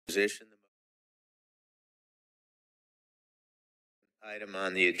Position. Item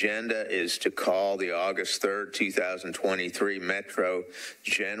on the agenda is to call the August 3rd, 2023 Metro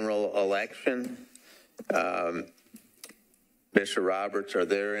General Election. Mr. Roberts, are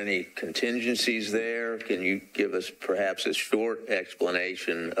there any contingencies there? Can you give us perhaps a short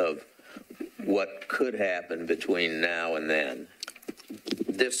explanation of what could happen between now and then?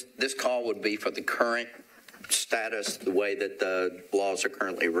 This call would be for the current status, the way that the laws are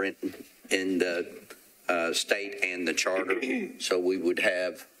currently written in the state and the charter. So we would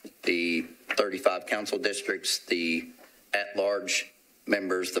have the 35 council districts, the at-large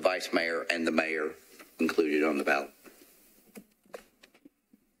members, the vice mayor, and the mayor included on the ballot.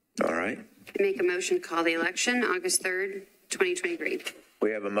 All right. Make a motion to call the election August 3rd, 2023.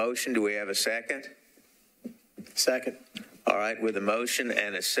 We have a motion. Do we have a second? Second. All right. With a motion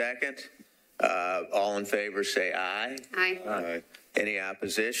and a second, all in favor say aye. Aye. Aye. Any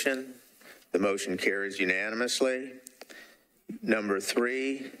opposition? The motion carries unanimously. Number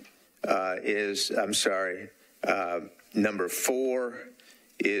 4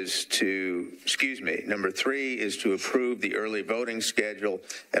 is to approve the early voting schedule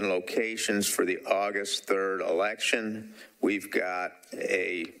and locations for the August 3rd election. We've got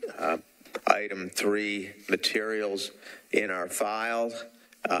item 3 materials in our file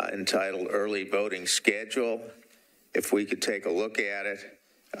entitled Early Voting Schedule. If we could take a look at it,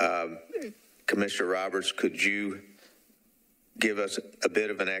 Commissioner Roberts, could you give us a bit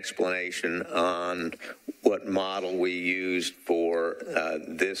of an explanation on what model we used for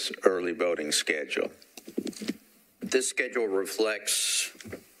this early voting schedule? This schedule reflects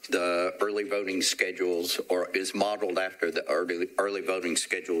the early voting schedules, or is modeled after the early voting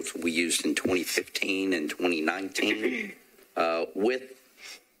schedules we used in 2015 and 2019, with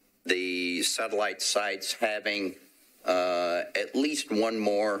the satellite sites having at least one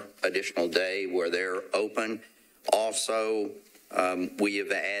more additional day where they're open. Also, we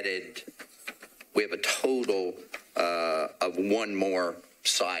have a total of one more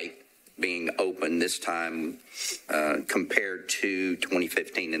site being open this time compared to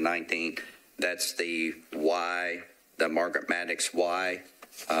 2015 and 19. That's the Margaret Maddox Y.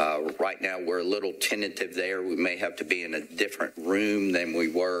 Right now, we're a little tentative there. We may have to be in a different room than we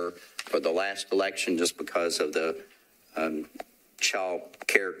were for the last election just because of the child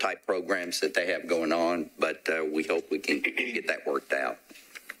care type programs that they have going on, but we hope we can get that worked out.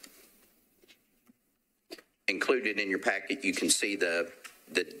 Included in your packet, you can see the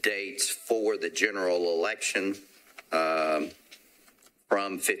dates for the general election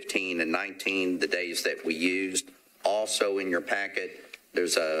from 15 and 19, the days that we used. Also in your packet,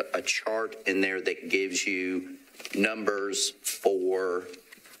 there's a chart in there that gives you numbers for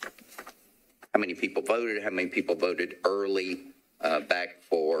how many people voted early back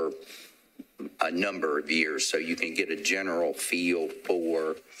for a number of years. So you can get a general feel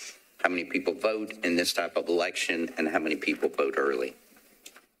for how many people vote in this type of election and how many people vote early.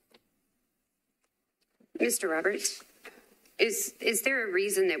 Mr. Roberts, is there a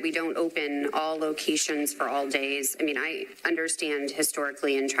reason that we don't open all locations for all days? I mean, I understand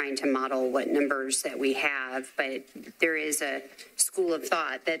historically in trying to model what numbers that we have, but there is a school of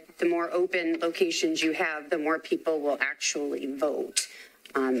thought that the more open locations you have, the more people will actually vote.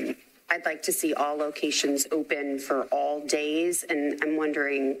 I'd like to see all locations open for all days, and I'm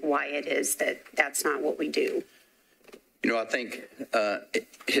wondering why it is that that's not what we do. You know, I think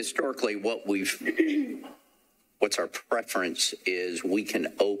historically what's our preference is we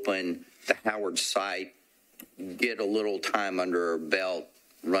can open the Howard site, get a little time under our belt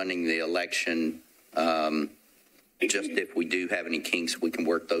running the election. Just if we do have any kinks, we can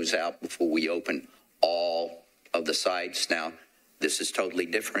work those out before we open all of the sites. Now, this is totally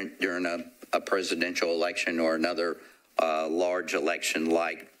different during a presidential election or another large election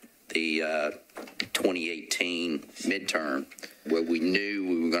like the 2018 midterm, where we knew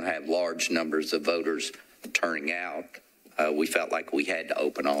we were going to have large numbers of voters turning out. We felt like we had to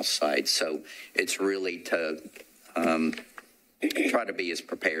open all sites. So it's really to try to be as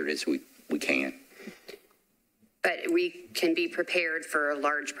prepared as we can. But we can be prepared for a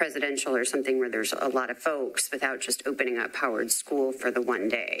large presidential or something where there's a lot of folks without just opening up Howard School for the one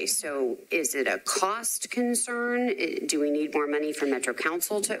day. So is it a cost concern? Do we need more money from Metro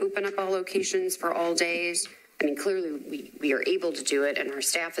Council to open up all locations for all days? I mean, clearly we are able to do it and our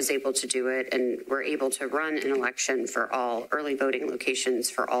staff is able to do it, and we're able to run an election for all early voting locations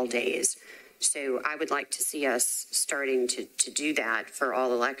for all days. So I would like to see us starting to do that for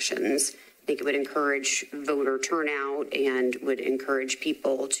all elections. think it would encourage voter turnout and would encourage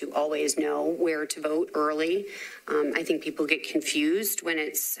people to always know where to vote early. I think people get confused when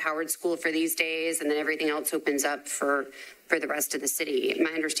it's Howard School for these days and then everything else opens up for the rest of the city.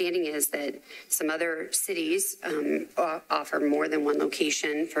 My understanding is that some other cities offer more than one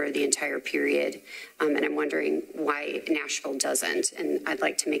location for the entire period, and I'm wondering why Nashville doesn't. And I'd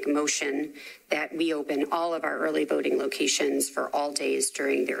like to make a motion that we open all of our early voting locations for all days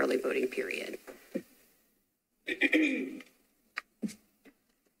during the early voting period.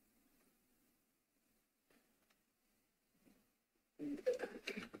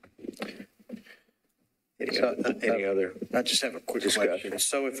 Any other? I just have a quick discussion? question.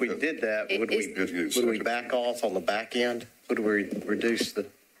 So if we did that, would Yes, we back off on the back end? Would we reduce the?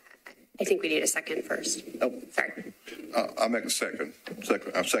 I think we need a second first. Oh, Sorry. I'll make a second.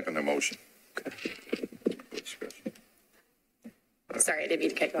 I'll second the motion. Sorry, I didn't mean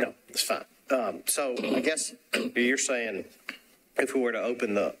to cut you off. no, it's fine. So I guess you're saying if we were to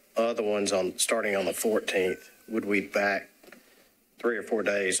open the other ones starting on the 14th, would we back 3 or 4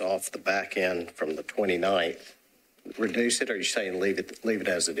 days off the back end from the 29th? Reduce it, or are you saying leave it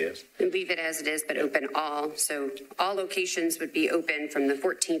as it is? Leave it as it is, but open all. So all locations would be open from the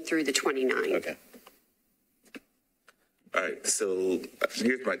 14th through the 29th. Okay. All right, so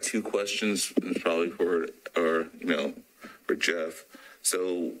here's my two questions, probably for Jeff.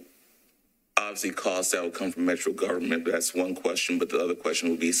 So obviously costs that will come from metro government, but that's one question, but the other question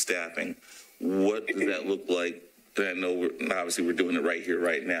would be staffing. What does that look like? And I know obviously we're doing it right here,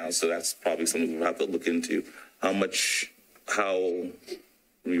 right now, so that's probably something we'll have to look into. Let me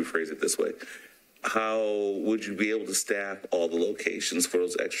rephrase it this way. How would you be able to staff all the locations for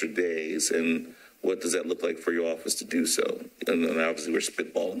those extra days, and what does that look like for your office to do so? And then obviously we're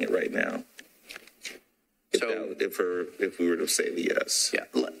spitballing it right now. If we were to say the yes. Yeah,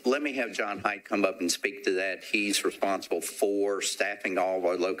 let me have John Height come up and speak to that. He's responsible for staffing all of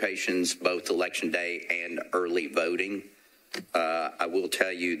our locations, both election day and early voting. I will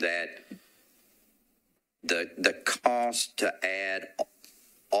tell you that the cost to add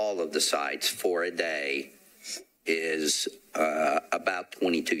all of the sites for a day is about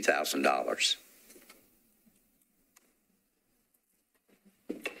 $22,000.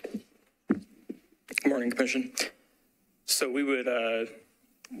 Good morning, Commission. So we would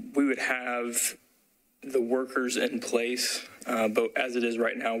have the workers in place, but as it is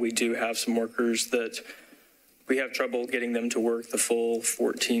right now, we do have some workers that we have trouble getting them to work the full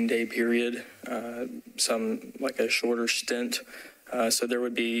 14-day period, some like a shorter stint. So there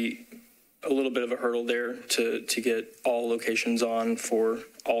would be a little bit of a hurdle there to get all locations on for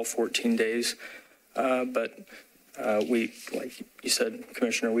all 14 days. But we, like you said,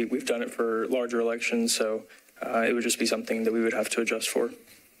 Commissioner, we've done it for larger elections, so it would just be something that we would have to adjust for.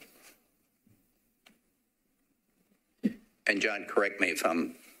 And John, correct me if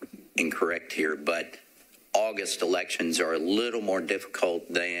I'm incorrect here, but August elections are a little more difficult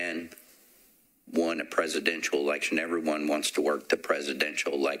than a presidential election. Everyone wants to work the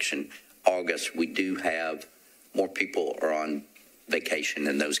presidential election. August, we do have more people are on vacation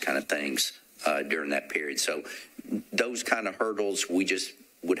and those kind of things during that period. So those kind of hurdles we just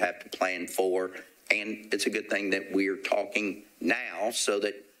would have to plan for. And it's a good thing that we're talking now so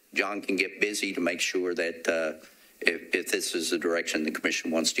that John can get busy to make sure that if this is the direction the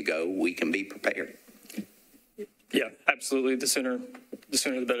commission wants to go, we can be prepared. Yeah, absolutely. The sooner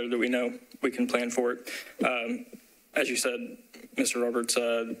the better that we know we can plan for it. As you said, Mr. Roberts,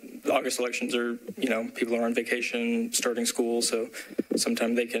 the August elections are, people are on vacation, starting school, so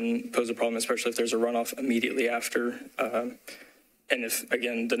sometimes they can pose a problem, especially if there's a runoff immediately after. And if,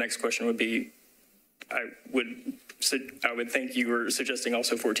 again, the next question would be, I would think you were suggesting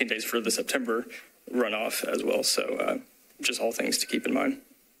also 14 days for the September runoff as well. So just all things to keep in mind.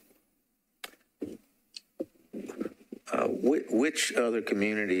 Which other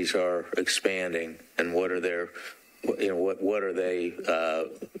communities are expanding, and what are their, what are they,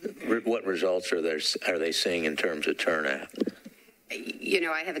 what results are they seeing in terms of turnout?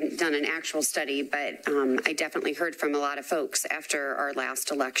 I haven't done an actual study, but I definitely heard from a lot of folks after our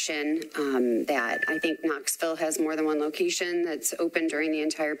last election that I think Knoxville has more than one location that's open during the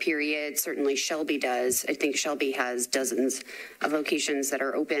entire period. Certainly Shelby does. I think Shelby has dozens of locations that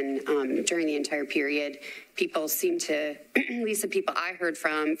are open during the entire period. People seem to, at least the people I heard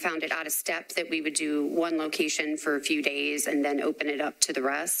from, found it out of step that we would do one location for a few days and then open it up to the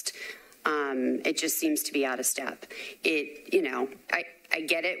rest. It just seems to be out of step. I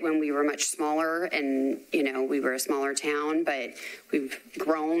get it when we were much smaller and, we were a smaller town, but we've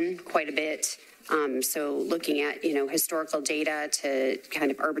grown quite a bit So looking at, historical data to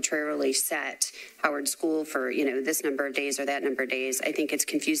kind of arbitrarily set Howard School for, this number of days or that number of days, I think it's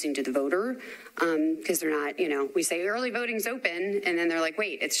confusing to the voter because they're not, we say early voting's open and then they're like,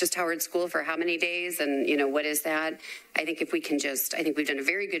 wait, it's just Howard School for how many days? And, what is that? I think if we can I think we've done a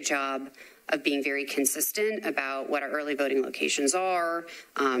very good job of being very consistent about what our early voting locations are.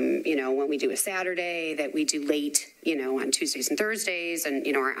 When we do a Saturday, that we do late, on Tuesdays and Thursdays, and,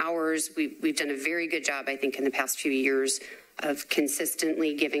 our hours. We've done a very good job, I think, in the past few years of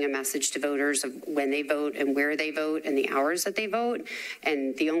consistently giving a message to voters of when they vote and where they vote and the hours that they vote.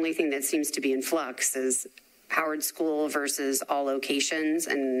 And the only thing that seems to be in flux is Howard School versus all locations.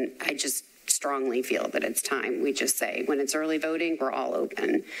 And I just strongly feel that it's time we just say when it's early voting, we're all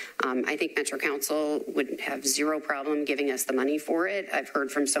open. I think Metro Council would have zero problem giving us the money for it. I've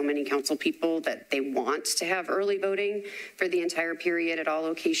heard from so many council people that they want to have early voting for the entire period at all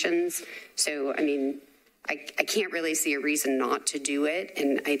locations. So, I can't really see a reason not to do it.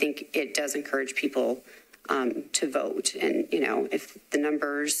 And I think it does encourage people to vote. And, if the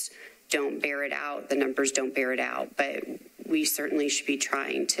numbers don't bear it out, the numbers don't bear it out. But we certainly should be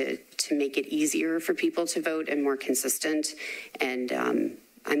trying to make it easier for people to vote and more consistent. And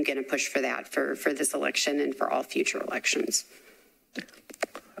I'm going to push for that for this election and for all future elections.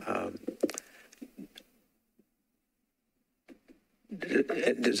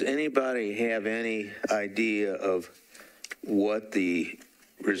 Does anybody have any idea of what the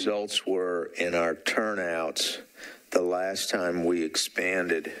results were in our turnouts the last time we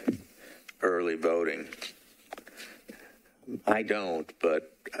expanded early voting? I don't,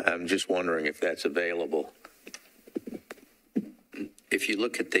 but I'm just wondering if that's available. If you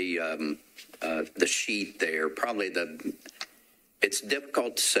look at the sheet there, it's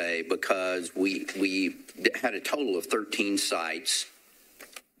difficult to say because we had a total of 13 sites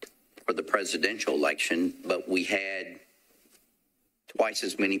for the presidential election, but we had twice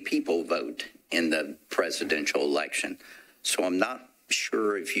as many people vote in the presidential election. So I'm not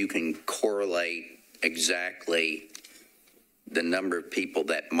sure if you can correlate exactly the number of people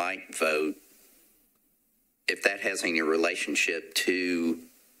that might vote, if that has any relationship to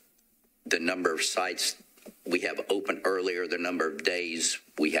the number of sites we have open early or the number of days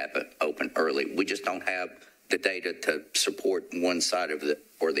we have it open early. We just don't have the data to support one side of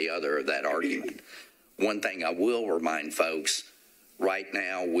or the other of that argument. One thing I will remind folks, right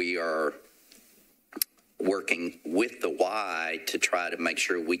now we are working with the Y to try to make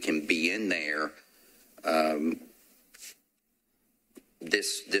sure we can be in there.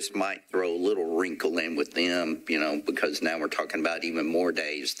 This might throw a little wrinkle in with them, because now we're talking about even more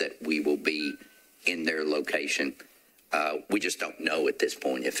days that we will be in their location. We just don't know at this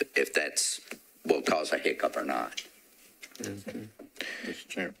point if that's will cause a hiccup or not. Mm-hmm. Mr.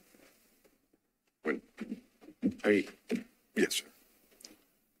 Chairman. Yes, sir.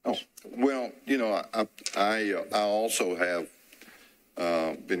 Oh, well, I also have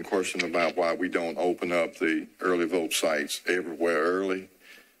been questioned about why we don't open up the early vote sites everywhere early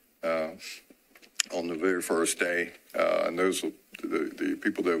on the very first day. And those are the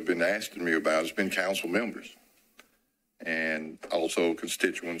people that have been asking me about has been council members and also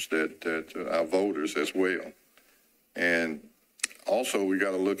constituents that are voters as well. And also we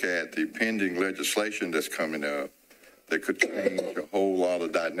got to look at the pending legislation that's coming up that could change a whole lot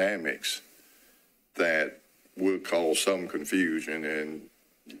of dynamics that would cause some confusion. And,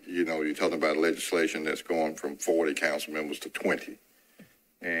 you're talking about legislation that's going from 40 council members to 20.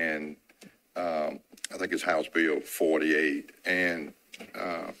 And I think it's House Bill 48. And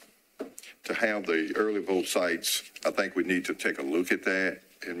to have the early vote sites, I think we need to take a look at that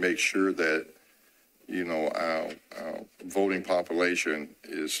and make sure that, our voting population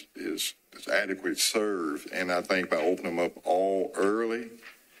is adequately served. And I think by opening them up all early,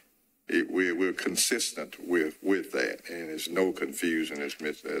 we're consistent with that, and there's no confusion, as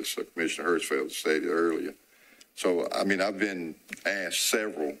Commissioner Hirschfeld stated earlier. So, I've been asked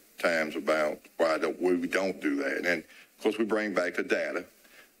several times about why we don't do that. And, of course, we bring back the data,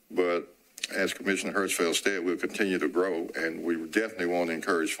 but as Commissioner Hirschfeld said, we'll continue to grow, and we definitely want to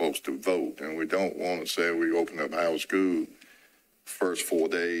encourage folks to vote, and we don't want to say we open up Howard School first 4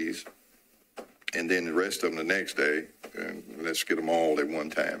 days and then the rest of them the next day, and let's get them all at one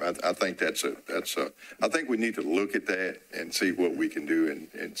time. I think I think we need to look at that and see what we can do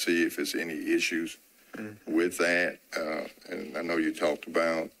and see if there's any issues with that. And I know you talked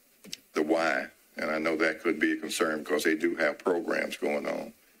about the why, and I know that could be a concern because they do have programs going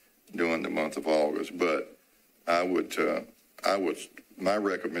on during the month of August. But my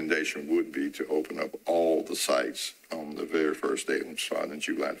recommendation would be to open up all the sites on the very first day, starting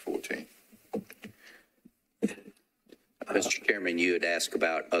July 14th. Mr. Chairman, you had asked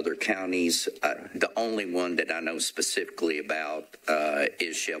about other counties. The only one that I know specifically about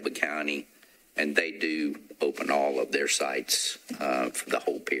is Shelby County, and they do open all of their sites for the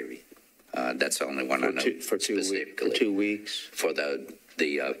whole period. That's the only one I know specifically. For 2 weeks? For the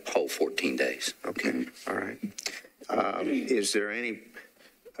whole 14 days. Okay, all right. Is there any,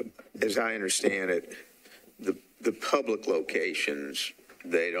 as I understand it, the public locations,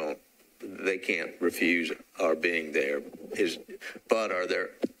 they can't refuse our being there. But are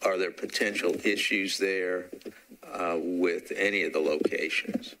there potential issues there with any of the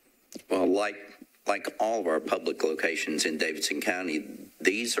locations? Well, like all of our public locations in Davidson County,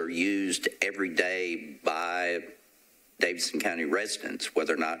 these are used every day by Davidson County residents,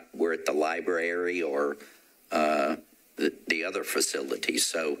 whether or not we're at the library or the other facilities.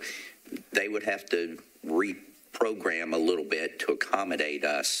 So they would have to reprogram a little bit to accommodate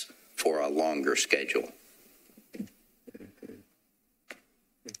us for a longer schedule.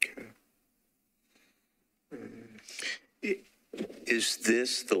 Okay. Is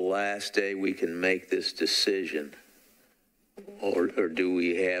this the last day we can make this decision? Or do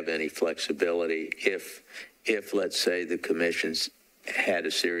we have any flexibility if let's say the commission's had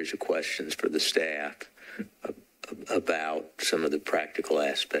a series of questions for the staff about some of the practical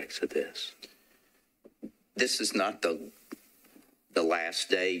aspects of this? This is not the last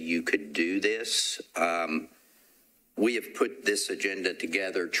day you could do this. We have put this agenda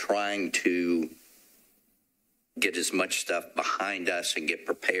together trying to get as much stuff behind us and get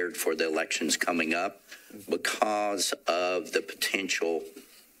prepared for the elections coming up because of the potential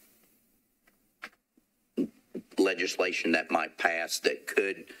legislation that might pass that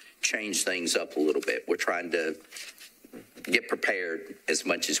could change things up a little bit. We're trying to get prepared as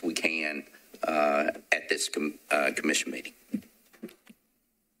much as we can at this commission meeting.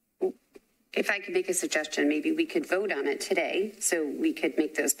 If I could make a suggestion, maybe we could vote on it today so we could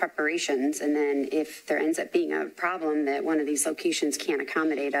make those preparations. And then if there ends up being a problem that one of these locations can't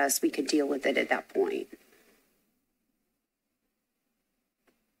accommodate us, we could deal with it at that point.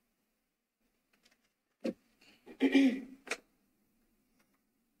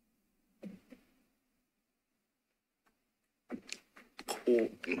 Cool.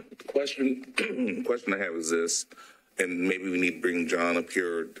 Question I have is this, and maybe we need to bring John up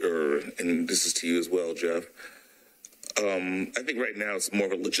here, and this is to you as well, Jeff. I think right now it's more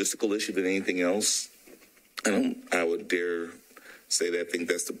of a logistical issue than anything else. I would dare say that I think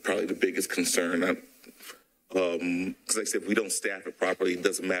that's probably the biggest concern. Because like I said, if we don't staff it properly, it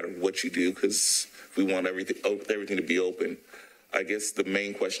doesn't matter what you do because we want everything to be open. I guess the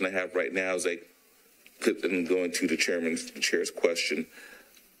main question I have right now is and going to the chair's question,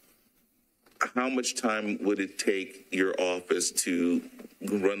 how much time would it take your office to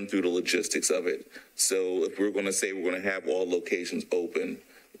run through the logistics of it? So if we're going to say we're going to have all locations open,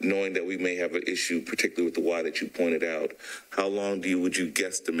 knowing that we may have an issue, particularly with the Y that you pointed out, how long would you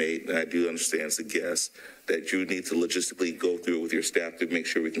guesstimate, and I do understand it's a guess, that you need to logistically go through it with your staff to make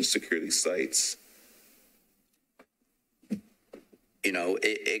sure we can secure these sites? You know,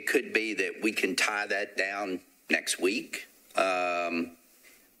 it could be that we can tie that down next week.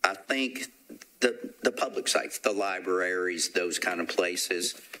 I think the public sites, the libraries, those kind of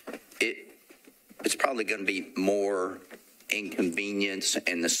places, it's probably going to be more inconvenience,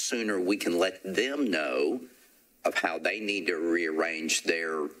 and the sooner we can let them know of how they need to rearrange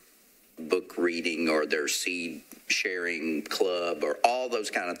their book reading or their seed sharing club or all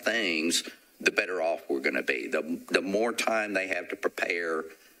those kind of things, the better off we're going to be. The more time they have to prepare,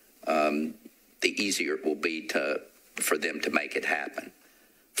 the easier it will be for them to make it happen.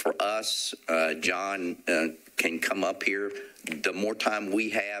 For us, John can come up here. The more time we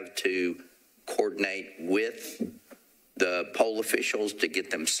have to coordinate with the poll officials to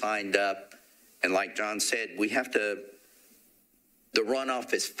get them signed up, and like John said, the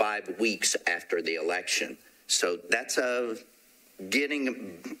runoff is 5 weeks after the election. So that's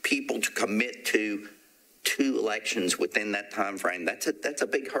getting people to commit to 2 elections within that time frame. That's a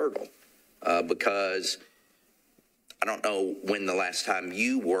big hurdle because I don't know when the last time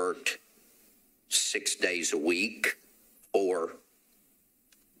you worked 6 days a week or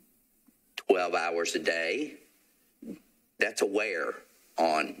 12 hours a day. That's a wear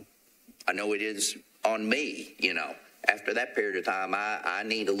on, I know it is on me, you know. After that period of time, I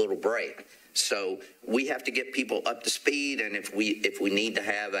need a little break. So we have to get people up to speed, and if we need to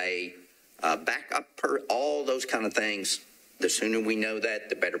have a backup, all those kind of things, the sooner we know that,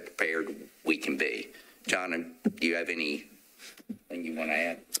 the better prepared we can be. John, do you have anything you want to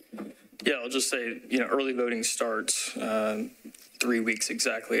add? Yeah, I'll just say, early voting starts 3 weeks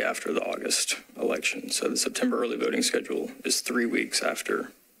exactly after the August election. So the September early voting schedule is 3 weeks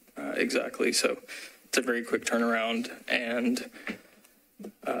after exactly. So it's a very quick turnaround. And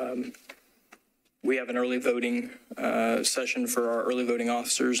we have an early voting session for our early voting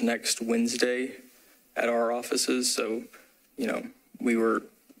officers next Wednesday at our offices. So, we were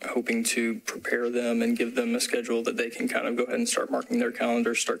hoping to prepare them and give them a schedule that they can kind of go ahead and start marking their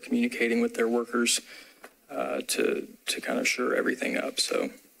calendar, start communicating with their workers to kind of shore everything up. So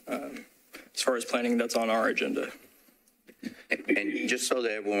as far as planning, that's on our agenda. And just so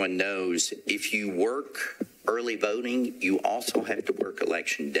that everyone knows, if you work early voting, you also have to work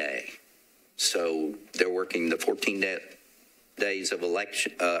election day. So they're working the 14 days of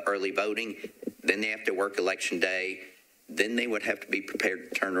election early voting, then they have to work election day. Then they would have to be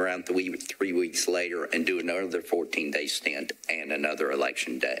prepared to turn around 3 weeks later and do another 14-day stint and another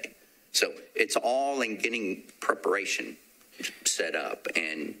election day. So it's all in getting preparation set up.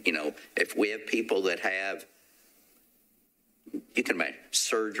 And, if we have people that have, you can imagine,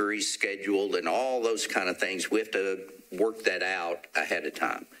 surgeries scheduled and all those kind of things, we have to work that out ahead of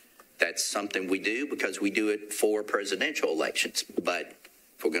time. That's something we do because we do it for presidential elections. But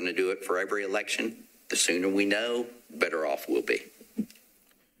if we're going to do it for every election, the sooner we know, better off we'll be.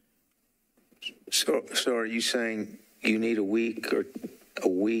 So are you saying you need a week to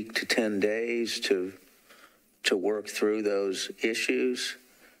 10 days to work through those issues?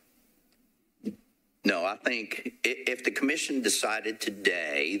 No, I think if the commission decided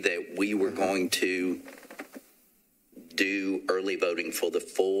today that we were going to do early voting for the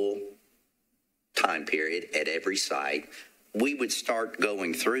full time period at every site, we would start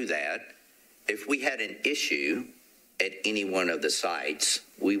going through that. If we had an issue at any one of the sites,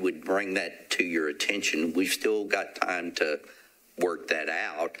 we would bring that to your attention. We've still got time to work that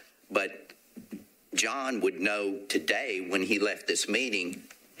out. But John would know today when he left this meeting,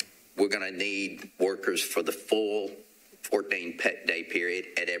 we're going to need workers for the full 14-day period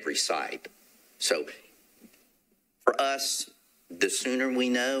at every site. So for us, the sooner we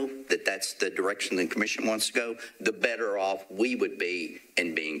know that that's the direction the commission wants to go, the better off we would be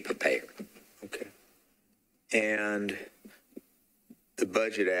in being prepared. Okay. And the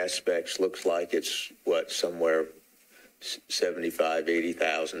budget aspects looks like it's somewhere $75,000,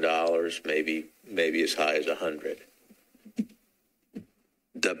 $80,000, maybe as high as $100,000.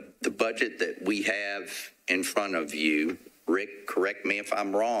 The budget that we have in front of you, Rick, correct me if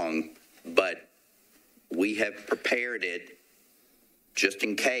I'm wrong, but we have prepared it just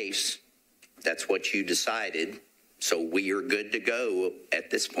in case that's what you decided. So we are good to go at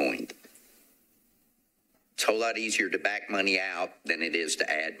this point. It's a whole lot easier to back money out than it is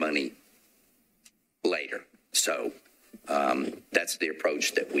to add money later. So that's the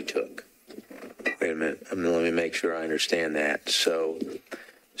approach that we took. Wait a minute. Let me make sure I understand that. So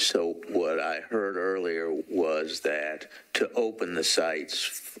what I heard earlier was that to open the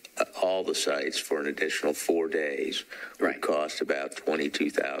sites, all the sites for an additional 4 days would cost about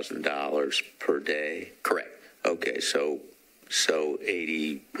 $22,000 per day. Correct. Okay, so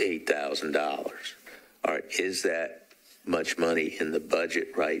 $88,000. All right, is that much money in the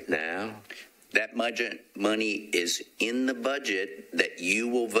budget right now? That budget money is in the budget that you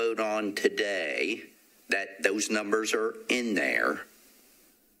will vote on today. That those numbers are in there,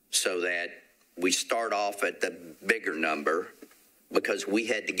 so that we start off at the bigger number, because we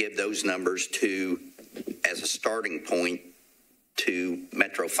had to give those numbers as a starting point to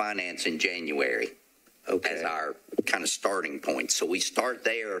Metro Finance in January. Okay. As our kind of starting point. So we start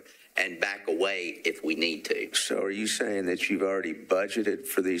there and back away if we need to. So are you saying that you've already budgeted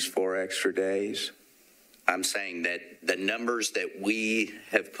for these 4 extra days? I'm saying that the numbers that we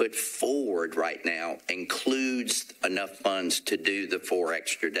have put forward right now includes enough funds to do the 4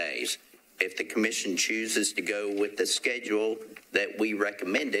 extra days. If the commission chooses to go with the schedule that we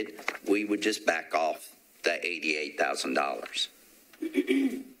recommended, we would just back off the $88,000.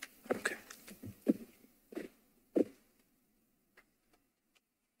 Okay.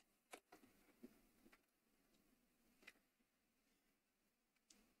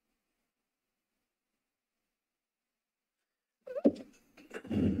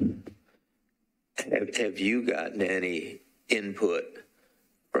 Have you gotten any input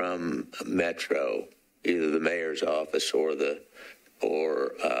from Metro, either the mayor's office or the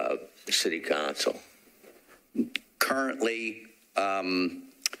city council? Currently,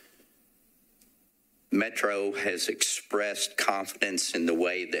 Metro has expressed confidence in the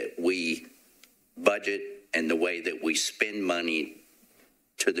way that we budget and the way that we spend money,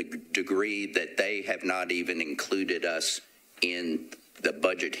 to the degree that they have not even included us in the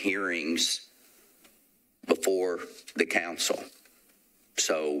budget hearings before the council.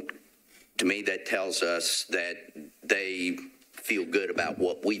 So to me, that tells us that they feel good about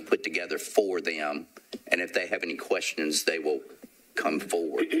what we put together for them. And if they have any questions, they will come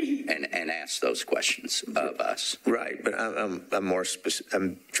forward and ask those questions of us. Right, but I'm more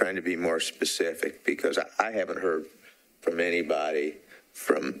I'm trying to be more specific because I haven't heard from anybody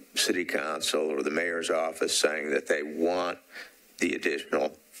from city council or the mayor's office saying that they want the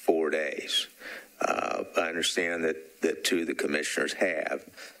additional 4 days. I understand that two of the commissioners have.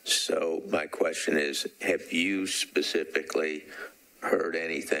 So my question is, have you specifically heard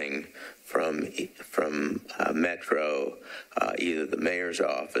anything from Metro, either the mayor's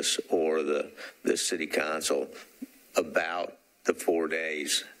office or the city council, about the 4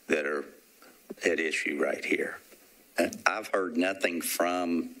 days that are at issue right here? I've heard nothing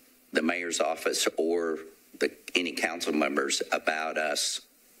from the mayor's office or any council members about us,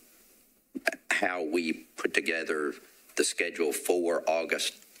 how we put together the schedule for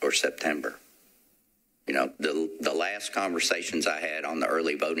August or September. You know, the last conversations I had on the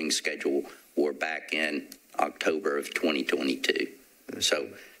early voting schedule were back in October of 2022. So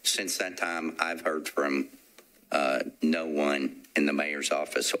since that time, I've heard from no one in the mayor's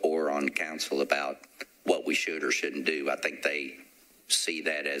office or on council about what we should or shouldn't do. I think they see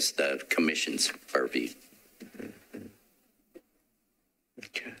that as the commission's purview.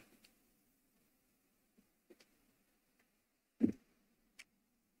 Okay.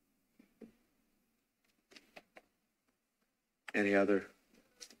 Any other?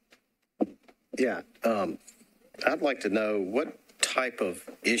 Yeah, I'd like to know what type of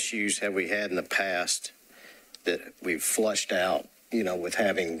issues have we had in the past that we've flushed out, you know, with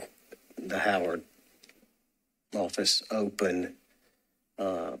having the Howard office open,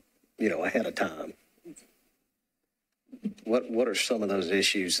 you know, ahead of time. What are some of those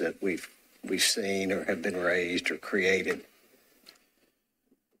issues that we've seen or have been raised or created?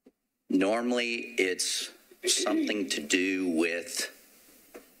 Normally, it's something to do with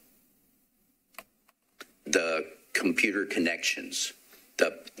the computer connections,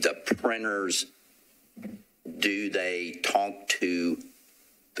 the printers. Do they talk to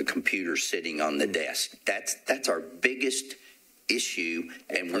the computer sitting on the desk? That's our biggest issue,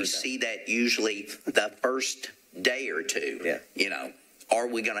 and we see that usually the first day or two. Yeah. You know, are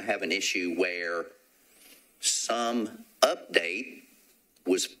we going to have an issue where some update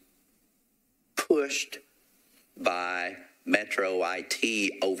was pushed by Metro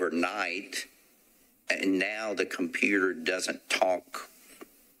IT overnight, and now the computer doesn't talk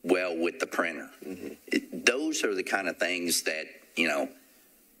well with the printer? Those are the kind of things that, you know,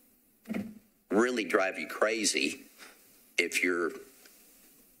 really drive you crazy if you're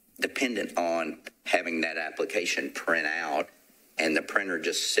dependent on having that application print out and the printer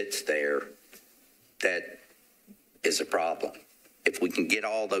just sits there. That is a problem. If we can get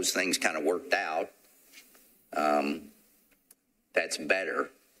all those things kind of worked out, that's better.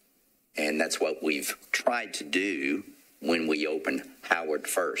 And that's what we've tried to do when we opened Howard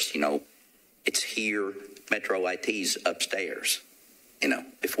first. You know, it's here, Metro IT's upstairs. You know,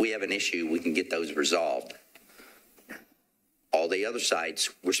 if we have an issue, we can get those resolved. All the other sites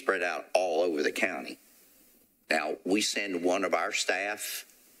were spread out all over the county. Now, we send one of our staff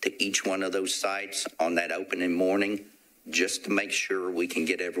to each one of those sites on that opening morning just to make sure we can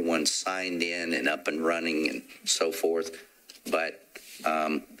get everyone signed in and up and running and so forth. But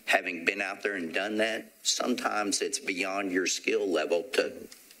having been out there and done that, sometimes it's beyond your skill level to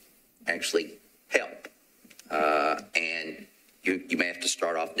actually help. And you may have to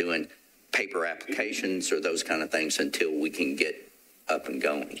start off doing paper applications or those kind of things until we can get up and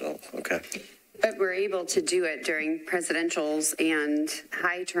going. Oh, okay. But we're able to do it during presidentials and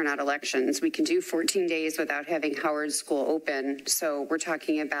high turnout elections. We can do 14 days without having Howard School open. So we're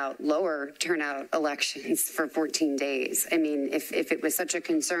talking about lower turnout elections for 14 days. I mean, if it was such a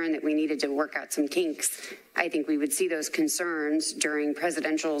concern that we needed to work out some kinks, I think we would see those concerns during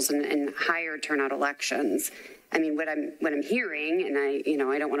presidentials and higher turnout elections. I mean, what I'm hearing, and I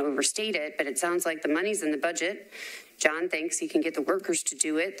don't want to overstate it, but it sounds like the money's in the budget. John thinks he can get the workers to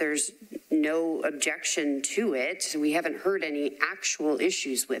do it. There's no objection to it. We haven't heard any actual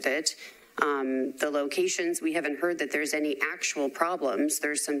issues with it. The locations, we haven't heard that there's any actual problems.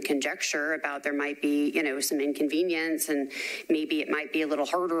 There's some conjecture about there might be, some inconvenience, and maybe it might be a little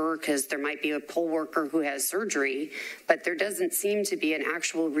harder because there might be a poll worker who has surgery, but there doesn't seem to be an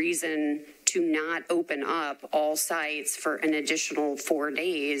actual reason to not open up all sites for an additional 4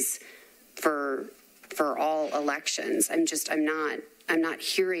 days for all elections. I'm not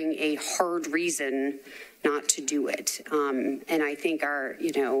hearing a hard reason not to do it. And I think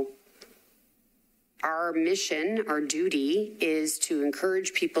our mission, our duty is to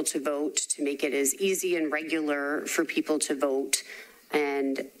encourage people to vote, to make it as easy and regular for people to vote.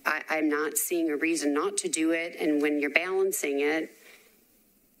 And I'm not seeing a reason not to do it. And when you're balancing it,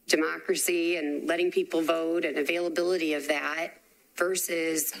 democracy and letting people vote and availability of that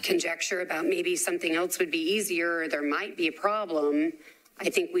versus conjecture about maybe something else would be easier or there might be a problem, I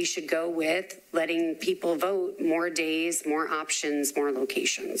think we should go with letting people vote more days, more options, more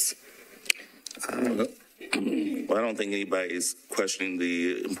locations. Well, I don't think anybody's questioning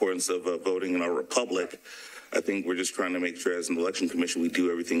the importance of voting in our republic. I think we're just trying to make sure as an election commission we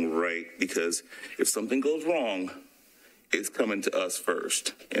do everything right, because if something goes wrong, it's coming to us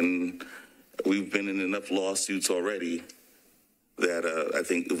first. And we've been in enough lawsuits already that I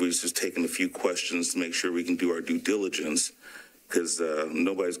think if we're just taking a few questions to make sure we can do our due diligence, because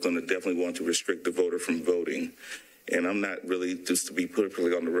nobody's going to definitely want to restrict the voter from voting. And I'm not really, just to be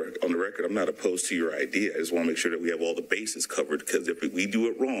perfectly on the record, I'm not opposed to your idea. I just want to make sure that we have all the bases covered, because if we do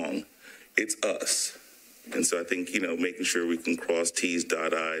it wrong, it's us. And so I think, making sure we can cross T's,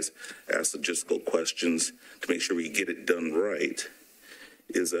 dot I's, ask logistical questions to make sure we get it done right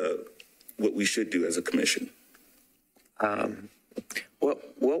is what we should do as a commission.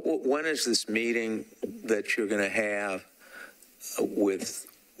 When is this meeting that you're going to have with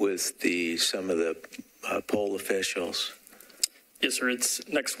some of the poll officials? Yes, sir. It's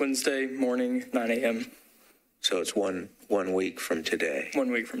next Wednesday morning, 9 a.m. So it's one week from today.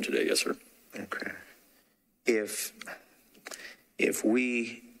 1 week from today, yes, sir. Okay. If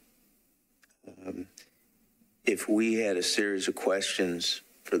we had a series of questions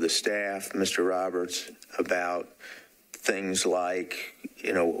for the staff, Mr. Roberts, about things like,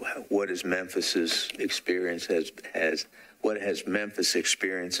 what is Memphis's experience what has Memphis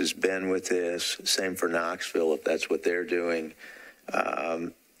experience has been with this? Same for Knoxville, if that's what they're doing,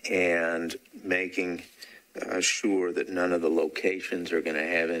 and making sure that none of the locations are going to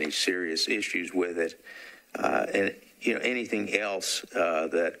have any serious issues with it, and anything else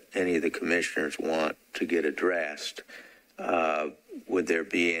that any of the commissioners want to get addressed. Would there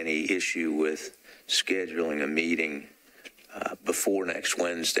be any issue with scheduling a meeting before next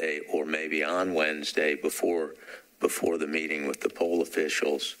Wednesday, or maybe on Wednesday before the meeting with the poll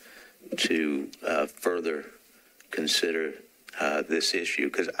officials, to further consider this issue?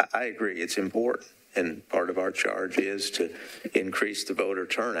 Because I agree it's important, and part of our charge is to increase the voter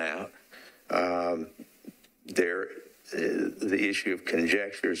turnout. The issue of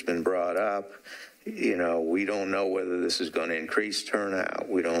conjecture has been brought up. We don't know whether this is going to increase turnout.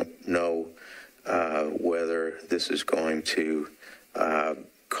 We don't know whether this is going to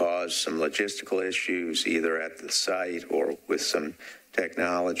cause some logistical issues either at the site or with some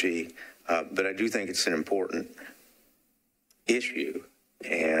technology. But I do think it's an important issue,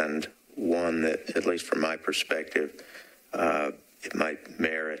 and one that, at least from my perspective, it might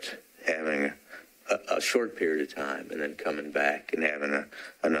merit having a short period of time and then coming back and having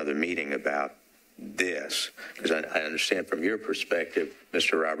another meeting about this. Because I understand from your perspective,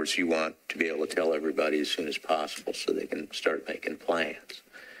 Mr. Roberts, you want to be able to tell everybody as soon as possible so they can start making plans.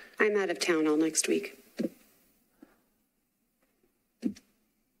 I'm out of town all next week.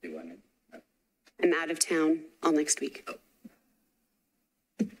 I'm out of town all next week.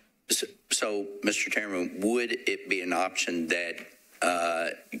 So, Mr. Chairman, would it be an option that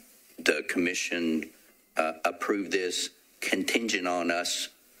the commission approve this contingent on us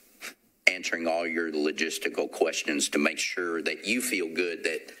answering all your logistical questions to make sure that you feel good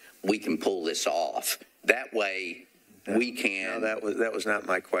that we can pull this off? That way we can. No, that was not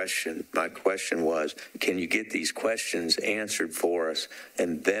my question. My question was, can you get these questions answered for us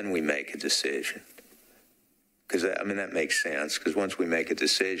and then we make a decision? Because, that makes sense, because once we make a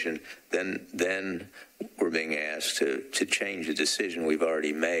decision, then we're being asked to change a decision we've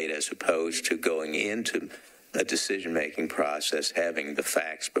already made, as opposed to going into a decision-making process, having the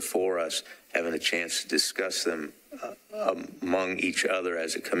facts before us, having a chance to discuss them among each other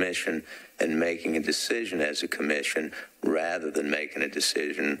as a commission, and making a decision as a commission, rather than making a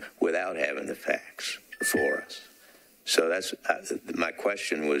decision without having the facts before us. So that's my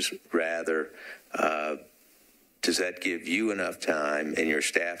question was rather, does that give you enough time and your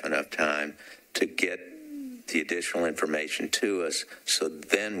staff enough time to get the additional information to us so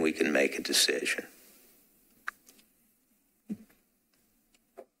then we can make a decision?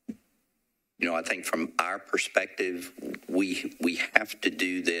 I think from our perspective, we have to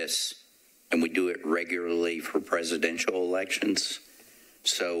do this, and we do it regularly for presidential elections.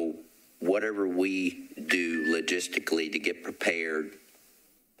 So whatever we do logistically to get prepared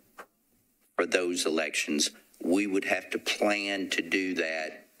for those elections, we would have to plan to do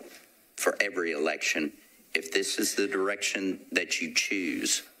that for every election. If this is the direction that you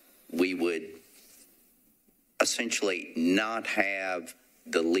choose, we would essentially not have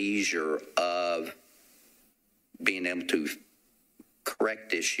the leisure of being able to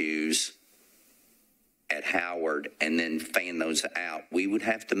correct issues at Howard and then fan those out. We would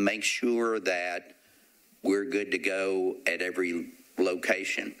have to make sure that we're good to go at every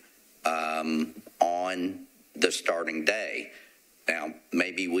location on the starting day. Now,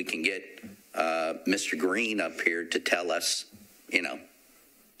 maybe we can get Mr. Green up here to tell us,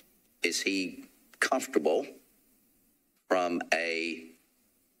 is he comfortable from a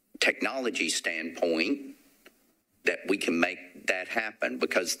technology standpoint that we can make that happen?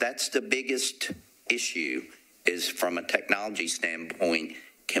 Because that's the biggest issue, is from a technology standpoint,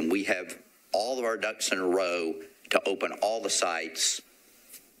 can we have all of our ducks in a row to open all the sites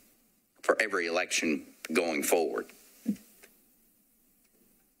for every election going forward?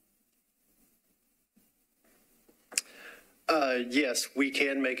 Yes, we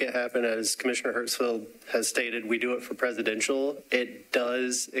can make it happen. As Commissioner Hertzfeld has stated, we do it for presidential. It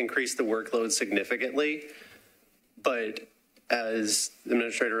does increase the workload significantly, but as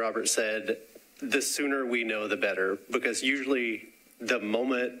Administrator Roberts said, the sooner we know, the better, because usually the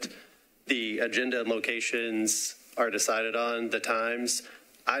moment the agenda and locations are decided on, the times,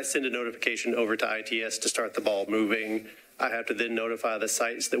 I send a notification over to ITS to start the ball moving. I have to then notify the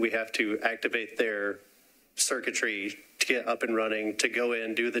sites that we have to activate their circuitry to get up and running, to go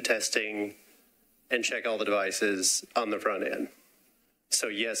in, do the testing, and check all the devices on the front end. So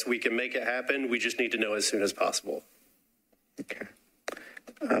yes, we can make it happen. We just need to know as soon as possible. Okay.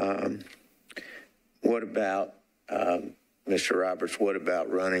 What about, Mr. Roberts, what about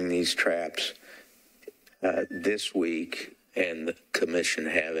running these traps this week and the commission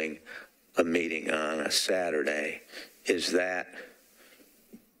having a meeting on a Saturday? Is that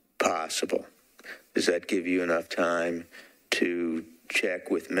possible? Does that give you enough time to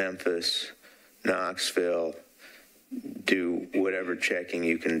check with Memphis, Knoxville, do whatever checking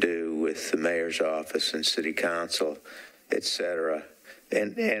you can do with the mayor's office and city council, et cetera,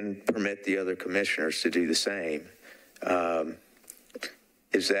 and permit the other commissioners to do the same?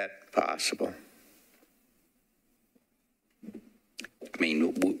 Is that possible? I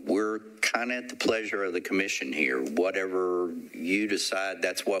mean, we're kind of at the pleasure of the commission here. Whatever you decide,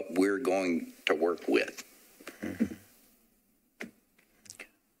 that's what we're going to work with. Mm-hmm.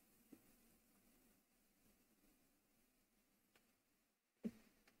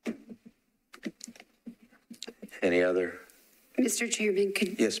 Any other? Mr. Chairman,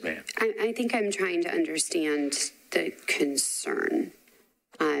 Yes, ma'am. I think I'm trying to understand the concern,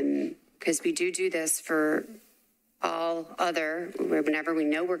 because we do this for all other, whenever we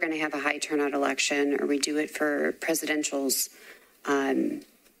know we're going to have a high turnout election, or we do it for presidentials.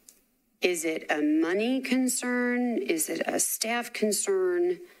 Is it a money concern? Is it a staff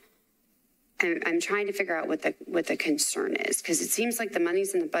concern? I'm trying to figure out what the concern is, because it seems like the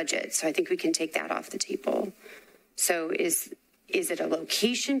money's in the budget, so I think we can take that off the table. So is it a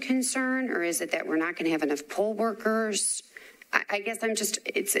location concern, or is it that we're not going to have enough poll workers? I guess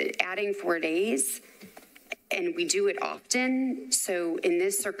it's adding 4 days, and we do it often. So in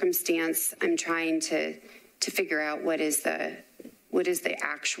this circumstance, I'm trying to figure out what is the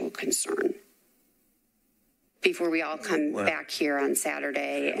actual concern before we all come back here on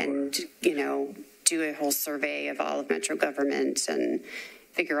Saturday and, do a whole survey of all of Metro government and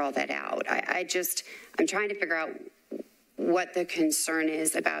figure all that out. I'm trying to figure out what the concern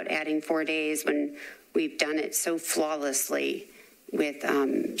is about adding 4 days when we've done it so flawlessly with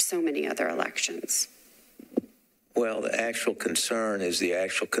so many other elections. Well, the actual concern is the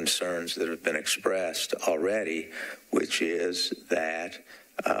actual concerns that have been expressed already, which is that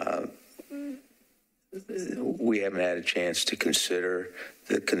we haven't had a chance to consider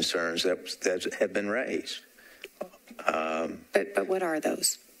the concerns that have been raised. But what are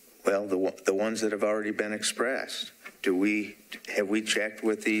those? Well, the ones that have already been expressed. Have we checked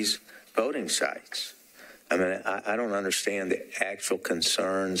with these voting sites? I mean, I don't understand the actual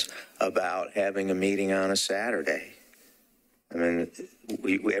concerns about having a meeting on a Saturday. I mean,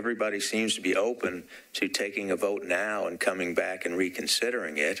 everybody seems to be open to taking a vote now and coming back and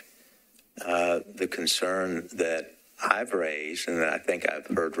reconsidering it. The concern that I've raised, and that I think I've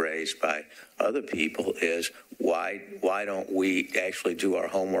heard raised by other people, is why don't we actually do our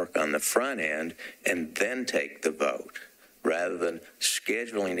homework on the front end and then take the vote, rather than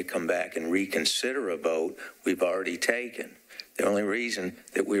scheduling to come back and reconsider a vote we've already taken. The only reason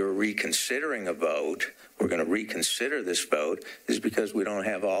that we were reconsidering a vote, we're going to reconsider this vote, is because we don't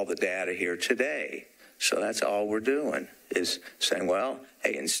have all the data here today. So that's all we're doing is saying, well,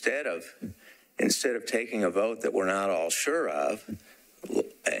 hey, instead of taking a vote that we're not all sure of,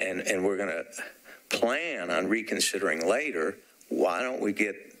 and we're going to plan on reconsidering later, why don't we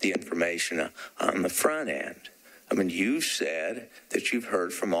get the information on the front end? I mean, you've said that you've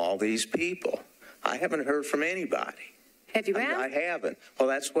heard from all these people. I haven't heard from anybody. Have you I haven't. Well,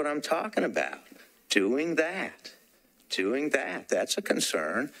 that's what I'm talking about. Doing that. That's a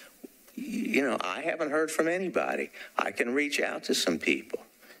concern. You know, I haven't heard from anybody. I can reach out to some people.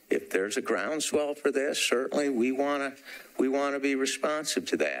 If there's a groundswell for this, certainly we want to be responsive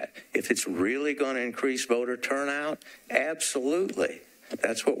to that. If it's really going to increase voter turnout, absolutely.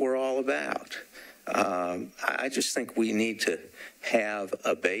 That's what we're all about. I just think we need to have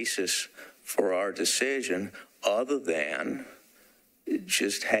a basis for our decision other than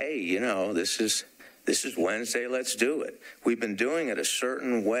just, hey, you know, this is Wednesday, let's do it. We've been doing it a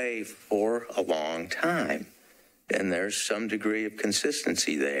certain way for a long time, and there's some degree of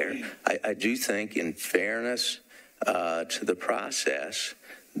consistency there. I do think, in fairness to the process,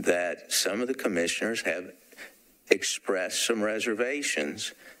 that some of the commissioners have expressed some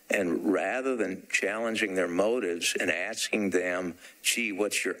reservations, and rather than challenging their motives and asking them, gee,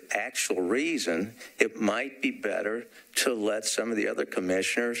 what's your actual reason, it might be better to let some of the other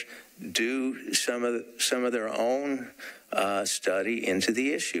commissioners do some of their own study into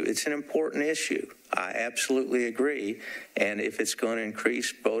the issue. It's an important issue. I absolutely agree. And if it's going to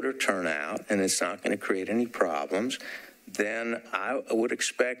increase voter turnout and it's not going to create any problems, then I would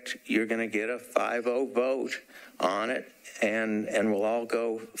expect you're going to get a 5-0 vote on it, and we'll all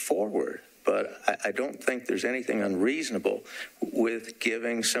go forward. But I don't think there's anything unreasonable with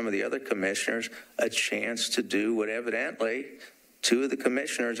giving some of the other commissioners a chance to do what evidently two of the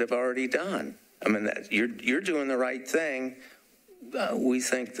commissioners have already done. I mean, you're doing the right thing. We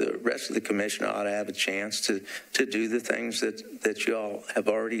think the rest of the commission ought to have a chance to do the things that you all have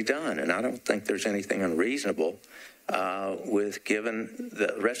already done. And I don't think there's anything unreasonable with giving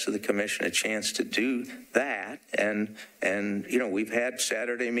the rest of the commission a chance to do that. And you know, we've had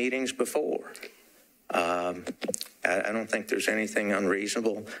Saturday meetings before. I don't think there's anything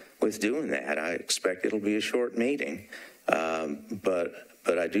unreasonable with doing that. I expect it'll be a short meeting.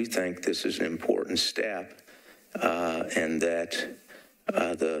 But I do think this is an important step, and that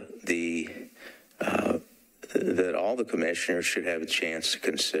that all the commissioners should have a chance to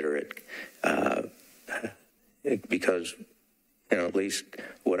consider it, because, you know, at least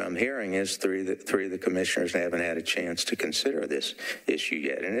what I'm hearing is three of the commissioners haven't had a chance to consider this issue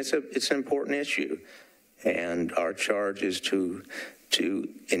yet, and it's an important issue, and our charge is to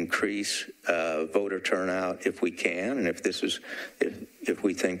increase voter turnout if we can, and if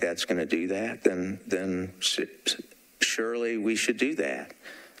we think that's going to do that, then surely we should do that.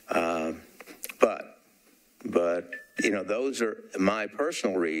 But you know, those are my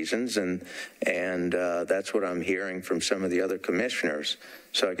personal reasons, and that's what I'm hearing from some of the other commissioners.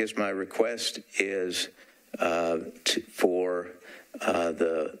 So I guess my request is for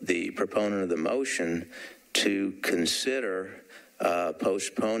the proponent of the motion to consider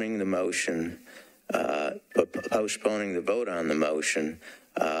postponing the motion, postponing the vote on the motion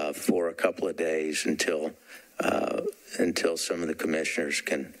for a couple of days until some of the commissioners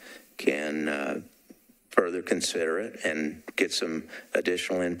can further consider it and get some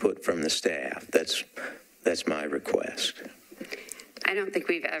additional input from the staff. That's my request. I don't think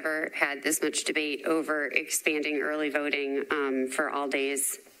we've ever had this much debate over expanding early voting for all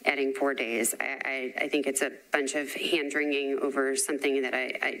days, adding 4 days. I think it's a bunch of hand-wringing over something that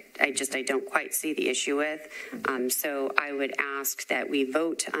I don't quite see the issue with. So I would ask that we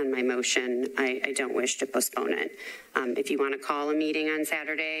vote on my motion. I don't wish to postpone it. If you want to call a meeting on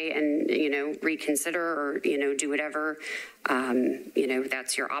Saturday and, you know, reconsider or, you know, do whatever, you know,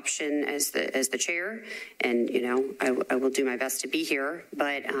 that's your option as the chair. And, you know, I will do my best to be here,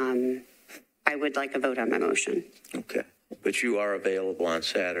 but I would like a vote on my motion. Okay. But you are available on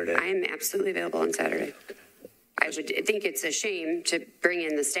Saturday. I am absolutely available on Saturday. I would think it's a shame to bring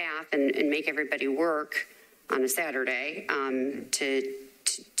in the staff and make everybody work on a Saturday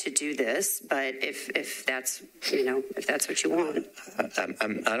to do this. But if that's, you know, if that's what you want.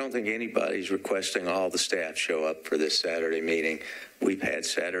 I don't think anybody's requesting all the staff show up for this Saturday meeting. We've had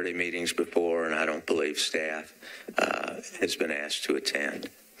Saturday meetings before, and I don't believe staff has been asked to attend.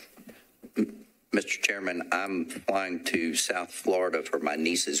 Mr. Chairman, I'm flying to South Florida for my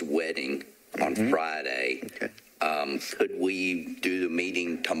niece's wedding on Friday. Okay. Could we do the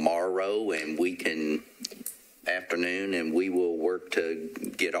meeting tomorrow and we can afternoon, and we will work to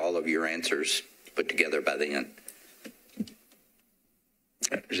get all of your answers put together by then?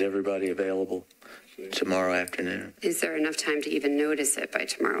 Is everybody available tomorrow afternoon? Is there enough time to even notice it by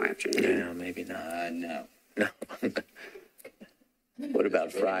tomorrow afternoon? No, maybe not. No. No. What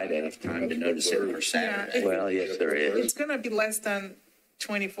about Friday? Time to notice it for Saturday. Yeah, Well, yes, there is. it's going to be less than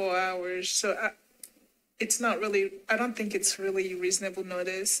 24 hours. So it's not really, I don't think it's really reasonable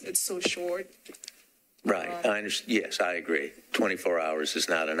notice. It's so short. Right. I understand. Yes, I agree. 24 hours is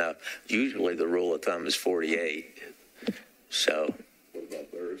not enough. Usually the rule of thumb is 48. So What about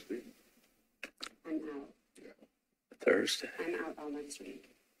Thursday? I'm out. Thursday. I'm out all next week.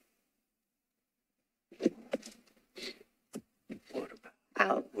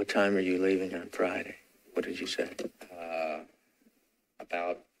 What time are you leaving on Friday? What did you say?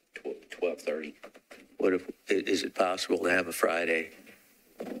 About 12:30 What if, is it possible to have a Friday?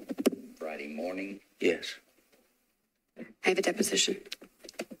 Friday morning. Yes. I have a deposition.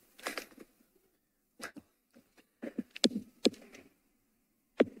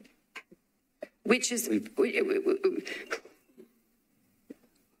 Which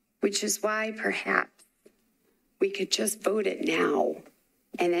is why perhaps we could just vote it now.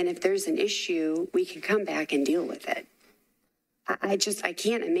 And then if there's an issue, we can come back and deal with it. I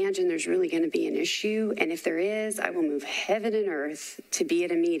can't imagine there's really going to be an issue. And if there is, I will move heaven and earth to be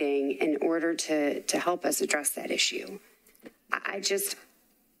at a meeting in order to help us address that issue. I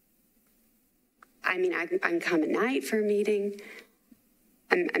can come at night for a meeting.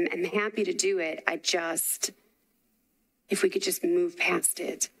 I'm happy to do it. If we could just move past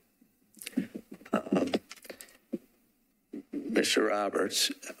it. Mr. Roberts,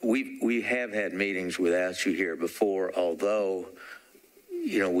 we have had meetings without you here before, although,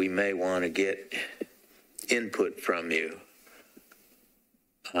 we may want to get input from you.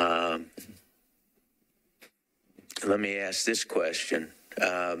 Let me ask this question.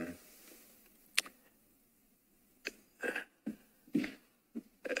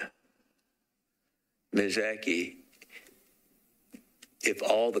 Ms. Ecke, if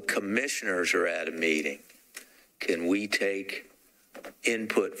all the commissioners are at a meeting, can we take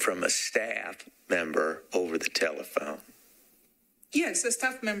input from a staff member over the telephone? Yes, a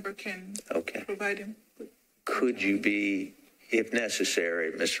staff member can provide him. Could you be, if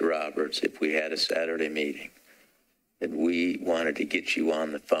necessary, Mr. Roberts, if we had a Saturday meeting and we wanted to get you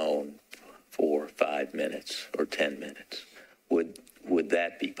on the phone for 5 minutes or 10 minutes, would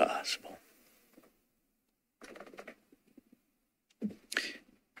that be possible?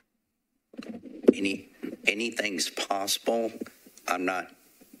 Anything's possible. I'm not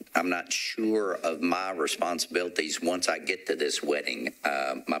sure of my responsibilities once I get to this wedding.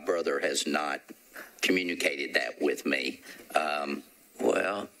 My brother has not communicated that with me.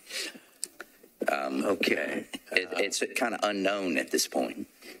 Okay. It's kind of unknown at this point.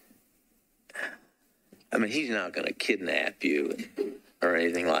 I mean, he's not going to kidnap you or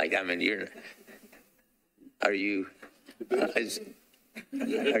anything like that. I mean, are you?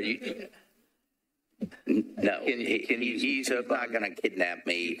 No, Can you ease up? He's not going to kidnap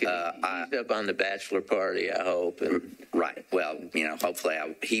me. Ease up on the bachelor party, I hope. Right. Well, hopefully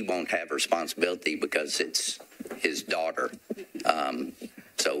he won't have responsibility because it's his daughter.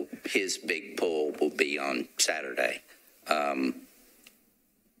 So his big pull will be on Saturday.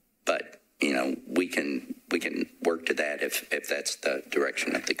 But we can work to that if that's the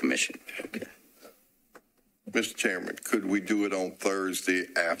direction of the commission. Okay. Mr. Chairman, could we do it on Thursday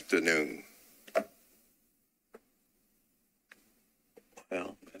afternoon?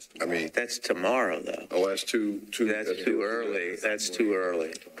 Well, I mean, that's tomorrow, though. oh, that's too That's too early. That's too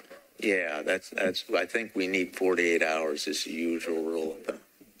early. Yeah, that's. I think we need 48 hours is the usual rule of thumb.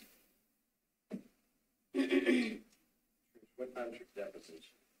 What time's your deposition?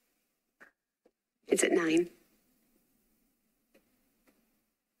 It's at 9.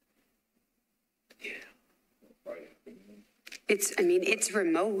 Yeah. It's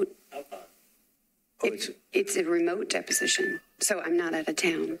remote. It's a remote deposition, so I'm not out of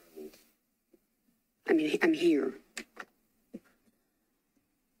town. I'm here.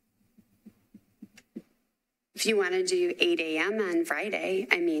 If you want to do 8 a.m. on Friday,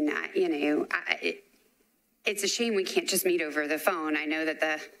 it's a shame we can't just meet over the phone. I know that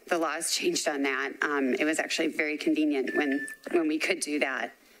the laws changed on that. It was actually very convenient when we could do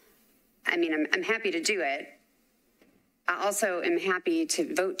that. I'm happy to do it. I also am happy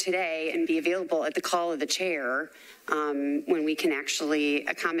to vote today and be available at the call of the chair when we can actually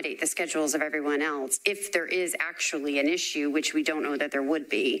accommodate the schedules of everyone else, if there is actually an issue, which we don't know that there would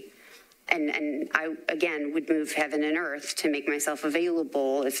be. And I, again, would move heaven and earth to make myself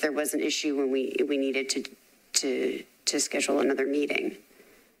available if there was an issue when we needed to schedule another meeting.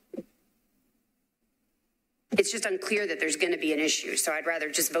 it's just unclear that there's going to be an issue. So I'd rather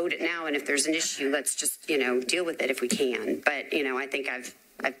just vote it now. And if there's an issue, let's just, deal with it if we can. But, I think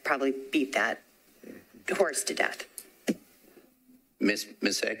I've probably beat that horse to death. Ms.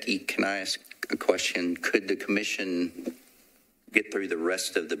 Ecke, can I ask a question? Could the commission get through the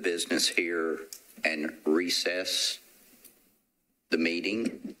rest of the business here and recess the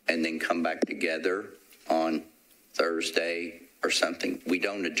meeting and then come back together on Thursday or something? We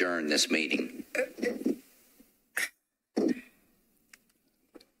don't adjourn this meeting.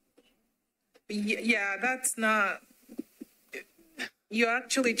 Yeah, that's not, you're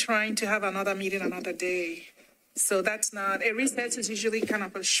actually trying to have another meeting another day. So that's not, a recess is usually kind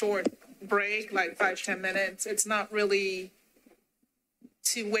of a short break, like 5-10 minutes. It's not really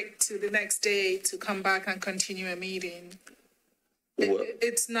to wait to the next day to come back and continue a meeting.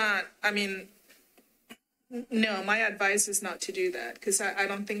 It's not, no, my advice is not to do that because I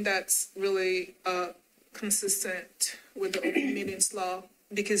don't think that's really consistent with the open meetings law,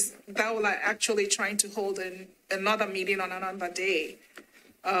 because that will actually trying to hold another meeting on another day.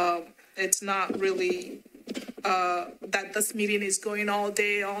 It's not really that this meeting is going all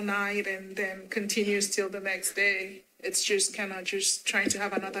day, all night, and then continues till the next day. It's just kind of just trying to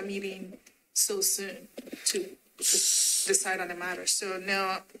have another meeting so soon to decide on the matter. So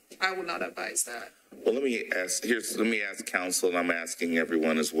no, I would not advise that. Well, let me ask council, and I'm asking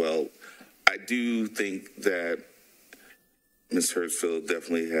everyone as well. I do think that Ms. Hertzfeld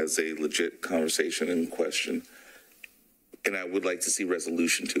definitely has a legit conversation in question, and I would like to see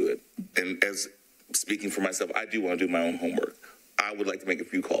resolution to it. And as speaking for myself, I do want to do my own homework. I would like to make a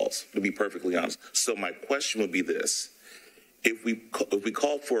few calls, to be perfectly honest. So my question would be this. If we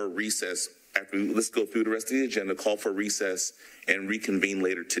call for a recess, let's go through the rest of the agenda, call for a recess and reconvene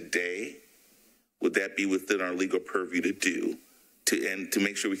later today, would that be within our legal purview to do, to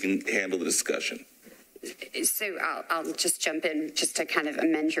make sure we can handle the discussion? So I'll just jump in just to kind of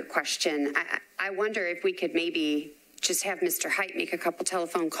amend your question. I wonder if we could maybe just have Mr. Height make a couple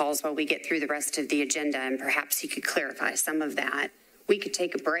telephone calls while we get through the rest of the agenda, and perhaps he could clarify some of that. We could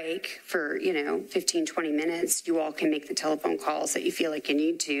take a break for, 15, 20 minutes. You all can make the telephone calls that you feel like you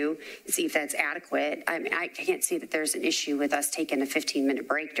need to and see if that's adequate. I can't see that there's an issue with us taking a 15-minute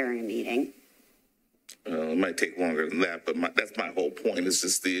break during a meeting. It might take longer than that, but that's my whole point. It's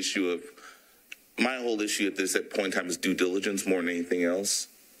just the issue of, my whole issue at this point in time is due diligence more than anything else,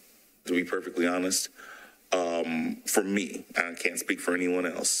 to be perfectly honest. For me, I can't speak for anyone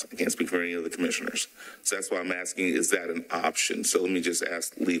else. I can't speak for any of the commissioners. So that's why I'm asking, is that an option? So let me just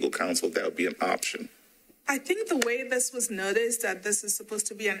ask legal counsel if that would be an option. I think the way this was noticed, that this is supposed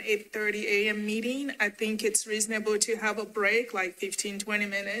to be an 8:30 a.m. meeting, I think it's reasonable to have a break, like 15, 20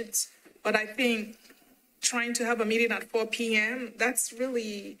 minutes. But I think trying to have a meeting at 4 p.m., that's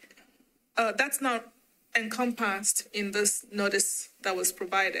really, that's not encompassed in this notice that was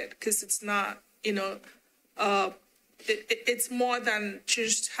provided, because it's not, it's more than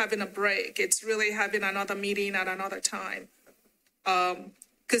just having a break. It's really having another meeting at another time,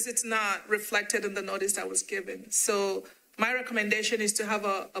 because it's not reflected in the notice that was given. So my recommendation is to have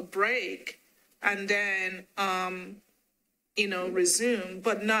a break and then, resume,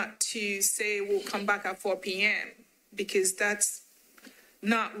 but not to say we'll come back at 4 p.m. because that's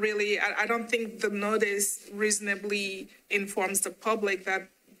not really, I don't think the notice reasonably informs the public that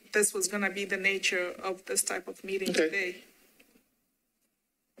this was going to be the nature of this type of meeting today.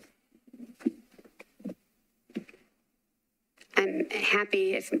 I'm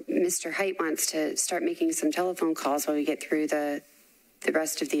happy if Mr. Height wants to start making some telephone calls while we get through the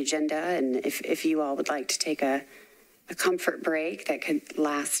rest of the agenda. And if you all would like to take a comfort break that could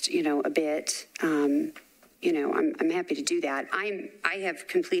last, a bit, I'm happy to do that. I have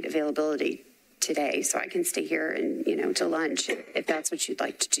complete availability today, so I can stay here and, till lunch if that's what you'd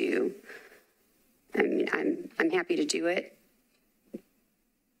like to do. I mean, I'm happy to do it.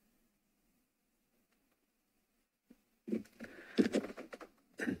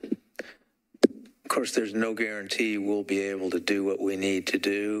 Of course, there's no guarantee we'll be able to do what we need to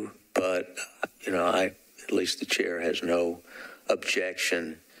do, but, at least the chair has no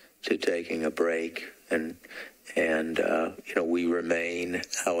objection to taking a break, and we remain,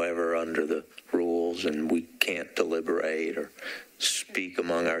 however, under the rules, and we can't deliberate or speak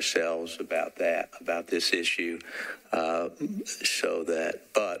among ourselves about this issue,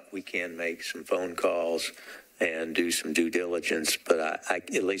 but we can make some phone calls and do some due diligence. But I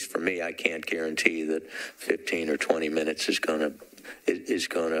at least for me, I can't guarantee that 15 or 20 minutes is going to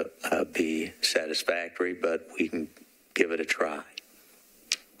be satisfactory, but we can give it a try.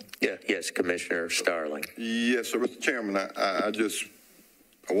 Yeah. Yes, Commissioner Starling. Yes, sir, Mr. Chairman. I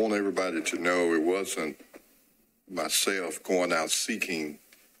want everybody to know it wasn't myself going out seeking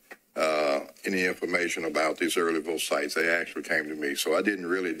any information about these early vote sites. They actually came to me. So I didn't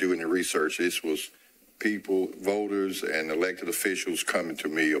really do any research. This was people, voters, and elected officials coming to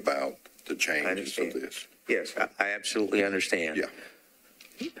me about the changes of this. Yes, I absolutely understand. Yeah.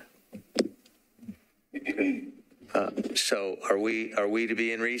 So are we to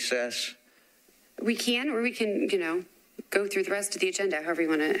be in recess? We can, or we can, go through the rest of the agenda, however you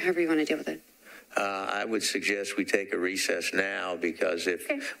want to deal with it. I would suggest we take a recess now, because if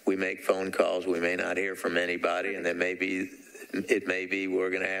we make phone calls, we may not hear from anybody, and it may be we're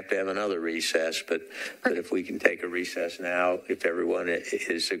going to have another recess. But if we can take a recess now, if everyone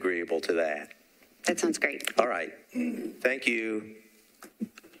is agreeable to that. That sounds great. All right. Thank you.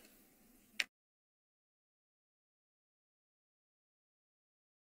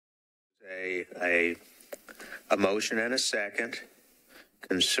 A motion and a second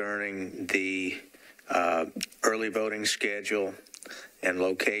concerning the early voting schedule and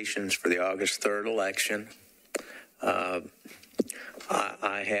locations for the August 3rd election. I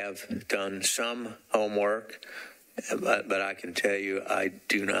have done some homework, but I can tell you I've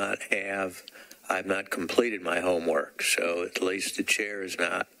not completed my homework, so at least the chair is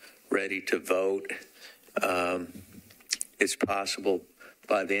not ready to vote. It's possible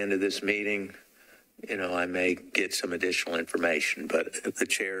by the end of this meeting, I may get some additional information, but the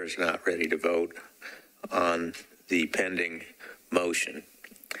chair is not ready to vote on the pending motion.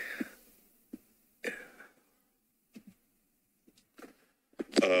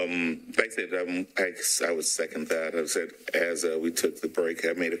 I would second that. I said, as we took the break,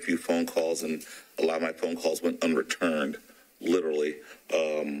 I made a few phone calls, and a lot of my phone calls went unreturned, literally.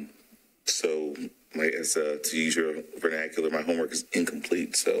 So, to use your vernacular, my homework is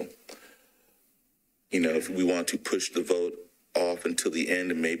incomplete. So, if we want to push the vote off until the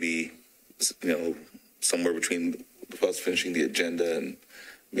end, and maybe, somewhere between us finishing the agenda and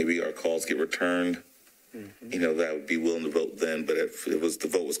maybe our calls get returned, that would be willing to vote then. But if the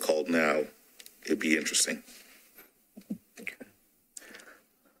vote was called now, it'd be interesting.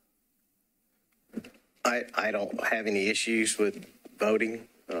 I don't have any issues with voting.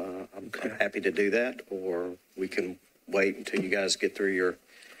 I'm happy to do that, or we can wait until you guys get through your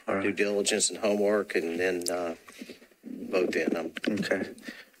due diligence and homework and then vote then. Okay.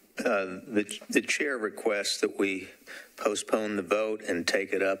 The chair requests that we postpone the vote and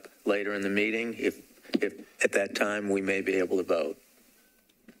take it up later in the meeting. If at that time we may be able to vote.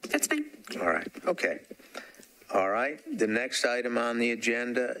 That's fine. All right. Okay. All right. The next item on the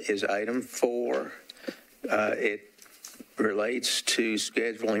agenda is item 4. It relates to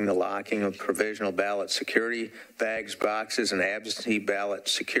scheduling the locking of provisional ballot security bags, boxes, and absentee ballot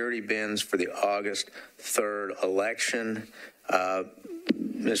security bins for the August 3rd election.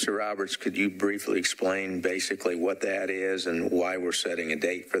 Mr. Roberts, could you briefly explain basically what that is and why we're setting a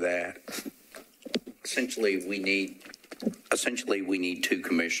date for that? Essentially, we need 2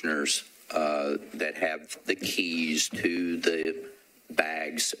 commissioners that have the keys to the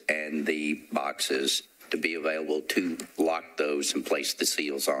bags and the boxes to be available to lock those and place the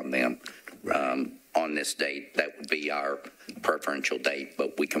seals on them. On this date, that would be our preferential date,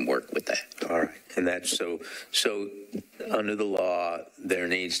 but we can work with that. All right. And that's so under the law, there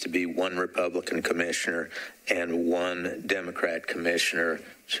needs to be 1 Republican commissioner and 1 Democrat commissioner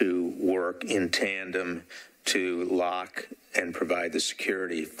to work in tandem to lock and provide the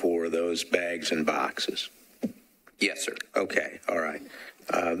security for those bags and boxes. Yes, sir. Okay. All right.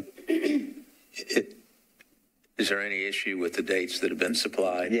 Is there any issue with the dates that have been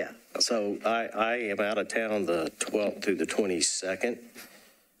supplied? Yeah. So I am out of town the 12th through the 22nd.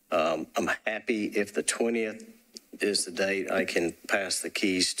 I'm happy if the 20th is the date. I can pass the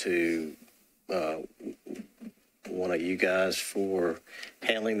keys to one of you guys for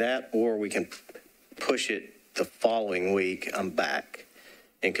handling that, or we can push it the following week. I'm back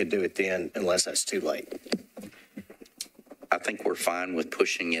and could do it then, unless that's too late. I think we're fine with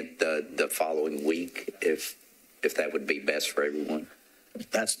pushing it the following week if that would be best for everyone.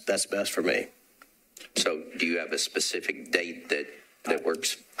 That's best for me. So do you have a specific date that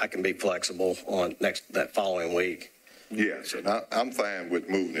works? I can be flexible on that following week. Yes, and I'm fine with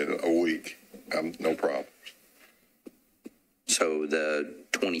moving it a week. No problem. So the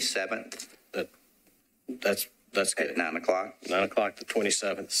 27th? That's good. At 9 o'clock? 9 o'clock the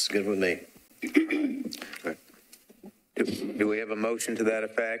 27th is good with me. Do we have a motion to that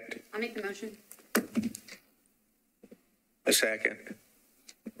effect? I'll make the motion. A second.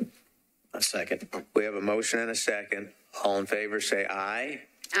 A second. We have a motion and a second. All in favor, say aye.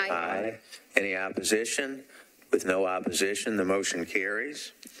 Aye. Aye. Any opposition? With no opposition, the motion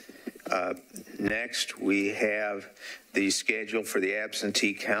carries. Next, we have the schedule for the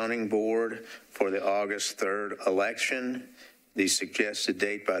absentee counting board for the August 3rd election. The suggested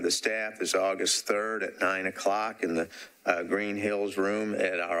date by the staff is August 3rd at 9 o'clock in the Green Hills room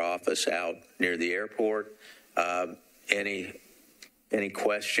at our office out near the airport. Any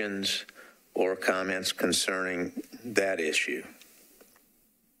questions or comments concerning that issue?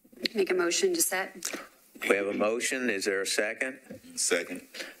 Make a motion to set. We have a motion. Is there a second? Second.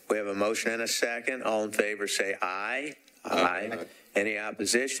 We have a motion and a second. All in favor say aye. Aye. Any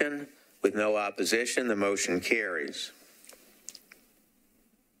opposition? With no opposition, the motion carries.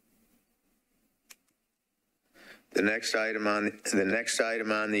 The next item on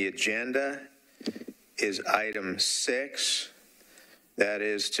the agenda is item 6. That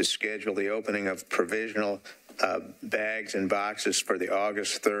is to schedule the opening of provisional bags and boxes for the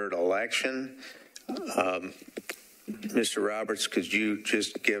August 3rd election. Mr. Roberts, could you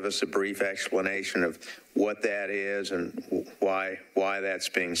just give us a brief explanation of what that is and why that's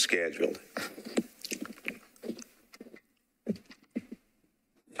being scheduled?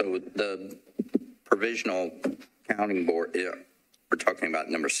 So the provisional counting board, we're talking about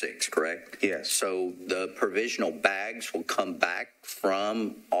number 6, correct? Yes. So the provisional bags will come back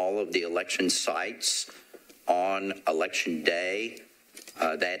from all of the election sites on election day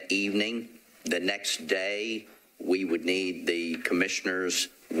that evening. The next day, we would need the commissioners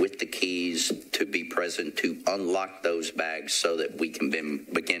with the keys to be present to unlock those bags so that we can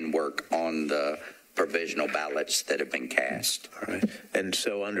begin work on the provisional ballots that have been cast. All right. And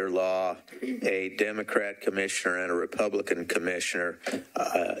so under law, a Democrat commissioner and a Republican commissioner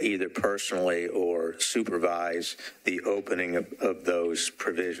either personally or supervise the opening of those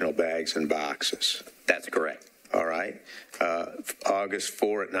provisional bags and boxes. That's correct. All right. August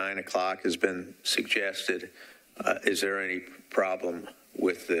 4 at 9 o'clock has been suggested. Is there any problem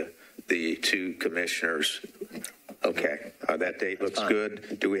with the two commissioners? Okay. That date looks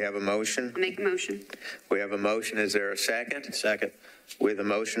good. Do we have a motion? I'll make a motion. We have a motion. Is there a second? Second. With a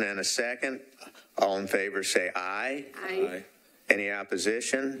motion and a second, all in favor say aye. Aye. Any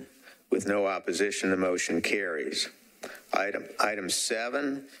opposition? With no opposition, the motion carries. Item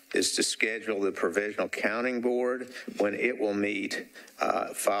 7 is to schedule the provisional counting board when it will meet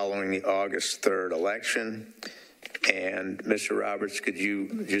following the August 3rd election. And Mr. Roberts, could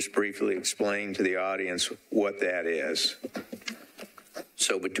you just briefly explain to the audience what that is?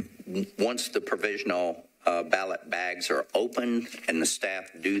 So once the provisional ballot bags are opened and the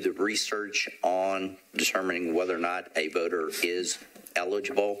staff do the research on determining whether or not a voter is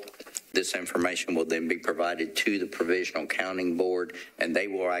eligible, this information will then be provided to the provisional counting board, and they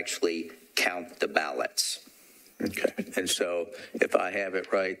will actually count the ballots. Okay. And so if I have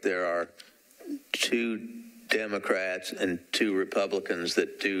it right, there are 2 Democrats and 2 Republicans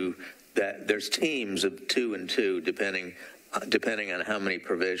that do that. There's teams of 2 and 2 depending on how many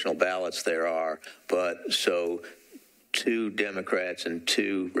provisional ballots there are. But so 2 Democrats and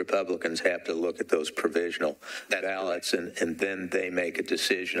 2 Republicans have to look at those provisional ballots, and then they make a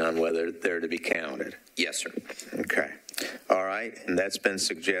decision on whether they're to be counted. Yes, sir. Okay. All right. And that's been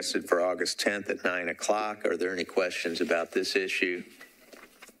suggested for August 10th at 9 o'clock. Are there any questions about this issue?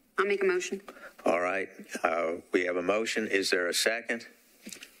 I'll make a motion. All right. We have a motion. Is there a second?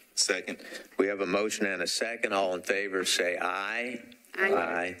 Second. We have a motion and a second. All in favor say aye. Aye.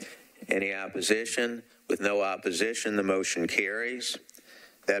 Aye. Any opposition? With no opposition, the motion carries.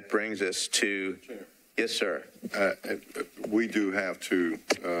 That brings us to, yes, sir. We do have to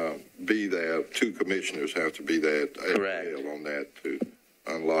be there. 2 commissioners have to be there Correct. as well on that to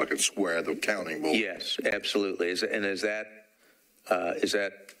unlock and square the counting board. Yes, absolutely. Is that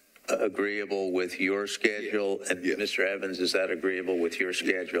agreeable with your schedule? Yes. And Yes. Mr. Evans, is that agreeable with your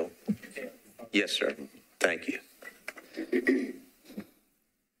schedule? Yes, sir. Thank you.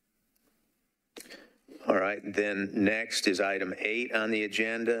 All right, then next is item 8 on the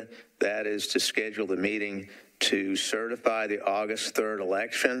agenda. That is to schedule the meeting to certify the August 3rd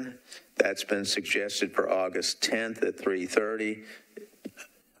election. That's been suggested for August 10th at 3:30.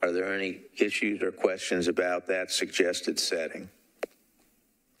 Are there any issues or questions about that suggested setting?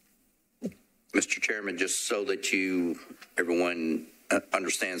 Mr. Chairman, just so that everyone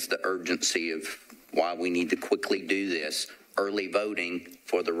understands the urgency of why we need to quickly do this, early voting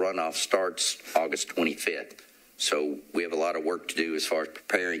for the runoff starts August 25th. So we have a lot of work to do as far as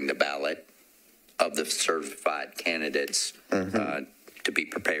preparing the ballot of the certified candidates to be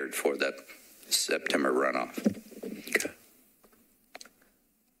prepared for the September runoff. Okay.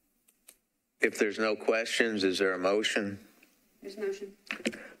 If there's no questions, is there a motion? There's a motion.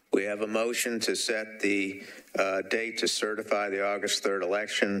 We have a motion to set the date to certify the August 3rd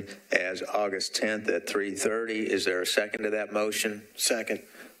election as August 10th at 3:30. Is there a second to that motion? Second.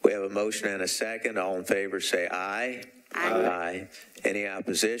 We have a motion and a second. All in favor say aye. Aye. Aye. Any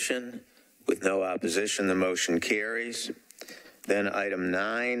opposition? With no opposition, the motion carries. Then item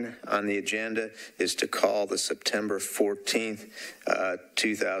 9 on the agenda is to call the September 14th,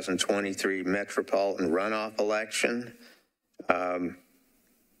 2023 Metropolitan runoff election.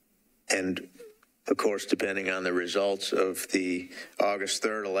 And of course, depending on the results of the August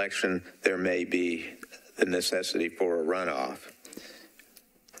 3rd election, there may be the necessity for a runoff.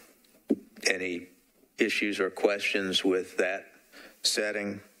 Any issues or questions with that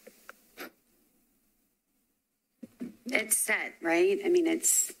setting? It's set, right? I mean,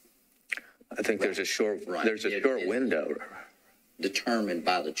 it's, I think there's a short Right. there's a short window. Determined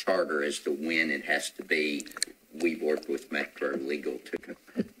by the charter as to when it has to be. We've worked with Metro Legal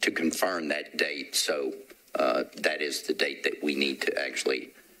to confirm that date. So that is the date that we need to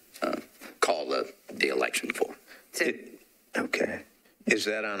actually call the election for. Okay. Is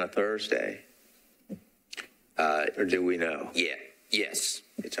that on a Thursday? Or do we know? Yeah. Yes.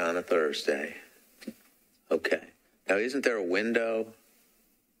 It's on a Thursday. Okay. Now, isn't there a window?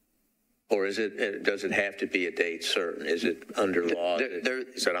 Or is it? Does it have to be a date certain? Is it under law?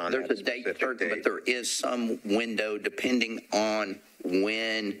 Is it on there's that a date specific certain, but there is some window depending on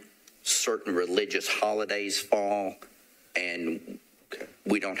when certain religious holidays fall, and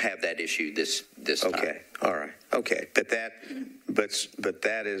we don't have that issue this time. Okay. All right. Okay. But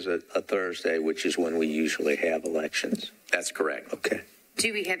that is a Thursday, which is when we usually have elections. That's correct. Okay.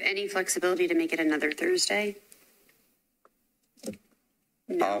 do we have any flexibility to make it another Thursday?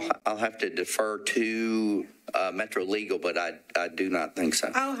 No. I'll have to defer to Metro Legal, but I do not think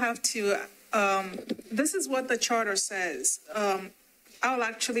so. I'll have to, this is what the charter says. I'll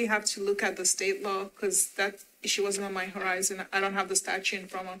actually have to look at the state law because that issue wasn't on my horizon. I don't have the statute in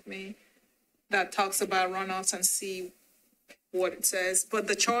front of me that talks about runoffs and see what it says. But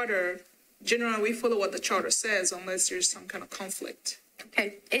the charter, generally, we follow what the charter says unless there's some kind of conflict.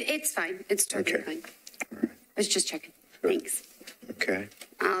 Okay, it's fine. It's totally Okay. fine. I was just checking. Thanks. Okay.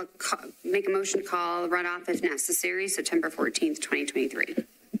 I'll make a motion to call runoff if necessary, September 14th, 2023.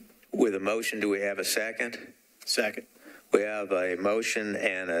 With a motion, do we have a second? Second. We have a motion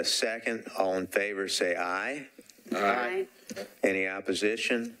and a second. All in favor, say aye. Aye. Any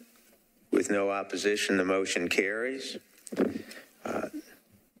opposition? With no opposition, the motion carries.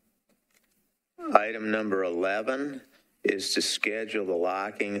 Item number 11 is to schedule the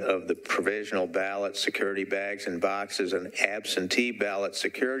locking of the provisional ballot security bags and boxes and absentee ballot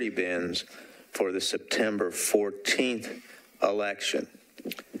security bins for the September 14th election.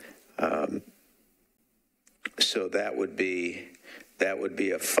 So that would be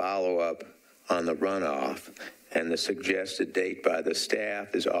a follow-up on the runoff, and the suggested date by the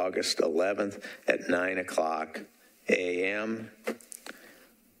staff is August 11th at 9:00 a.m.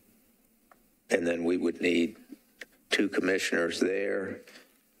 And then we would need 2 commissioners there.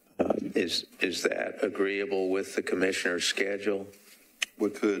 Is that agreeable with the commissioner's schedule?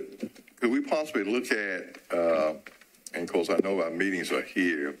 Could we possibly look at, and of course I know our meetings are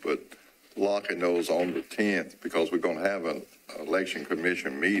here, but locking those on the 10th because we're going to have an election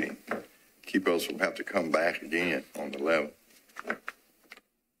commission meeting. Keep us from having to come back again on the 11th.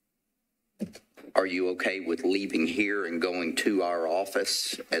 Are you okay with leaving here and going to our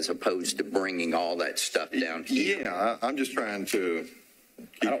office as opposed to bringing all that stuff down here? Yeah, I'm just trying to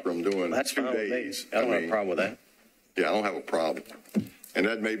keep from doing That's 2 fine with me. days. I don't have a problem with that. Yeah, I don't have a problem. And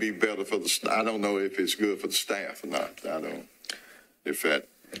that may be better for I don't know if it's good for the staff or not.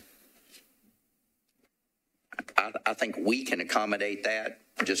 I think we can accommodate that,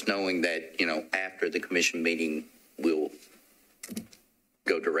 just knowing that, after the commission meeting, we'll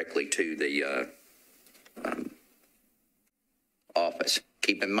go directly to the office.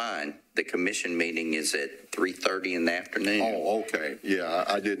 Keep in mind, the commission meeting is at 3:30 in the afternoon. Oh, okay. Yeah,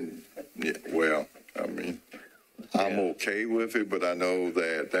 I didn't. Yeah, well, I mean, I'm okay with it, but I know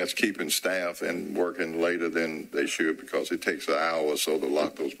that that's keeping staff and working later than they should because it takes an hour or so to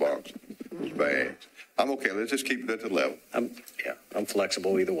lock those boxes, those bags. I'm okay. Let's just keep it at the level. I'm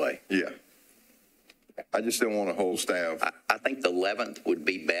flexible either way. Yeah. I just didn't want to hold staff. I think the 11th would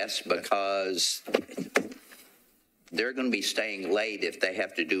be best because they're going to be staying late if they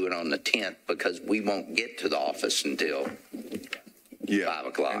have to do it on the 10th because we won't get to the office until 5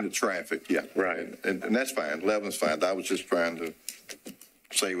 o'clock. And the traffic, yeah. Right. And that's fine. 11's fine. I was just trying to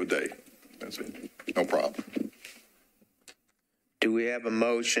save a day. That's it. No problem. Do we have a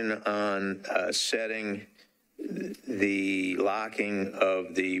motion on setting the locking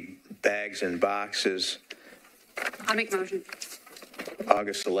of the bags and boxes I'll make a motion.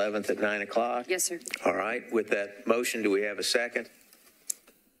 August 11th at 9 o'clock? Yes, sir. All right, with that motion, do we have a second?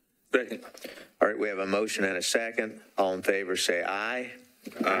 Second. All right, we have a motion and a second. All in favor, say aye.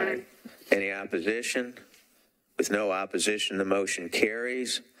 Aye. Any opposition? With no opposition, the motion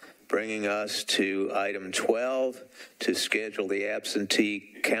carries. Bringing us to item 12, to schedule the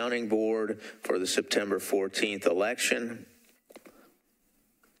absentee counting board for the September 14th election.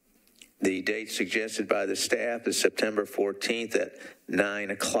 The date suggested by the staff is September 14th at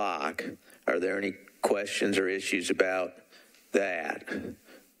 9 o'clock. Are there any questions or issues about that?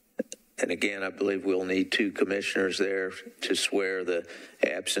 And again, I believe we'll need 2 commissioners there to swear the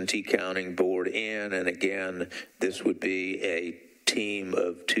absentee counting board in. And again, this would be a team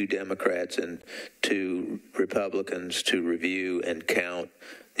of 2 Democrats and 2 Republicans to review and count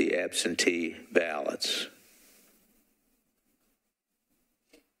the absentee ballots.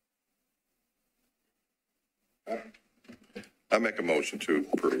 I make a motion to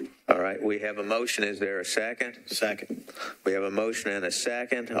approve. All right, we have a motion. Is there a second? Second. We have a motion and a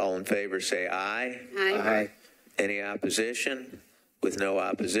second. All in favor, say aye. Aye. Any opposition? With no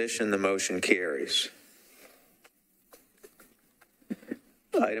opposition, the motion carries.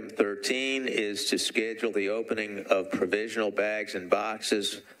 Item 13 is to schedule the opening of provisional bags and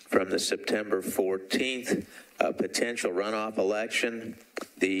boxes from the September 14th potential runoff election.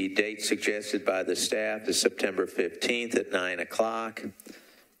 The date suggested by the staff is September 15th at 9 o'clock.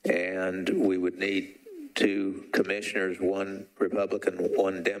 And we would need 2 commissioners, 1 Republican,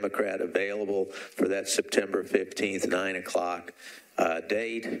 1 Democrat available for that September 15th, 9 o'clock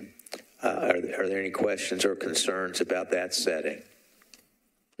date. Are there any questions or concerns about that setting?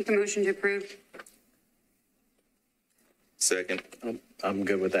 Make a motion to approve. Second. I'm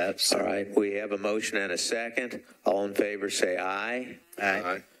good with that. So. All right, we have a motion and a second. All in favor, say aye.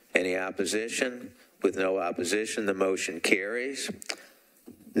 Aye. Any opposition? With no opposition, the motion carries.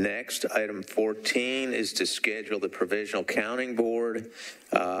 Next, item 14 is to schedule the provisional counting board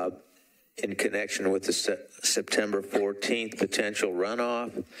in connection with the September 14th potential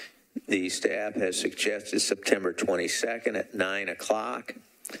runoff. The staff has suggested September 22nd at 9 o'clock.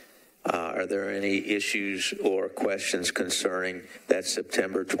 Are there any issues or questions concerning that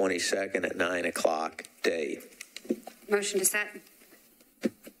September 22nd at 9 o'clock date? Motion to set.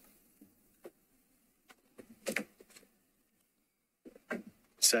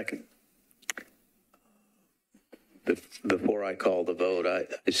 Second. Before I call the vote,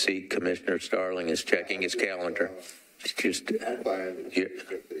 I see Commissioner Starling is checking his calendar. It's just, I'm fine.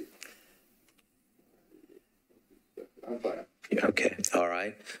 okay, all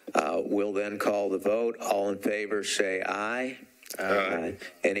right. We'll then call the vote. All in favor, say aye. Aye.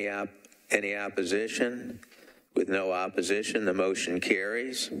 Any opposition? With no opposition, the motion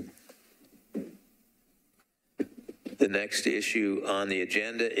carries. The next issue on the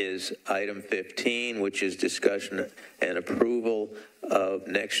agenda is item 15, which is discussion and approval of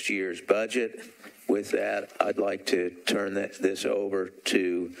next year's budget. With that, I'd like to turn this over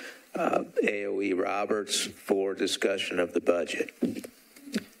to AOE Roberts for discussion of the budget.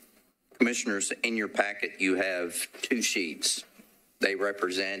 Commissioners, in your packet, you have 2 sheets. They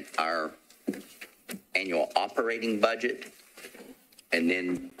represent our annual operating budget and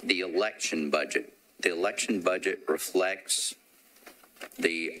then the election budget. The election budget reflects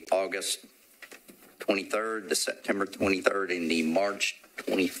the August 23rd, the September 23rd, and the March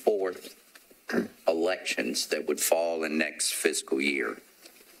 24th elections that would fall in next fiscal year.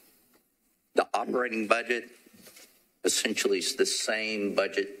 The operating budget essentially is the same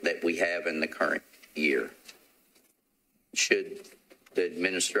budget that we have in the current year. Should the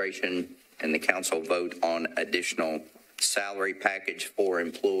administration and the council vote on additional salary package for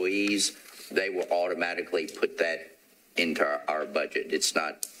employees, they will automatically put that into our budget. It's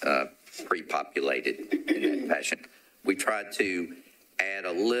not pre-populated in that fashion. We tried to add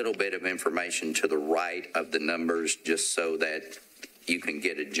a little bit of information to the right of the numbers just so that you can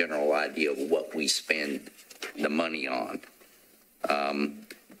get a general idea of what we spend the money on.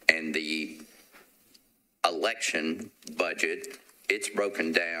 And the election budget, it's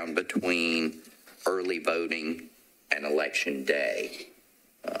broken down between early voting and election day,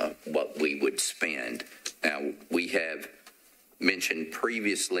 what we would spend. Now, we have mentioned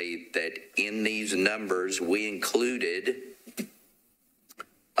previously that in these numbers, we included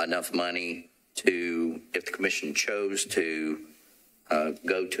enough money to, if the commission chose to,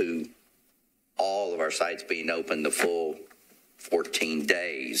 go to all of our sites being open the full 14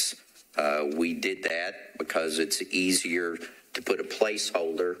 days. We did that because it's easier to put a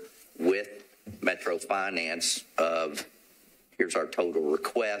placeholder with Metro Finance of, here's our total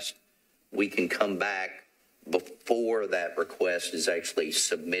request. We can come back before that request is actually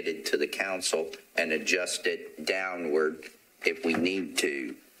submitted to the council and adjust it downward if we need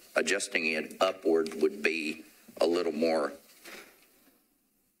to. Adjusting it upward would be a little more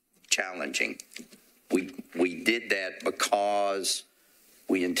challenging. We did that because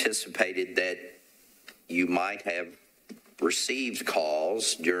we anticipated that you might have received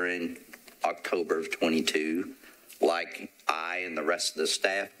calls during October of 22, like I and the rest of the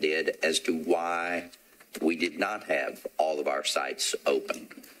staff did, as to why we did not have all of our sites open.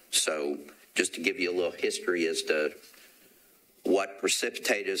 So just to give you a little history as to what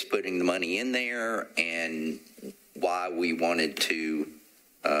precipitated us putting the money in there and why we wanted to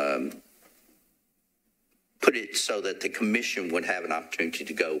put it so that the commission would have an opportunity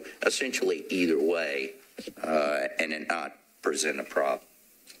to go essentially either way and it not present a problem.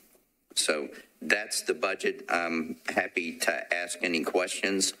 So that's the budget. I'm happy to ask any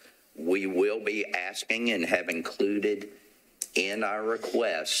questions. We will be asking and have included in our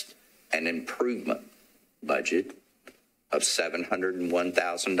request an improvement budget of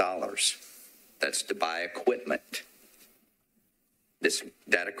 $701,000. That's to buy equipment.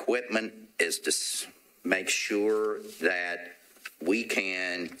 That equipment is to make sure that we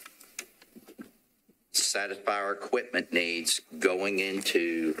can satisfy our equipment needs going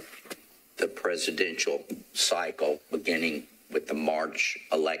into the presidential cycle beginning with the March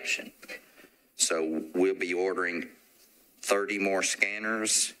election. So we'll be ordering 30 more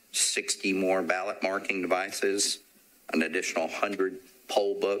scanners, 60 more ballot marking devices, an additional 100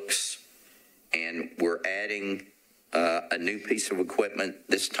 poll books, and we're adding a new piece of equipment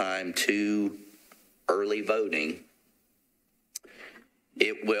this time to early voting.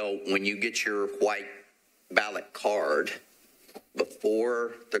 It will, when you get your white ballot card,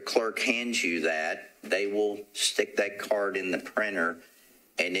 before the clerk hands you that, they will stick that card in the printer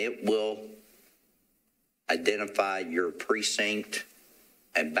and it will identify your precinct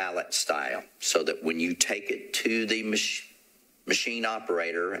and ballot style so that when you take it to the machine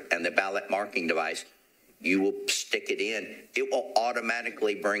operator and the ballot marking device, you will stick it in. It will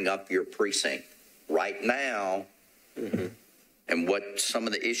automatically bring up your precinct. Right now, and what some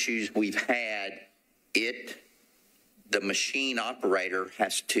of the issues we've had, the machine operator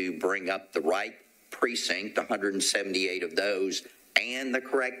has to bring up the right precinct, 178 of those, and the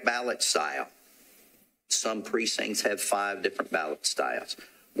correct ballot style. Some precincts have 5 different ballot styles.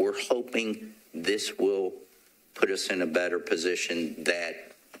 We're hoping this will put us in a better position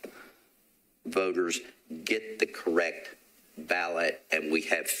that voters get the correct ballot and we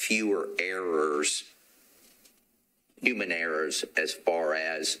have fewer errors, human errors, as far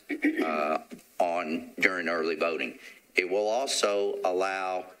as during early voting. It will also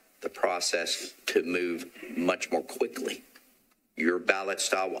allow the process to move much more quickly. Your ballot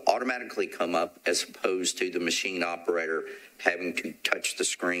style will automatically come up as opposed to the machine operator having to touch the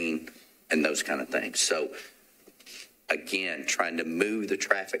screen and those kind of things. So again, trying to move the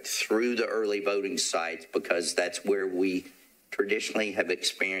traffic through the early voting sites because that's where we traditionally have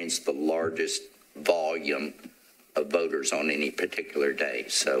experienced the largest volume of voters on any particular day.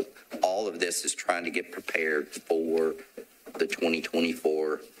 So all of this is trying to get prepared for the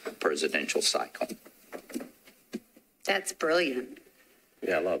 2024 presidential cycle. That's brilliant.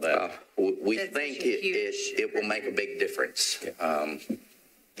 Yeah, I love that. We think it will make a big difference.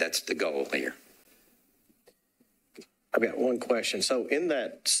 That's the goal here. I've got one question. So in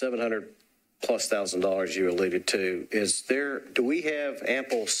that $700,000+ you alluded to, do we have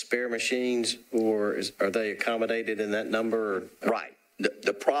ample spare machines or are they accommodated in that number? Right.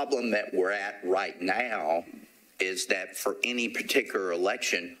 The problem that we're at right now is that for any particular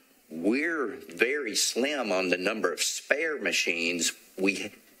election, we're very slim on the number of spare machines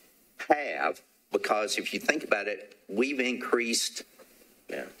we have because if you think about it, we've increased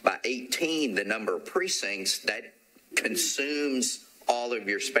by 18 the number of precincts that consumes all of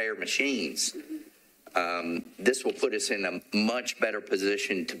your spare machines. This will put us in a much better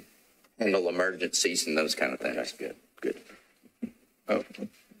position to handle emergencies and those kind of things. That's good. Good.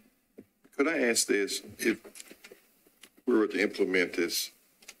 Could I ask this? If we were to implement this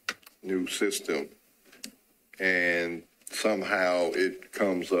new system and somehow it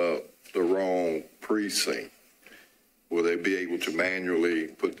comes up the wrong precinct, will they be able to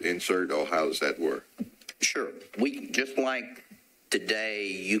manually insert, or how does that work? Sure. We just like today,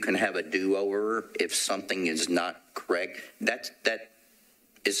 you can have a do-over if something is not correct. That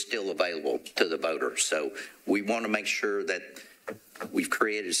is still available to the voter. So we want to make sure that we've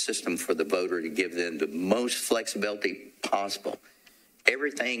created a system for the voter to give them the most flexibility possible.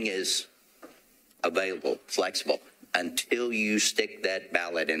 Everything is available, flexible, until you stick that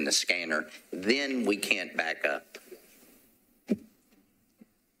ballot in the scanner. Then we can't back up.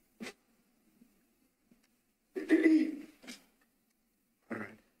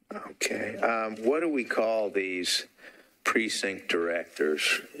 Okay. What do we call these precinct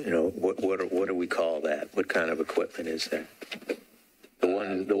directors? You know, what do we call that? What kind of equipment is that?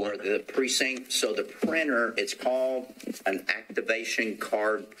 The precinct, so the printer, it's called an activation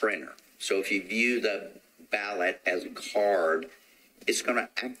card printer. So if you view the ballot as a card, it's going to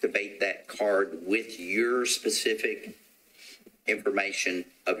activate that card with your specific information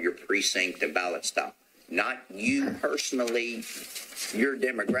of your precinct and ballot style. Not you personally, your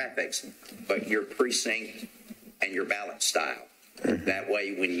demographics, but your precinct and your ballot style. That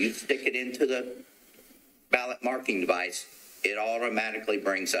way, when you stick it into the ballot marking device, it automatically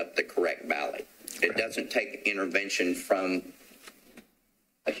brings up the correct ballot. It doesn't take intervention from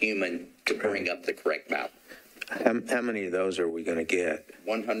a human to bring up the correct ballot. How many of those are we going to get?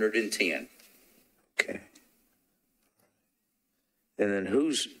 110. Okay. And then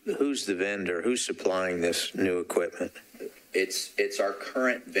who's the vendor? Who's supplying this new equipment? It's our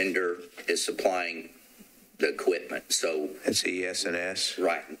current vendor is supplying the equipment. So it's ES&S?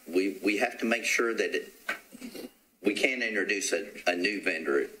 Right. We have to make sure that we can't introduce a new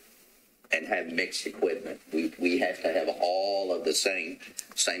vendor and have mixed equipment. We have to have all of the same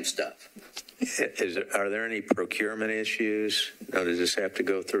stuff. Are there any procurement issues? Now, does this have to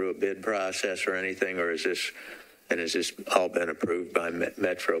go through a bid process or anything, or has this all been approved by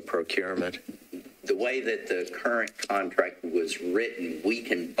Metro Procurement? The way that the current contract was written, we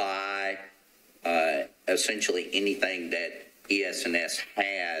can buy essentially anything that ES&S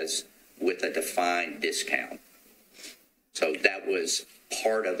has with a defined discount. So that was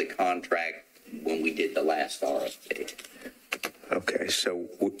part of the contract when we did the last RFP. Okay, so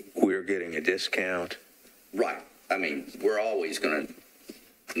we're getting a discount? Right. I mean, we're always going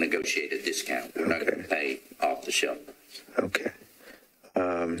to negotiate a discount. We're not going to pay off the shelf. Okay.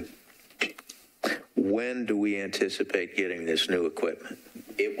 When do we anticipate getting this new equipment?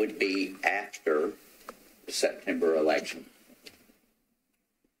 It would be after the September election.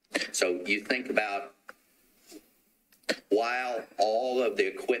 So you think about, while all of the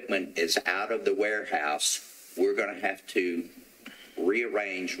equipment is out of the warehouse, we're going to have to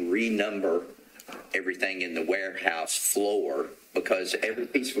rearrange, renumber everything in the warehouse floor, because every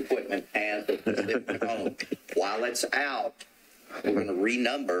piece of equipment has a specific home. While it's out, we're going to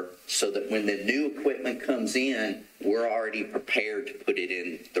renumber so that when the new equipment comes in, we're already prepared to put it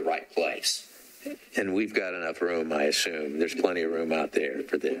in the right place. And we've got enough room, I assume. There's plenty of room out there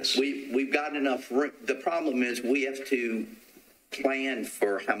for this. We've got enough room. The problem is we have to plan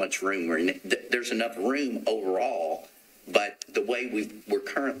for how much room we're in. There's enough room overall, but the way we're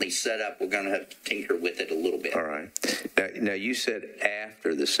currently set up, we're going to have to tinker with it a little bit. All right. Now you said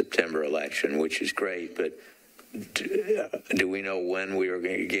after the September election, which is great, but do we know when we were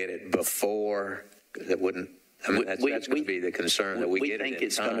going to get it before? That wouldn't. I mean, that's going to be the concern, that we get it in time. We think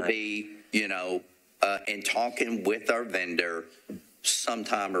it's going to be, in talking with our vendor,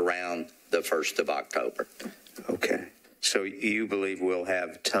 sometime around the 1st of October. Okay. So you believe we'll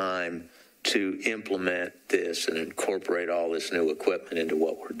have time to implement this and incorporate all this new equipment into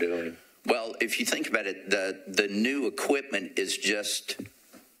what we're doing? Well, if you think about it, the new equipment is just,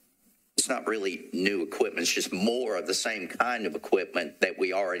 it's not really new equipment. It's just more of the same kind of equipment that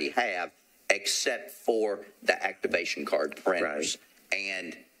we already have, except for the activation card printers. Right.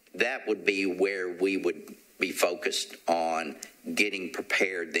 And that would be where we would be focused on getting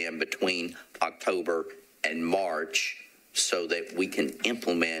prepared then between October and March, so that we can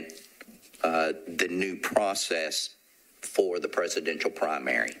implement the new process for the presidential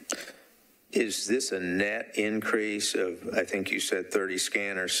primary. Is this a net increase of, I think you said 30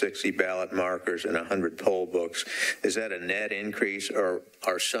 scanners, 60 ballot markers, and 100 poll books? Is that a net increase, or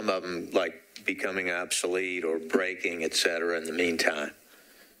are some of them like becoming obsolete or breaking, et cetera, in the meantime?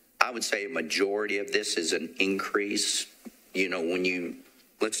 I would say a majority of this is an increase. When you,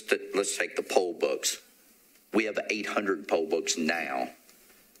 let's take the poll books. We have 800 poll books now.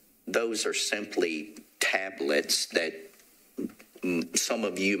 Those are simply tablets that some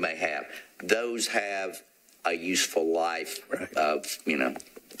of you may have. Those have a useful life of,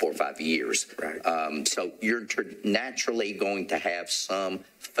 4 or 5 years. Right. So you're naturally going to have some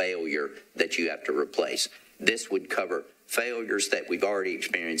failure that you have to replace. This would cover failures that we've already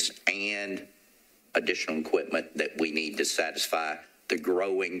experienced and additional equipment that we need to satisfy the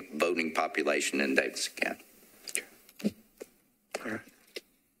growing voting population in Davidson County. All right.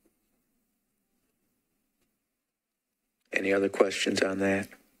 Any other questions on that?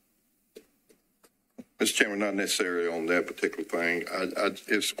 Mr. Chairman, not necessarily on that particular thing.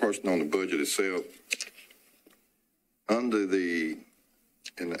 It's a question on the budget itself. Under the,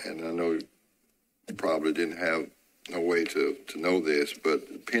 and I know you probably didn't have no way to know this,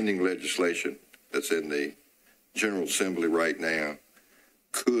 but pending legislation that's in the General Assembly right now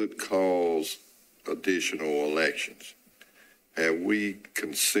could cause additional elections. Have we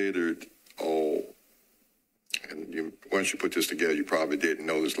considered all, and once you put this together, you probably didn't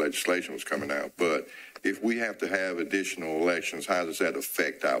know this legislation was coming out, but if we have to have additional elections, how does that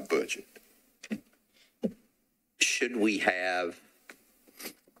affect our budget? Should we have,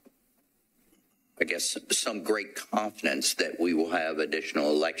 I guess, some great confidence that we will have additional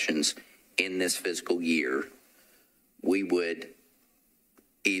elections in this fiscal year, we would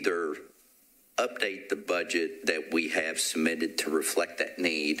either update the budget that we have submitted to reflect that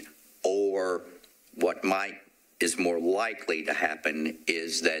need, or what is more likely to happen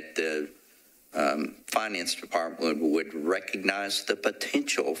is that the Finance Department would recognize the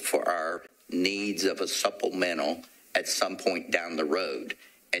potential for our needs of a supplemental at some point down the road,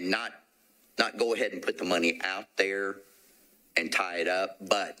 and not go ahead and put the money out there and tie it up,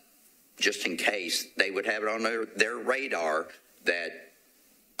 but just in case, they would have it on their radar that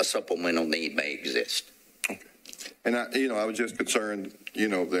a supplemental need may exist. Okay. And I was just concerned,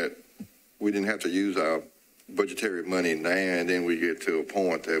 that we didn't have to use our budgetary money now, and then we get to a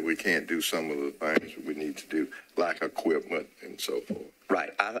point that we can't do some of the things we need to do, like equipment and so forth.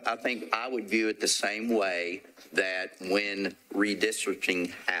 Right. I think I would view it the same way that when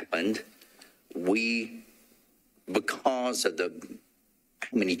redistricting happened, because of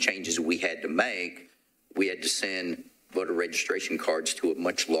how many changes we had to make, we had to send voter registration cards to a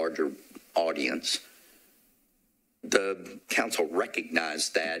much larger audience. The council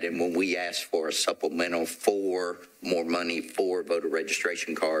recognized that, and when we asked for a supplemental for more money for voter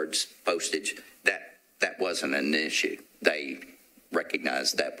registration cards postage, that wasn't an issue. They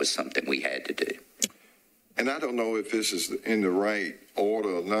recognized that was something we had to do. And I don't know if this is in the right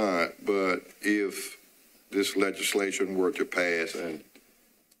order or not, but if this legislation were to pass and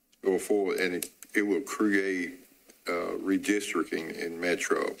go forward, and it will create redistricting in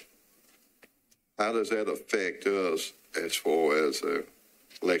Metro, how does that affect us as far as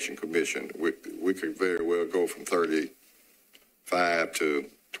election commission? We could very well go from 35 to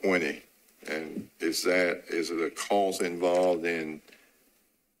 20. And is it a cost involved in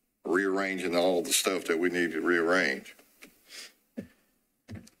rearranging all the stuff that we need to rearrange?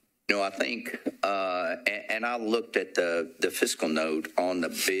 No, I think, and I looked at the fiscal note on the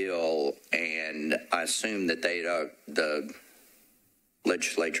bill, and I assume that the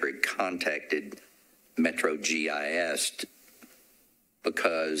legislature had contacted Metro GIS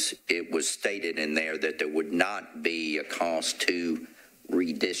because it was stated in there that there would not be a cost to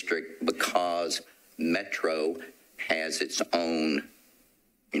redistrict because Metro has its own,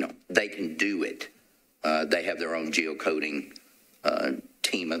 they can do it. They have their own geocoding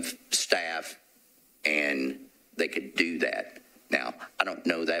team of staff, and they could do that. Now, I don't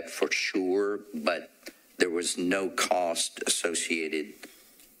know that for sure, but there was no cost associated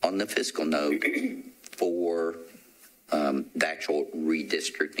on the fiscal note for the actual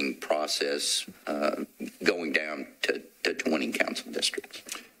redistricting process going down to 20 council districts.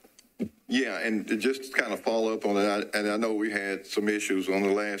 Yeah, and just to kind of follow up on that, and I know we had some issues on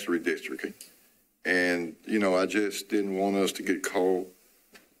the last redistricting, and, I just didn't want us to get caught,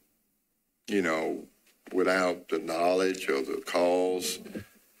 without the knowledge of the cause,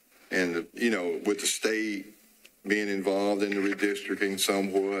 and, with the state being involved in the redistricting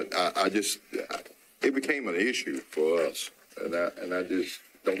somewhat, it became an issue for us, and I just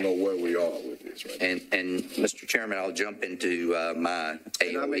don't know where we are with this right now. And Mr. Chairman, I'll jump into my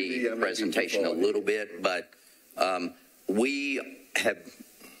AOE presentation a little bit, but we have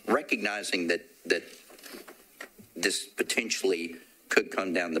recognizing that this potentially could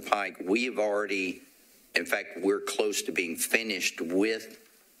come down the pike. We have already, in fact, we're close to being finished with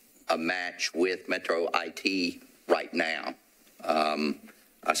a match with Metro IT right now.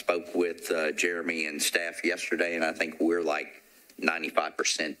 I spoke with Jeremy and staff yesterday, and I think we're like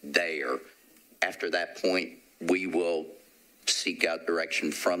 95% there. After that point, we will seek out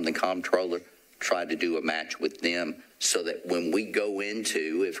direction from the comptroller, try to do a match with them so that when we go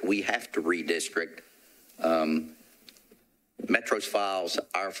into, if we have to redistrict, Metro's files,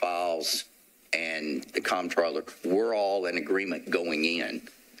 our files, and the comptroller, we're all in agreement going in.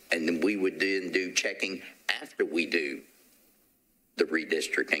 And then we would then do checking after we do the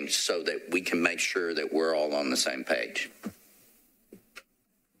redistricting so that we can make sure that we're all on the same page.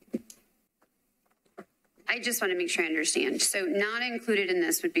 I just want to make sure I understand. So not included in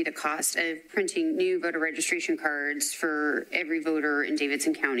this would be the cost of printing new voter registration cards for every voter in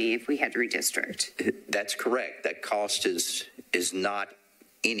Davidson County if we had to redistrict. That's correct. That cost is not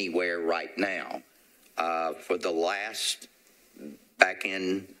anywhere right now. For the last, back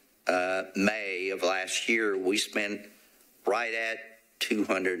in May of last year, we spent right at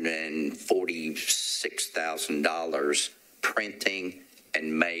 $246,000 printing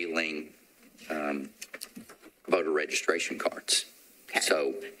and mailing voter registration cards. Okay.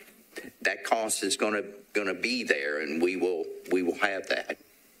 So that cost is going to be there, and we will have that,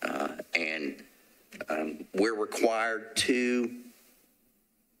 and we're required to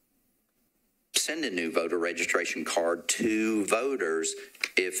send a new voter registration card to voters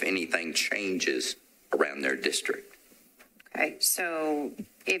if anything changes around their district. Okay, so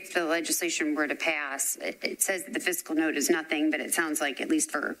if the legislation were to pass, it says that the fiscal note is nothing, but it sounds like, at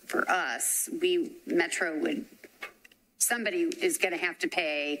least for us, Metro somebody is going to have to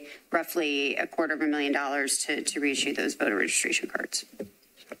pay roughly $250,000 to reissue those voter registration cards.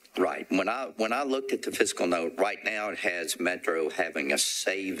 Right. When I looked at the fiscal note, right now it has Metro having a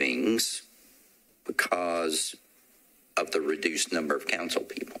savings because of the reduced number of council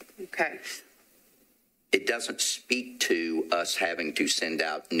people. Okay. It doesn't speak to us having to send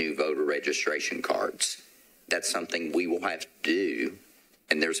out new voter registration cards. That's something we will have to do,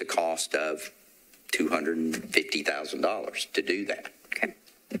 and there's a cost of $250,000 to do that. Okay.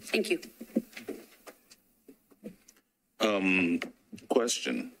 Thank you.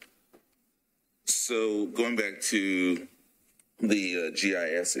 Question. So going back to the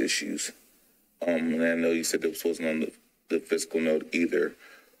GIS issues, and I know you said this wasn't on the fiscal note either.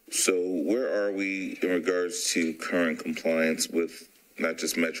 So where are we in regards to current compliance with not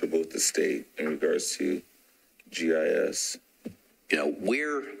just Metro, but with the state in regards to GIS? You know,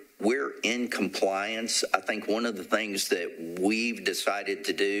 we're in compliance. I think one of the things that we've decided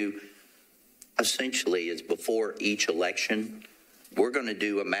to do essentially is before each election, we're going to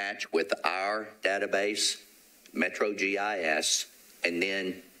do a match with our database, Metro GIS, and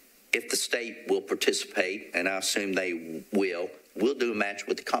then if the state will participate, and I assume they will, we'll do a match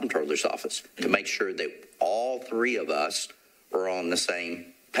with the comptroller's office to make sure that all three of us are on the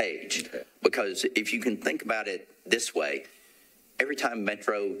same page. Because if you can think about it this way, every time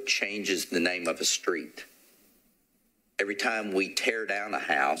Metro changes the name of a street, every time we tear down a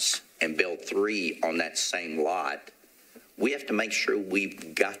house and build three on that same lot, we have to make sure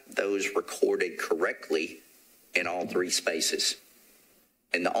we've got those recorded correctly in all three spaces.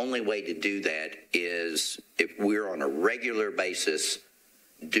 And the only way to do that is if we're on a regular basis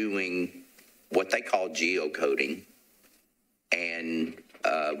doing what they call geocoding. And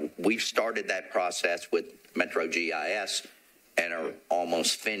we've started that process with Metro GIS and are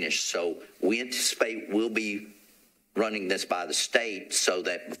almost finished. So we anticipate we'll be running this by the state so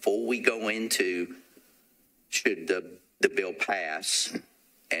that before we go into, should the bill pass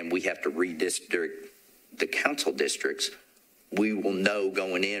and we have to redistrict the council districts, we will know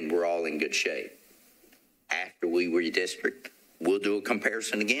going in we're all in good shape. After we redistrict, we'll do a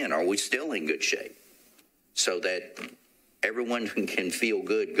comparison again. Are we still in good shape? So that everyone can feel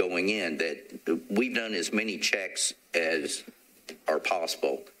good going in that we've done as many checks as are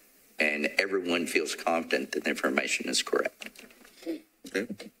possible and everyone feels confident that the information is correct. Okay.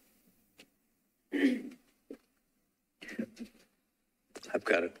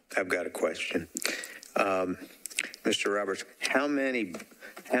 I've got a question. Mr. Roberts, how many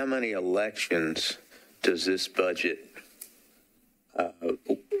elections does this budget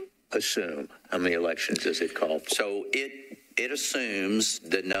assume? How many elections does it call for? So it assumes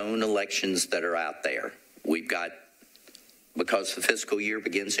the known elections that are out there. We've got, because the fiscal year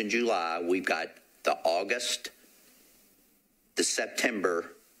begins in July, we've got the August, the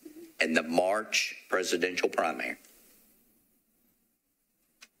September, and the March presidential primary.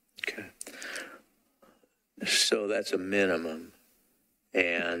 Okay. So that's a minimum,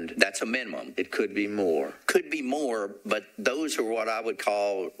 and that's a minimum. It could be more. Could be more, but those are what I would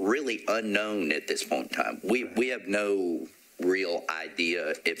call really unknown at this point in time. We have no real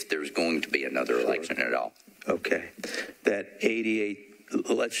idea if there's going to be another election at all. Okay. That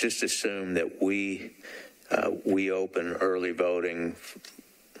 88, let's just assume that we open early voting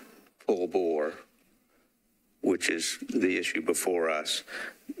full bore, which is the issue before us.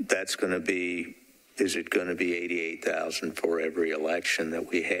 That's going to be, is it going to be 88,000 for every election that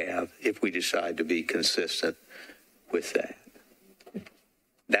we have if we decide to be consistent with that?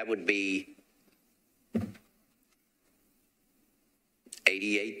 That would be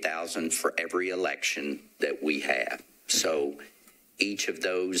 88,000 for every election that we have. So each of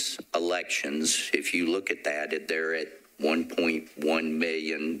those elections, if you look at that, they're at 1.1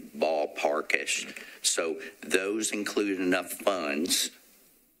 million ballparkish. So those include enough funds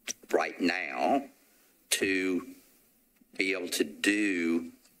right now to be able to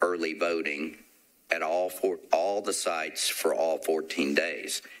do early voting at all the sites for all 14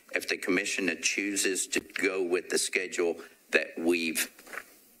 days. If the commission chooses to go with the schedule that we've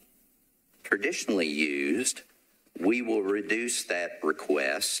traditionally used, we will reduce that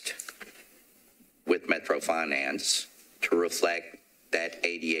request with Metro Finance to reflect that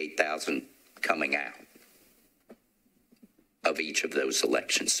 88,000 coming out of each of those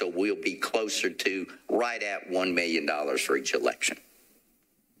elections. So we'll be closer to right at $1 million for each election.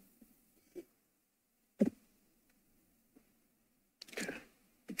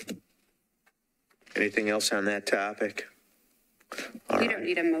 Anything else on that topic? You don't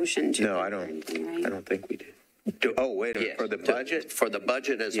need a motion to. No, I don't. Anything, right? I don't think we do. Oh, wait a minute. Yes. For the budget? For the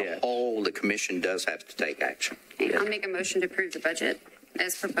budget as a whole, the commission does have to take action. Okay, I'll make a motion to approve the budget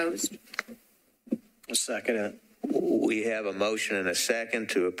as proposed. A second. We have a motion and a second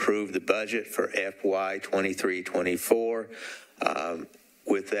to approve the budget for FY 23-24.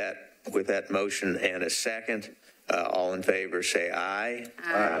 With that motion and a second, all in favor say aye.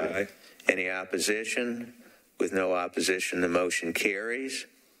 Aye. Any opposition? With no opposition, the motion carries.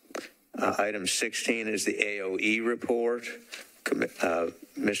 Item 16 is the AOE report.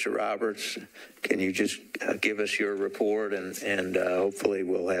 Mr. Roberts, can you just give us your report and hopefully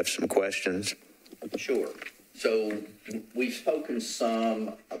we'll have some questions. Sure. So we've spoken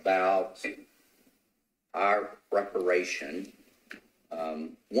some about our preparation.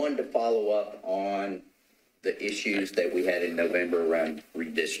 One, to follow up on the issues that we had in November around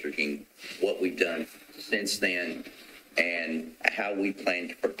redistricting, what we've done since then, and how we plan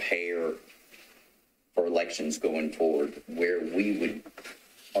to prepare for elections going forward, where we would,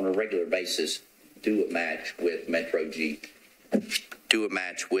 on a regular basis, do a match with Metro GIS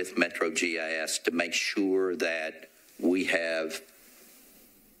to make sure that we have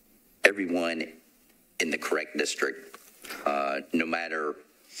everyone in the correct district, no matter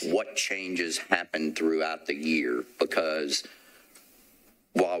what changes happen throughout the year. Because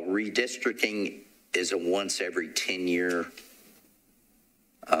while redistricting is a once every 10-year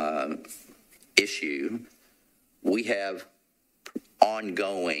issue, we have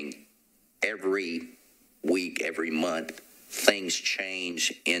ongoing every week, every month, things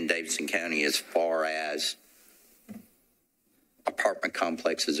change in Davidson County as far as apartment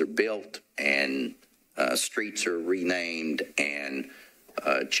complexes are built and streets are renamed and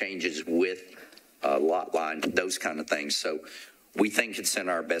changes with lot lines, those kind of things. So we think it's in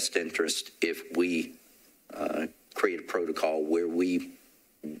our best interest if we create a protocol where we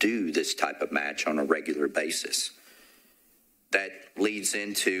do this type of match on a regular basis. That leads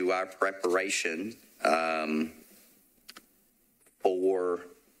into our preparation for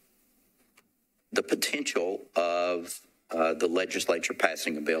the potential of the legislature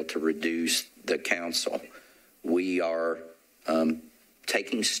passing a bill to reduce the council. We are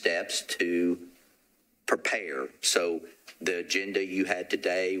taking steps to prepare. So the agenda you had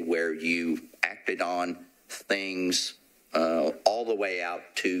today, where you acted on things all the way out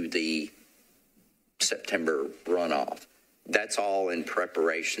to the September runoff, that's all in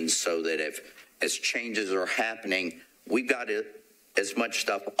preparation so that as changes are happening, we've got as much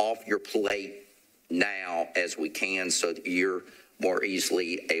stuff off your plate now as we can so that you're more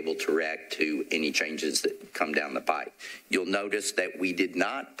easily able to react to any changes that come down the pipe. You'll notice that we did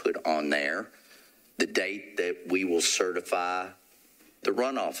not put on there the date that we will certify the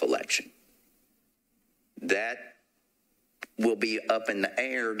runoff election. That will be up in the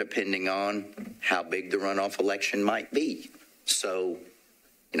air depending on how big the runoff election might be. So,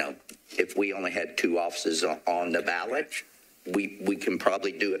 if we only had 2 offices on the ballot, we can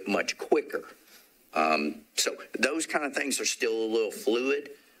probably do it much quicker. So those kind of things are still a little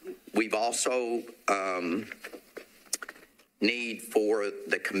fluid. We've also need for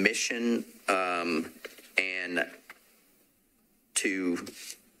the commission and to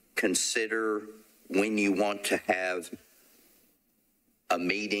consider when you want to have a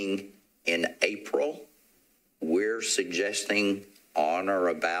meeting in April. We're suggesting on or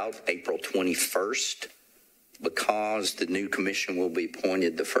about April 21st. Because the new commission will be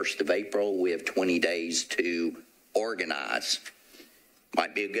appointed the 1st of April, we have 20 days to organize.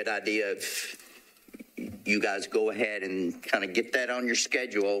 Might be a good idea if you guys go ahead and kind of get that on your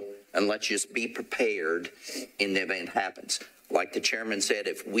schedule and let's just be prepared in the event it happens. Like the chairman said,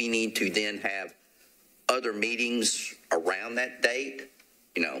 if we need to then have other meetings around that date,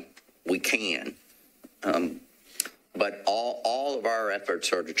 we can. But all of our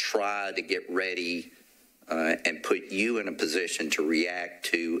efforts are to try to get ready and put you in a position to react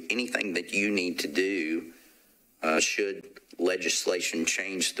to anything that you need to do should legislation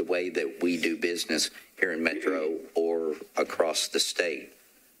change the way that we do business here in Metro or across the state.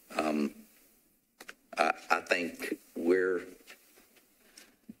 I think we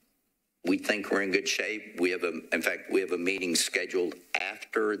think we're in good shape. In fact, we have a meeting scheduled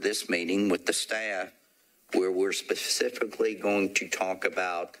after this meeting with the staff where we're specifically going to talk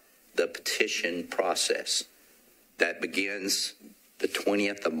about the petition process. That begins the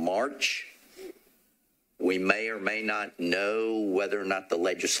 20th of March. We may or may not know whether or not the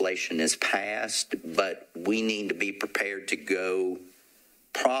legislation is passed, but we need to be prepared to go.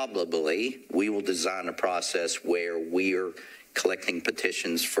 Probably we will design a process where we are collecting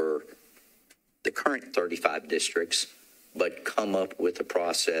petitions for the current 35 districts, but come up with a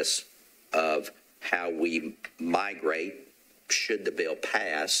process of how we migrate, should the bill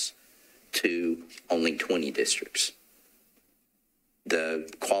pass, to only 20 districts. The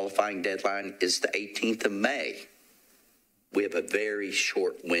qualifying deadline is the 18th of May. We have a very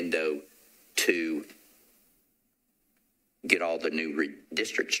short window to get all the new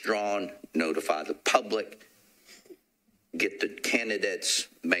districts drawn, notify the public, get the candidates,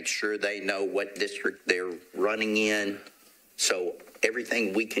 make sure they know what district they're running in. So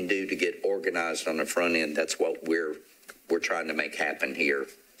everything we can do to get organized on the front end, that's what we're trying to make happen here,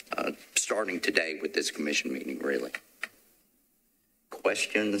 starting today with this commission meeting, really.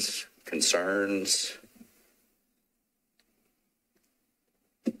 Questions, concerns?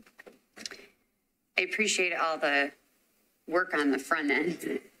 I appreciate all the work on the front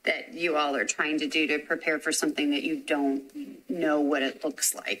end that you all are trying to do to prepare for something that you don't know what it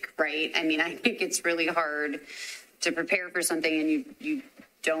looks like, right? I mean, I think it's really hard to prepare for something and you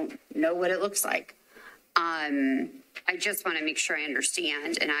don't know what it looks like. I just want to make sure I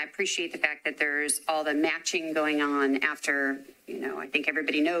understand, and I appreciate the fact that there's all the matching going on after, I think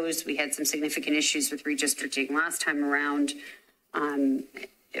everybody knows we had some significant issues with redistricting last time around when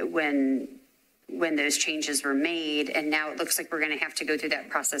those changes were made, and now it looks like we're going to have to go through that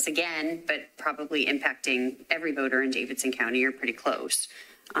process again, but probably impacting every voter in Davidson County or pretty close.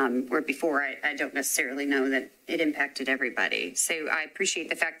 Where before, I don't necessarily know that it impacted everybody. So I appreciate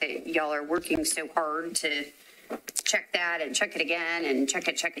the fact that y'all are working so hard to check that and check it again and check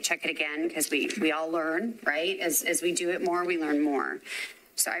it again, because we all learn, right? As we do it more, we learn more.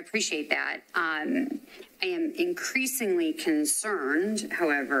 So I appreciate that. I am increasingly concerned,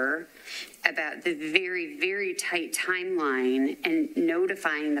 however, about the very, very tight timeline and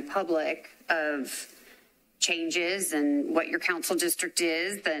notifying the public of changes and what your council district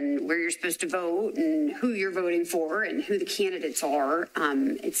is, and where you're supposed to vote and who you're voting for and who the candidates are.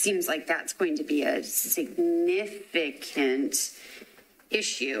 It seems like that's going to be a significant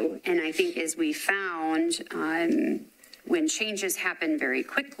issue. And I think, as we found, when changes happen very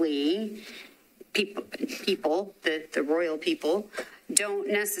quickly, people, the royal people,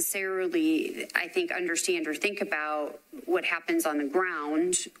 don't necessarily, I think, understand or think about what happens on the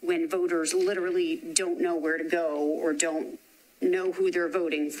ground when voters literally don't know where to go or don't know who they're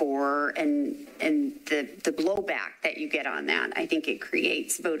voting for, and the blowback that you get on that. I think it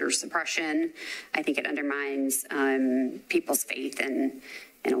creates voter suppression. I think it undermines people's faith in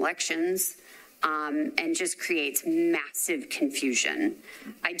elections. And just creates massive confusion.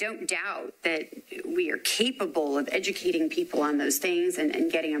 I don't doubt that we are capable of educating people on those things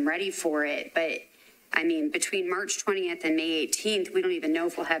and getting them ready for it. But I mean, between March 20th and May 18th, we don't even know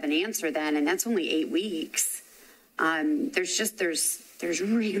if we'll have an answer then, and that's only 8 weeks. There's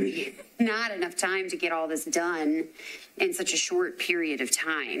really not enough time to get all this done in such a short period of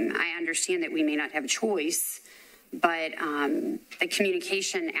time. I understand that we may not have a choice, but the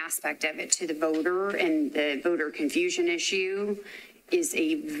communication aspect of it to the voter and the voter confusion issue is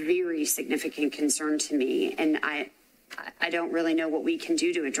a very significant concern to me. And I don't really know what we can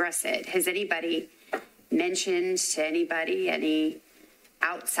do to address it. Has anybody mentioned to anybody any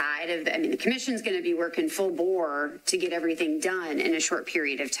outside of the commission's going to be working full bore to get everything done in a short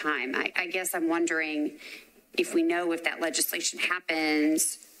period of time. I guess I'm wondering if we know if that legislation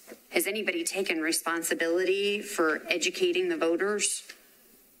happens, has anybody taken responsibility for educating the voters?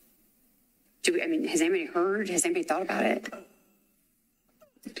 Has anybody heard? Has anybody thought about it?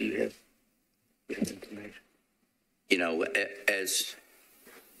 Do you have information? As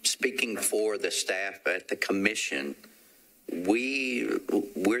speaking for the staff at the commission, we're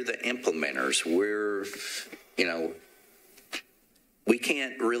the implementers. We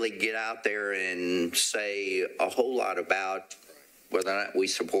can't really get out there and say a whole lot about whether or not we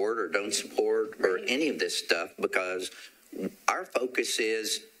support or don't support or any of this stuff, because our focus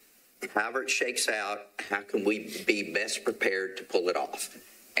is, however it shakes out, how can we be best prepared to pull it off?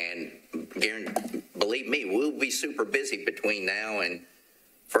 And believe me, we'll be super busy between now and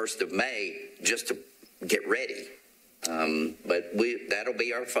 1st of May just to get ready. But that'll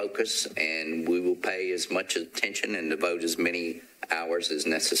be our focus, and we will pay as much attention and devote as many hours as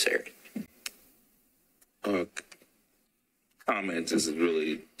necessary. Comments is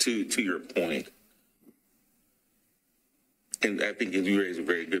really to your point. And I think you raised a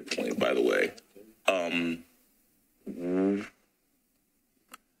very good point, by the way.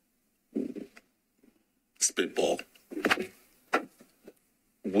 Spitball.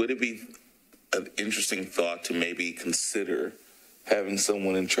 Would it be an interesting thought to maybe consider having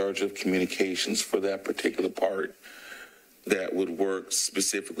someone in charge of communications for that particular part that would work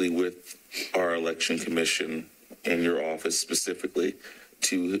specifically with our election commission and your office specifically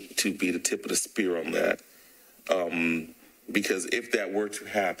to be the tip of the spear on that? Because if that were to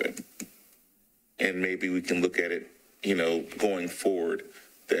happen, and maybe we can look at it, going forward,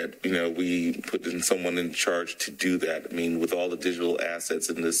 that, we put in someone in charge to do that. I mean, with all the digital assets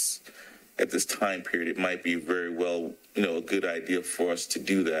at this time period, it might be very well, a good idea for us to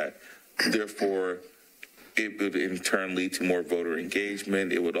do that. Therefore, it would in turn lead to more voter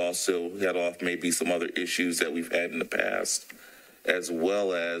engagement. It would also head off maybe some other issues that we've had in the past, as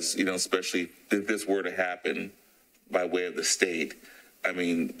well as, especially if this were to happen by way of the state. I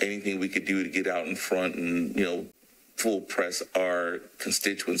mean, anything we could do to get out in front and, full press our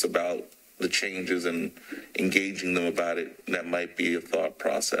constituents about the changes and engaging them about it, that might be a thought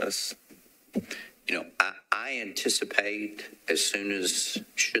process. I anticipate as soon as,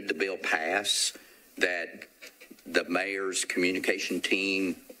 should the bill pass, that the mayor's communication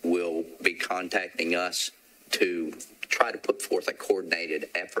team will be contacting us to try to put forth a coordinated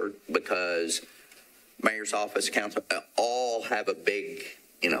effort, because mayor's office, council, all have a big,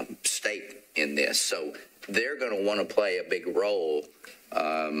 stake in this. So they're going to want to play a big role,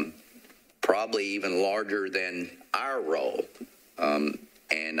 probably even larger than our role.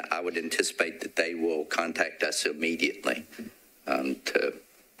 And I would anticipate that they will contact us immediately to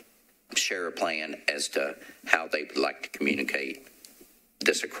share a plan as to how they would like to communicate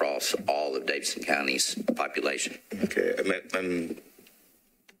this across all of Davidson County's population. Okay, and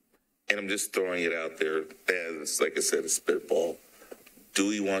I'm just throwing it out there as, like I said, a spitball. Do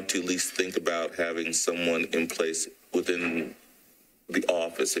we want to at least think about having someone in place within the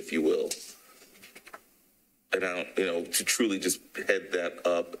office, if you will, and to truly just head that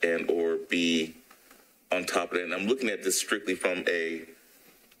up and or be on top of it? And I'm looking at this strictly from a,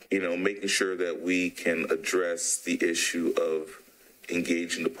 making sure that we can address the issue of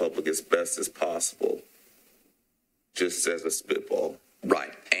engaging the public as best as possible, just as a spitball.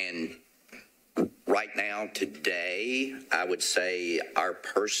 Right. And right now, today, I would say our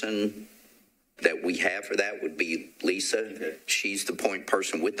person that we have for that would be Lisa. Okay. She's the point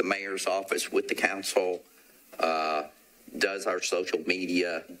person with the mayor's office, with the council, does our social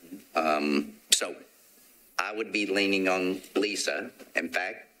media. So I would be leaning on Lisa. In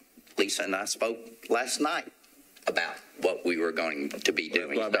fact, Lisa and I spoke last night about what we were going to be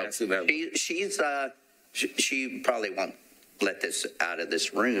doing. So she probably won't let this out of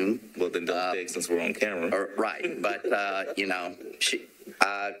this room. Well, then don't take, since we're on camera. Right, but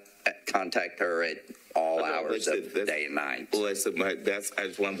I contact her at all hours of day and night. Well, I said I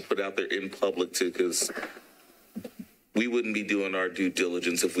just wanted to put out there in public too, because we wouldn't be doing our due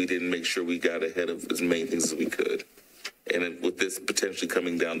diligence if we didn't make sure we got ahead of as many things as we could. And with this potentially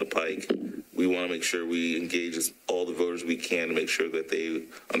coming down the pike, we want to make sure we engage all the voters we can to make sure that they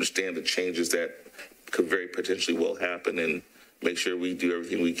understand the changes that could very potentially well happen, and make sure we do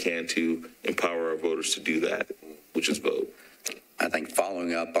everything we can to empower our voters to do that, which is vote. I think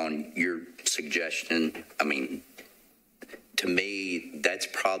following up on your suggestion, to me, that's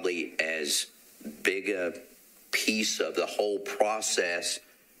probably as big a piece of the whole process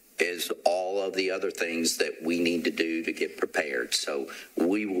as all of the other things that we need to do to get prepared. So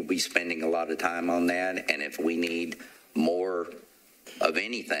we will be spending a lot of time on that, and if we need more of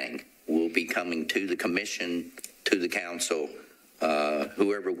anything, we'll be coming to the commission, to the council,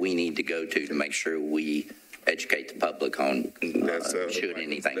 whoever we need to go to make sure we educate the public on should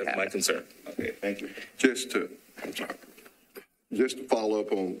anything happen. That's my concern. Okay, thank you. Just to follow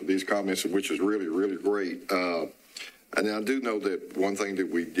up on these comments, which is really, really great. And I do know that one thing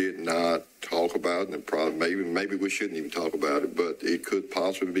that we did not talk about, and probably maybe we shouldn't even talk about it, but it could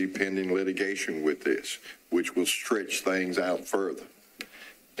possibly be pending litigation with this, which will stretch things out further.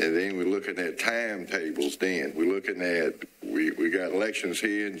 And then we're looking at timetables then. We're looking at, we got elections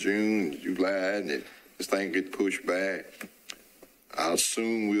here in June, July, and this thing get pushed back. I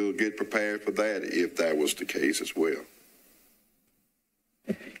assume we'll get prepared for that if that was the case as well.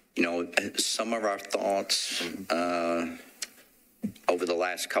 You know, some of our thoughts over the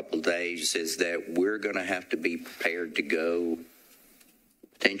last couple of days is that we're going to have to be prepared to go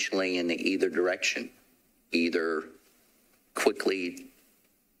potentially in either direction, either quickly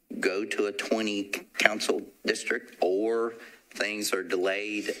go to a 20 council district, or things are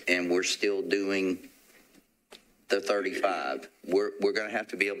delayed and we're still doing the 35. We're going to have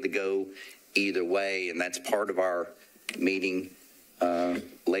to be able to go either way, and that's part of our meeting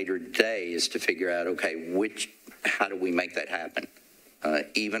later today, is to figure out, okay, how do we make that happen?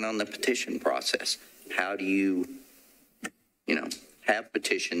 Even on the petition process, how do you have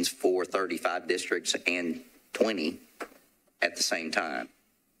petitions for 35 districts and 20 at the same time?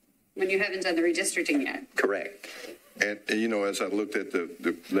 When you haven't done the redistricting yet. Correct. And you know, as I looked at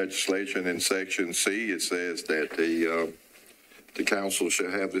the legislation in Section C, it says that the council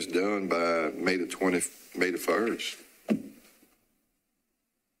should have this done by May the 1st.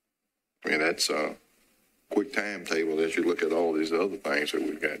 I mean, that's a quick timetable as you look at all these other things that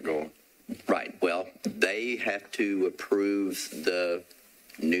we've got going. Right. Well, they have to approve the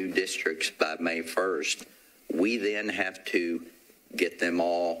new districts by May 1st. We then have to get them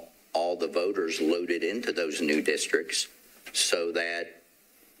all the voters loaded into those new districts, so that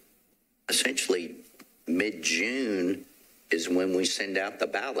essentially mid-June is when we send out the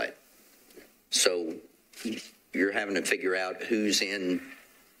ballot. So you're having to figure out who's in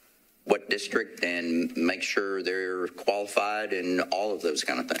what district and make sure they're qualified and all of those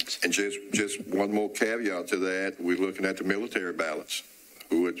kind of things. And just one more caveat to that, we're looking at the military ballots.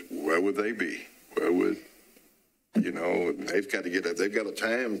 Where would they be? Where would, they've got a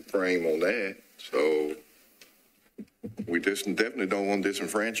time frame on that. So we definitely don't want to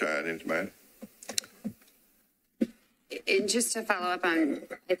disenfranchise anybody. And just to follow up on,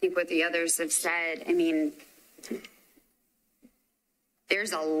 I think, what the others have said, I mean,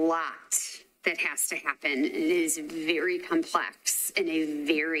 there's a lot that has to happen. It is very complex in a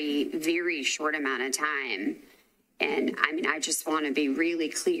very, very short amount of time. And I mean, I just want to be really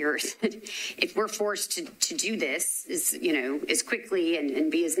clear that if we're forced to do this as quickly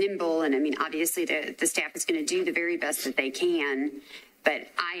and be as nimble, and I mean, obviously the staff is going to do the very best that they can, but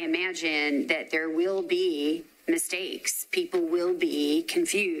I imagine that there will be mistakes. People will be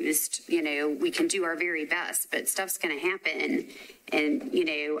confused. We can do our very best, but stuff's going to happen. And,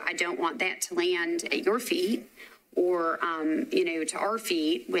 I don't want that to land at your feet or, to our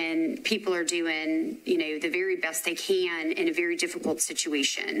feet when people are doing, the very best they can in a very difficult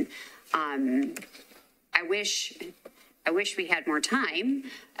situation. I wish we had more time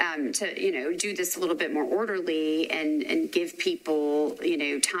to, do this a little bit more orderly and give people,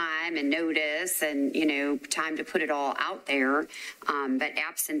 time and notice and, time to put it all out there. But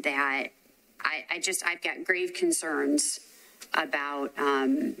absent that, I've got grave concerns about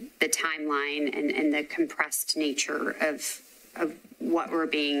the timeline and the compressed nature of what we're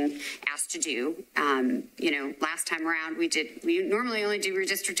being asked to do. Last time around we normally only do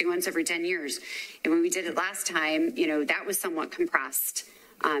redistricting once every 10 years. And when we did it last time, that was somewhat compressed,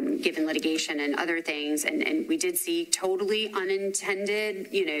 given litigation and other things. And we did see totally unintended,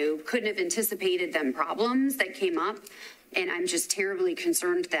 couldn't have anticipated them problems that came up. And I'm just terribly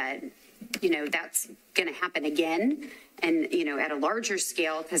concerned that, that's going to happen again. And, at a larger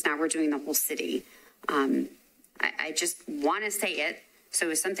scale, because now we're doing the whole city. I just want to say it. So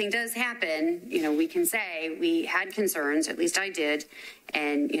if something does happen, we can say we had concerns, at least I did.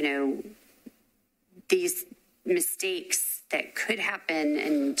 And, these mistakes that could happen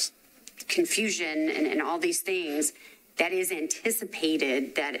and confusion and all these things, that is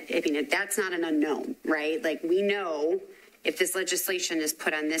anticipated. That's not an unknown, right? Like, we know if this legislation is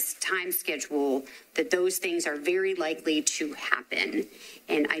put on this time schedule, that those things are very likely to happen.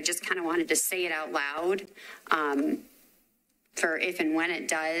 And I just kind of wanted to say it out loud for if and when it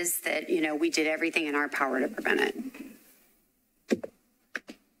does, that, we did everything in our power to prevent it.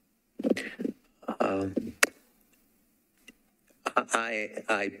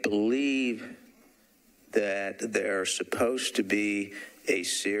 I believe that there are supposed to be a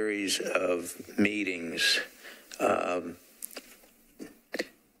series of meetings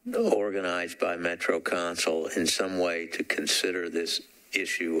organized by Metro Council in some way to consider this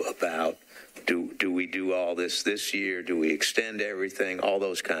issue about do we do all this year? Do we extend everything? All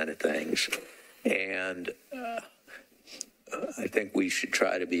those kind of things. And I think we should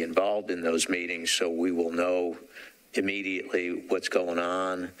try to be involved in those meetings so we will know immediately what's going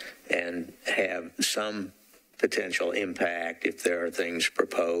on and have some potential impact if there are things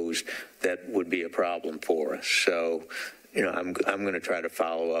proposed that would be a problem for us. So, I'm going to try to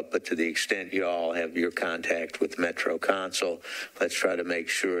follow up, but to the extent you all have your contact with Metro Council, let's try to make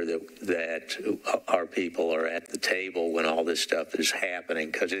sure that our people are at the table when all this stuff is happening,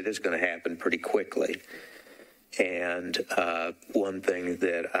 because it is going to happen pretty quickly. And one thing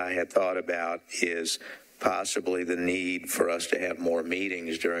that I had thought about is possibly the need for us to have more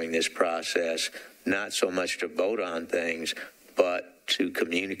meetings during this process, not so much to vote on things, but to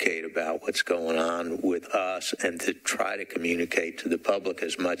communicate about what's going on with us and to try to communicate to the public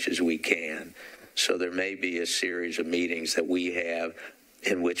as much as we can. So there may be a series of meetings that we have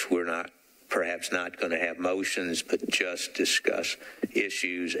in which we're perhaps not going to have motions, but just discuss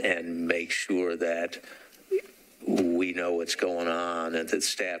issues and make sure that we know what's going on and that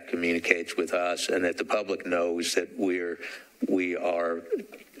staff communicates with us and that the public knows that we are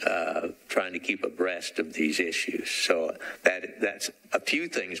trying to keep abreast of these issues. So that's a few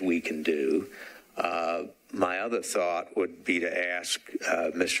things we can do. My other thought would be to ask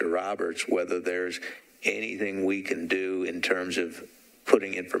Mr. Roberts whether there's anything we can do in terms of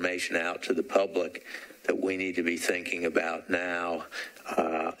putting information out to the public that we need to be thinking about now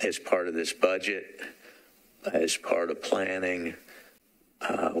as part of this budget, as part of planning.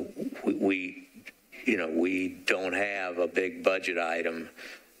 We don't have a big budget item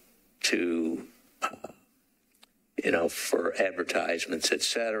to, for advertisements, et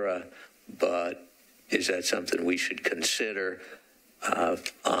cetera, but is that something we should consider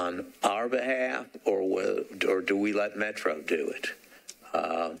on our behalf, or do we let Metro do it?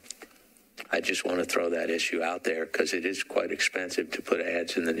 I just want to throw that issue out there because it is quite expensive to put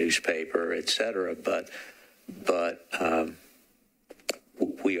ads in the newspaper, et cetera, but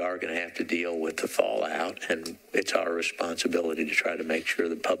we are going to have to deal with the fallout, and it's our responsibility to try to make sure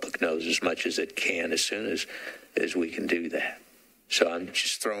the public knows as much as it can as soon as we can do that. So I'm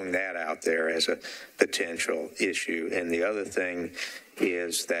just throwing that out there as a potential issue. And the other thing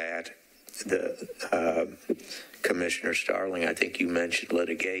is that the Commissioner Starling, I think you mentioned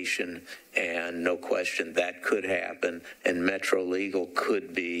litigation, and no question that could happen, and Metro Legal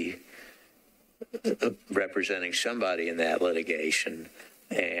could be representing somebody in that litigation,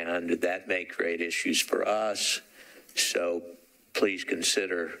 and that may create issues for us. So please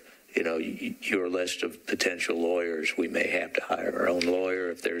consider, your list of potential lawyers. We may have to hire our own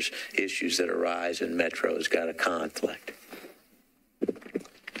lawyer if there's issues that arise and Metro has got a conflict.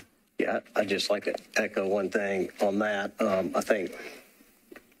 Yeah, I'd just like to echo one thing on that. I think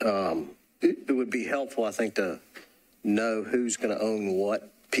it would be helpful, to know who's going to own what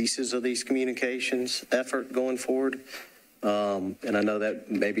pieces of these communications effort going forward. And I know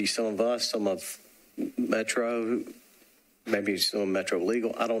that maybe some of us, some of Metro, maybe some of Metro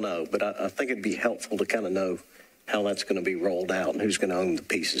Legal, I don't know. But I think it'd be helpful to kind of know how that's going to be rolled out and who's going to own the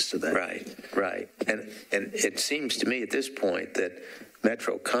pieces to that. Right. And it seems to me at this point that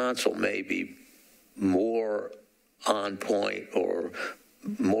Metro Council may be more on point or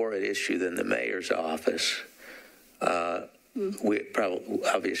more at issue than the mayor's office.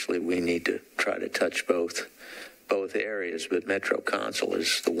 Obviously we need to try to touch both areas, but Metro Council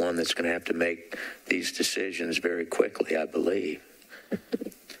is the one that's going to have to make these decisions very quickly, I believe.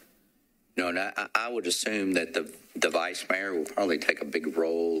 No, and I would assume that the vice mayor will probably take a big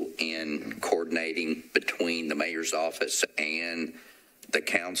role in coordinating between the mayor's office and the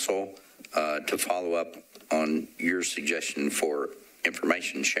council to follow up on your suggestion for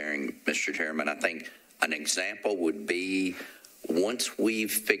information sharing, Mr. Chairman. I think an example would be once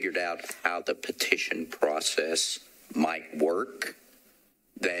we've figured out how the petition process might work,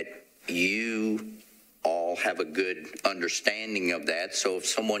 that you all have a good understanding of that. So if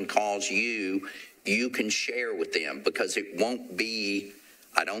someone calls you, you can share with them, because it won't be,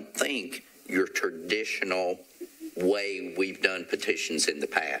 I don't think, your traditional way we've done petitions in the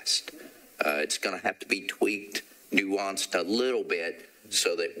past. It's going to have to be tweaked, nuanced a little bit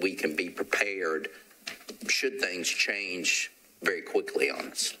so that we can be prepared should things change very quickly on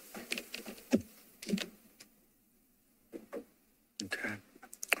us. Okay.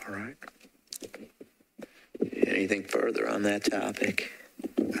 All right. Anything further on that topic?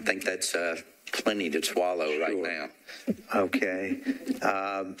 I think that's plenty to swallow right now. Okay.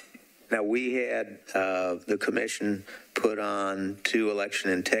 Now, we had the commission put on 2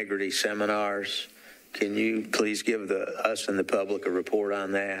 election integrity seminars. Can you please give us and the public a report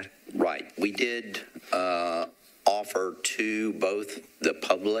on that? Right. We did offer to both the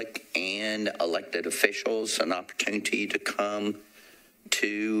public and elected officials an opportunity to come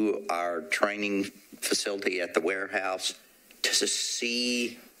to our training facility at the warehouse to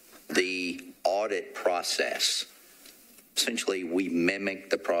see the audit process. Essentially, we mimicked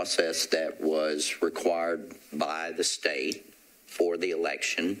the process that was required by the state for the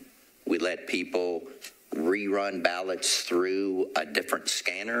election. We let people rerun ballots through a different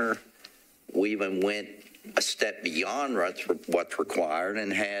scanner. We even went a step beyond what's required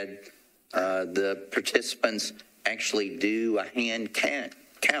and had the participants actually do a hand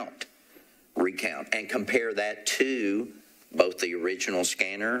recount, and compare that to both the original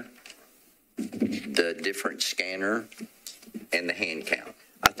scanner, the different scanner, and the hand count.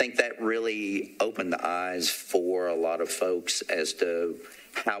 I think that really opened the eyes for a lot of folks as to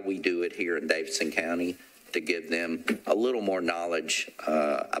how we do it here in Davidson County, to give them a little more knowledge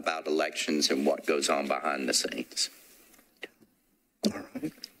about elections and what goes on behind the scenes. All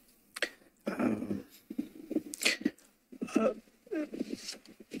right.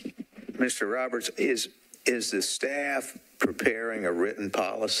 Mr. Roberts, is the staff preparing a written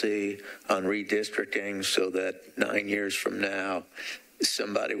policy on redistricting so that 9 years from now,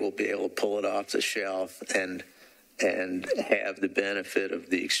 somebody will be able to pull it off the shelf and have the benefit of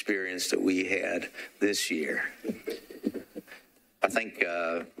the experience that we had this year? I think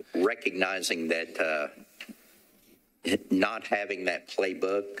recognizing that not having that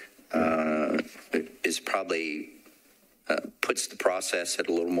playbook is probably puts the process at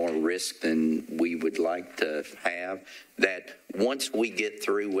a little more risk than we would like to have. That once we get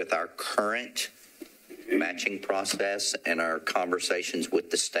through with our current matching process and our conversations with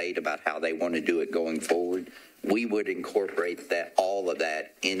the state about how they want to do it going forward, we would incorporate all of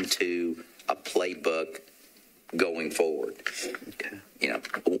that into a playbook going forward. Okay. You know,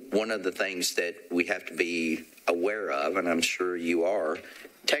 one of the things that we have to be aware of, and I'm sure you are,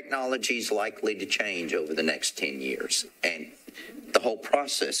 technology is likely to change over the next 10 years, and the whole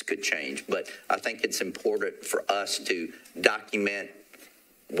process could change. But I think it's important for us to document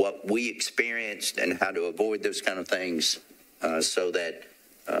what we experienced and how to avoid those kind of things, so that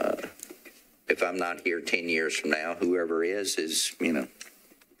if I'm not here 10 years from now, whoever is,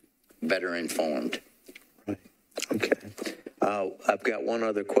 better informed. Right. Okay. I've got one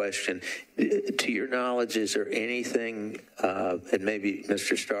other question. To your knowledge, is there anything, and maybe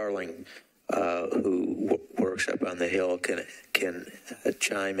Mr. Starling, who works up on the Hill, can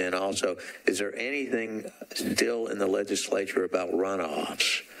chime in also, is there anything still in the legislature about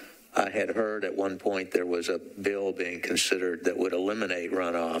runoffs? I had heard at one point there was a bill being considered that would eliminate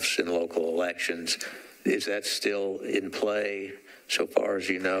runoffs in local elections. Is that still in play so far as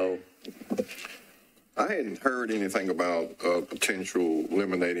you know? I hadn't heard anything about potential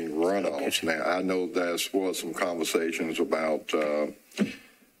eliminating runoffs. Now, I know there was some conversations about,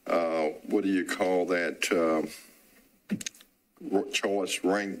 what do you call that, choice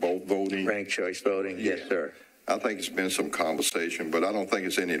ranked voting? Ranked choice voting, yeah. Yes, sir. I think it's been some conversation, but I don't think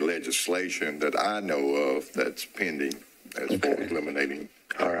it's any legislation that I know of that's pending as far as eliminating.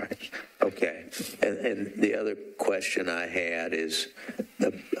 All right. Okay. And the other question I had is,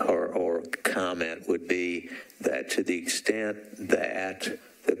 or comment would be that to the extent that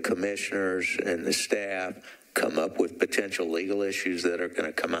the commissioners and the staff come up with potential legal issues that are going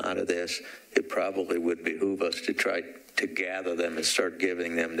to come out of this, it probably would behoove us to try to gather them and start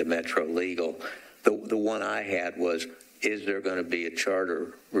giving them to Metro Legal. The one I had was, is there going to be a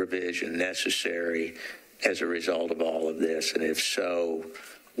charter revision necessary as a result of all of this? And if so,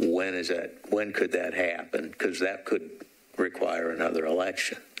 when could that happen? Because that could require another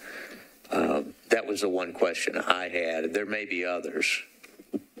election. That was the one question I had. There may be others.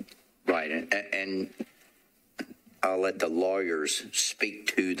 Right, and I'll let the lawyers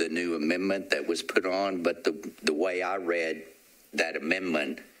speak to the new amendment that was put on, but the way I read that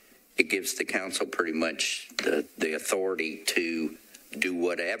amendment, it gives the council pretty much the authority to do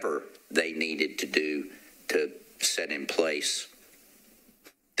whatever they needed to do to set in place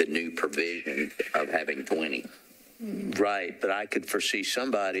the new provision of having 20. Right, but I could foresee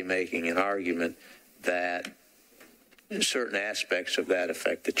somebody making an argument that certain aspects of that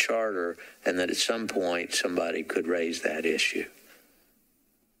affect the charter, and that at some point somebody could raise that issue.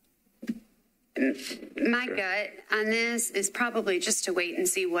 My gut on this is probably just to wait and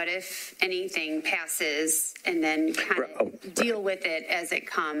see what, if anything, passes, and then kind of deal with it as it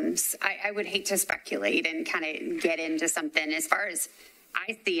comes. I would hate to speculate and kind of get into something. As far as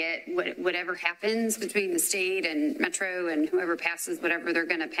I see it, whatever happens between the state and Metro and whoever passes whatever they're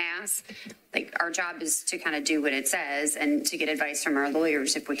going to pass, like, our job is to kind of do what it says and to get advice from our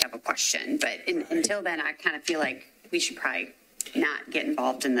lawyers if we have a question. But until then, I kind of feel like we should probably not get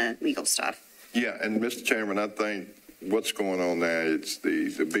involved in the legal stuff. Yeah, and Mr. Chairman, I think what's going on now, it's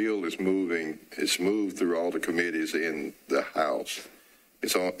the bill is moving, it's moved through all the committees in the House.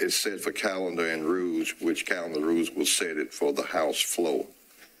 It's set for calendar and rules, which calendar rules will set it for the House floor.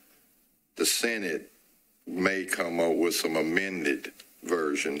 The Senate may come up with some amended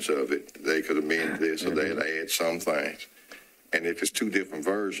versions of it. They could amend this or they'd add some things. And if it's two different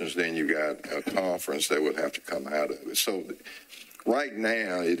versions, then you got a conference that would have to come out of it. So right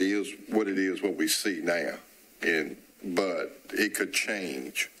now, it is what we see now. But it could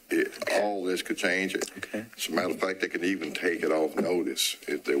change. All this could change it. Okay. As a matter of fact, they could even take it off notice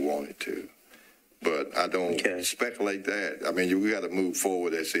if they wanted to. But I don't speculate that. I mean, we got to move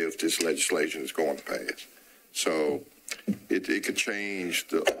forward as if this legislation is going to pass. So it could change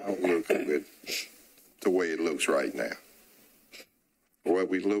the outlook of it the way it looks right now. What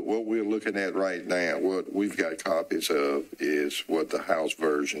we're looking at right now, what we've got copies of, is what the House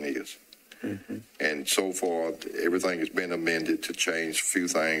version is. Mm-hmm. And so far, everything has been amended to change a few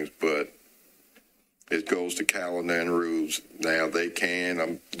things, but it goes to calendar and rules. Now they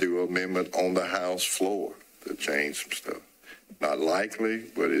can do an amendment on the House floor to change some stuff. Not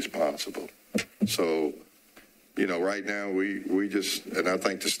likely, but it's possible. So, you know, right now we just, and I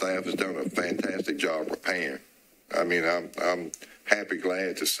think the staff has done a fantastic job preparing. I mean, I'm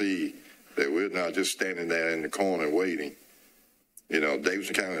glad to see that we're not just standing there in the corner waiting. You know,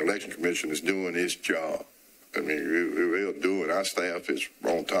 Davidson County Election Commission is doing its job. I mean, we're doing, our staff is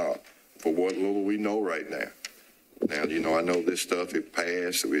on top for what little we know right now. Now, you know, I know this stuff, it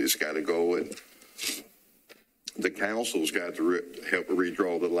passed, we just got to go, and the council's got to help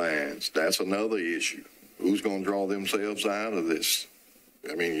redraw the lines. That's another issue. Who's going to draw themselves out of this?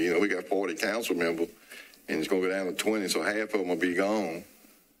 I mean, you know, we got 40 council members, and it's going to go down to 20, so half of them will be gone.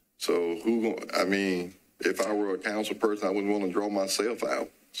 So I mean, if I were a council person, I wouldn't want to draw myself out.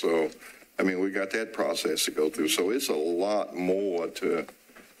 So, I mean, we got that process to go through. So it's a lot more to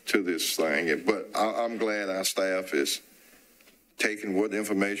this thing. But I'm glad our staff is taking what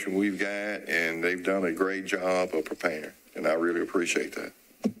information we've got, and they've done a great job of preparing. And I really appreciate that.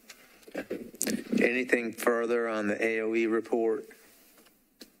 Anything further on the AOE report?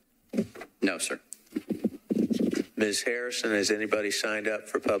 No, sir. Ms. Harrison, has anybody signed up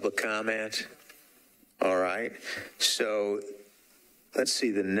for public comment? All right. So let's see.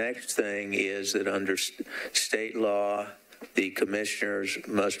 The next thing is that under state law, the commissioners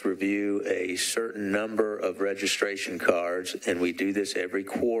must review a certain number of registration cards, and we do this every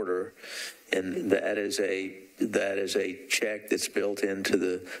quarter. And that is a check that's built into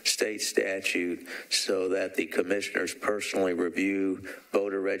the state statute so that the commissioners personally review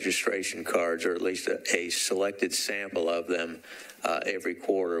voter registration cards, or at least a selected sample of them every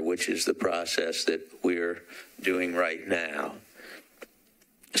quarter, which is the process that we're doing right now.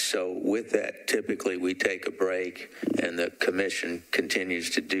 So with that, typically we take a break and the commission continues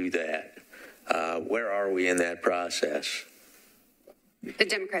to do that. Where are we in that process? The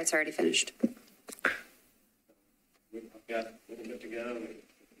Democrats already finished. We've got a little bit to go.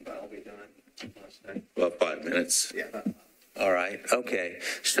 I'll be done. About 5 minutes. Yeah. All right. Okay.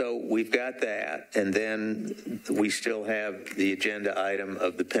 So we've got that, and then we still have the agenda item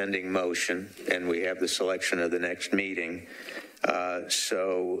of the pending motion, and we have the selection of the next meeting.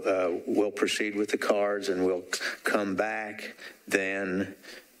 So we'll proceed with the cards, and we'll come back then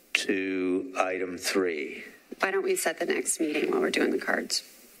to item 3. Why don't we set the next meeting while we're doing the cards?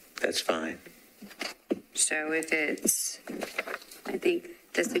 That's fine. So if it's, I think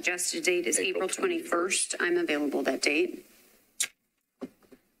the suggested date is April 21st. I'm available that date.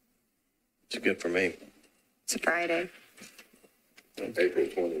 It's good for me. It's a Friday. April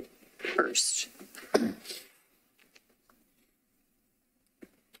 21st.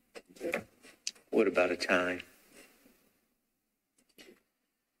 What about a time?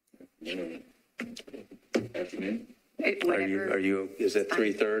 Afternoon. Whatever. Is that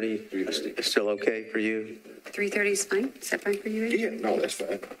 3:30? Still okay for you? 3:30 is fine. Is that fine for you? Yeah, no, that's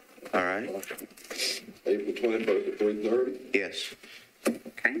fine. All right. April 21st at 3:30? Yes.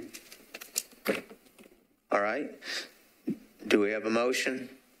 Okay. All right. Do we have a motion?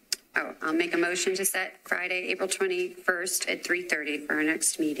 Oh, I'll make a motion to set Friday, April 21st at 3:30 for our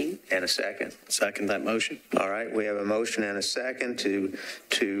next meeting. And a second? Second that motion. All right, we have a motion and a second to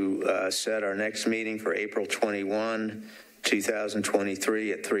set our next meeting for April 21,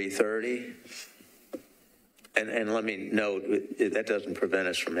 2023 at 3:30. And let me note, that doesn't prevent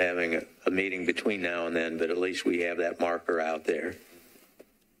us from having a meeting between now and then, but at least we have that marker out there.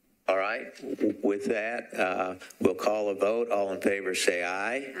 All right, with that, we'll call a vote. All in favor, say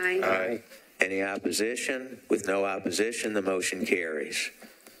aye. Aye. Aye. Any opposition? With no opposition, the motion carries.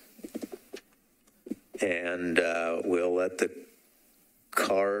 and we'll let the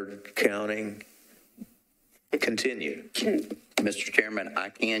card counting continue. Mr. Chairman, I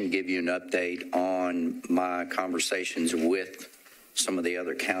can give you an update on my conversations with some of the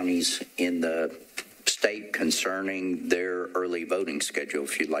other counties in the state concerning their early voting schedule,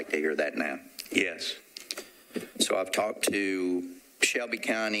 if you'd like to hear that now. Yes. So I've talked to Shelby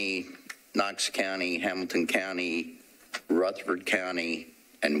County, Knox County, Hamilton County, Rutherford County,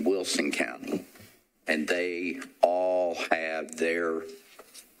 and Wilson County, and they all have their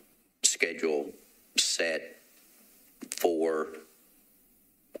schedule set for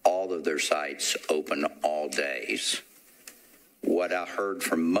all of their sites open all days. What I heard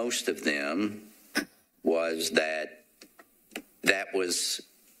from most of them was that was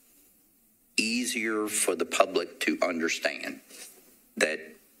easier for the public to understand, that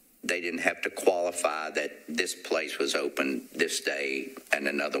they didn't have to qualify that this place was open this day and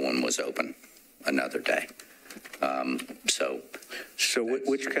another one was open another day. So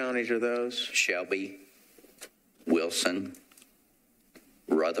which counties are those? Shelby, Wilson,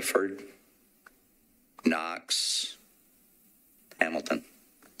 Rutherford, Knox, Hamilton.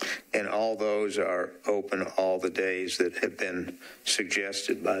 And all those are open all the days that have been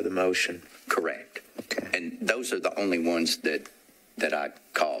suggested by the motion? Correct. Okay. And those are the only ones that I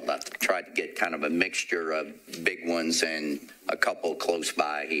called. I tried to get kind of a mixture of big ones and a couple close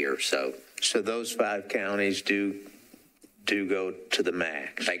by here. So those 5 counties do go to the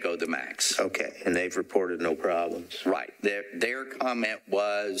max? they go the max. Okay, and they've reported no problems? Right. Their comment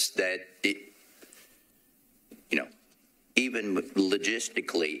was that even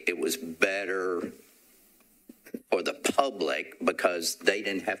logistically, it was better for the public because they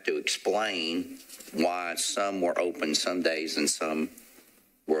didn't have to explain why some were open some days and some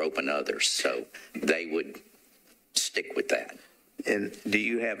were open others. So they would stick with that. And do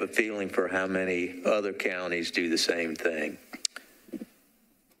you have a feeling for how many other counties do the same thing?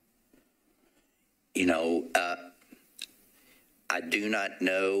 I do not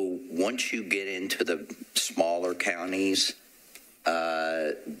know. Once you get into the smaller counties,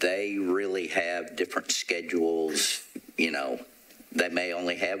 they really have different schedules. They may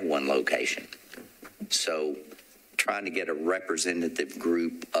only have one location. So trying to get a representative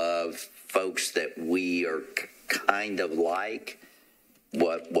group of folks that we are kind of like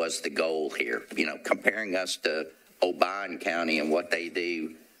what was the goal here. Comparing us to Obion County and what they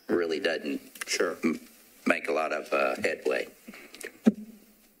do really doesn't make a lot of headway.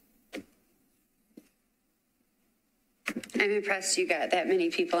 I'm impressed you got that many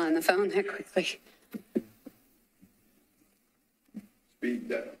people on the phone that quickly. Speed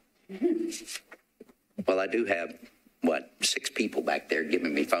down. Well, I do have, 6 people back there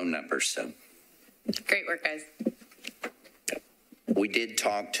giving me phone numbers, so. Great work, guys. We did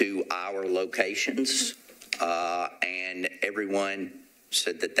talk to our locations, and everyone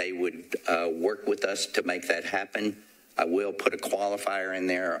said that they would work with us to make that happen. I will put a qualifier in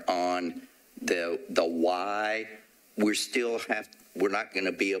there on the why. We're not going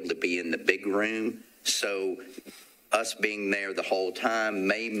to be able to be in the big room, so us being there the whole time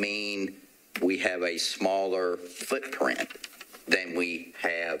may mean we have a smaller footprint than we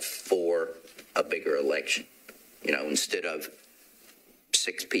have for a bigger election. Instead of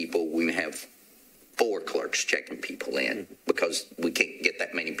 6 people, we have 4 clerks checking people in because we can't get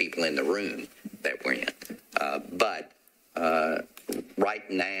that many people in the room that we're in. But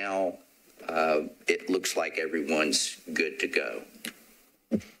right now, it looks like everyone's good to go.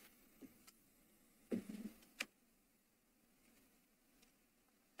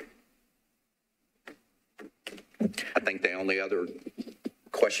 I think the only other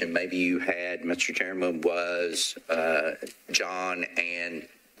question maybe you had, Mr. Chairman, was John and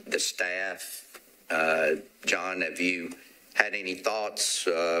the staff. John, have you had any thoughts?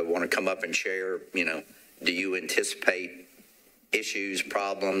 Want to come up and share? Do you anticipate issues,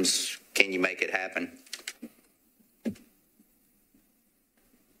 problems? Can you make it happen?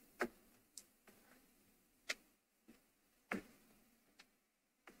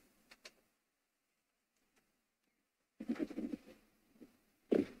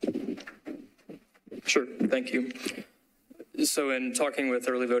 Sure, thank you. So in talking with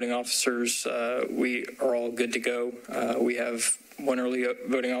early voting officers, we are all good to go. We have one early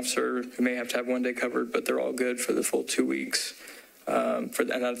voting officer who may have to have one day covered, but they're all good for the full 2 weeks. And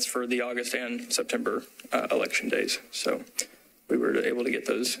that's for the August and September election days. So we were able to get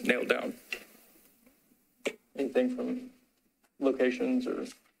those nailed down. Anything from locations or?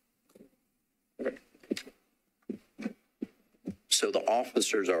 Okay. So the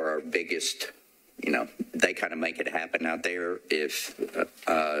officers are our biggest they kind of make it happen out there. If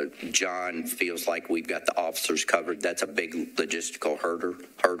John feels like we've got the officers covered, that's a big logistical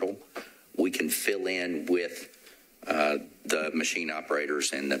hurdle. We can fill in with the machine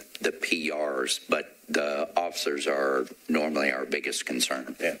operators and the PRs, but the officers are normally our biggest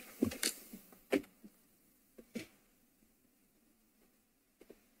concern. Yeah.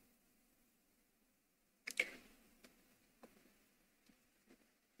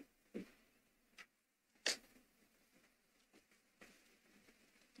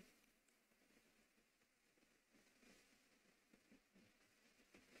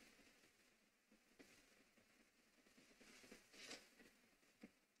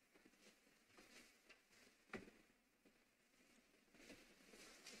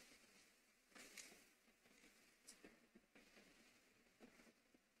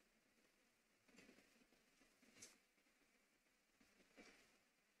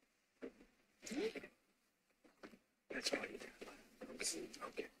 That's all you do.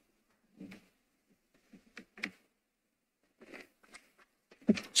 Okay.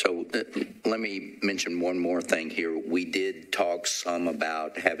 So let me mention one more thing here. We did talk some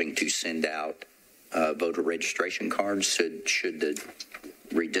about having to send out voter registration cards should the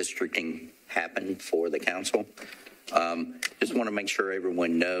redistricting happen for the council. Just want to make sure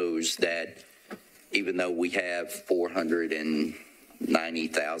everyone knows that even though we have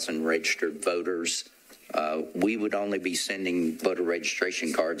 490,000 registered voters, we would only be sending voter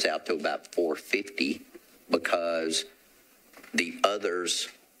registration cards out to about 450 because the others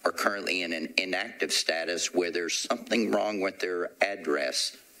are currently in an inactive status where there's something wrong with their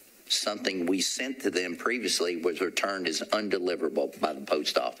address. Something we sent to them previously was returned as undeliverable by the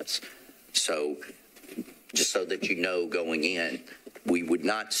post office. So just so that you know going in, we would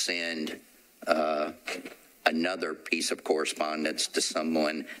not send another piece of correspondence to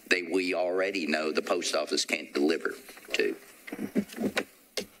someone that we already know the post office can't deliver to.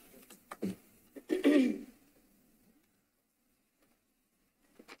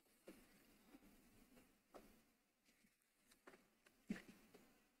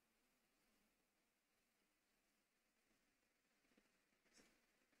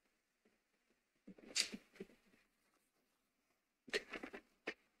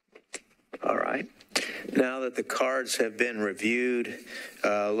 All right. Now that the cards have been reviewed,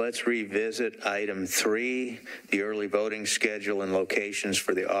 let's revisit item 3, the early voting schedule and locations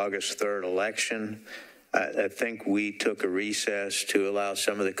for the August 3rd election. I think we took a recess to allow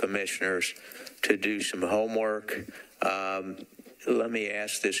some of the commissioners to do some homework. Let me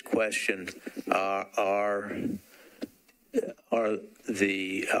ask this question. Do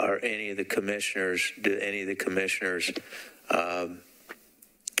any of the commissioners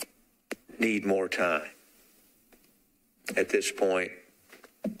need more time at this point?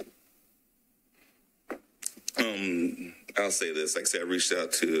 I'll say this. Like I said, I reached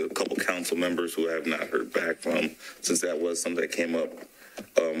out to a couple council members who I have not heard back from, since that was something that came up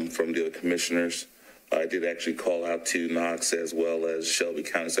from the other commissioners. I did actually call out to Knox as well as Shelby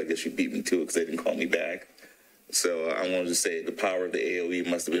County, so I guess you beat me to it because they didn't call me back. So I wanted to say the power of the AOE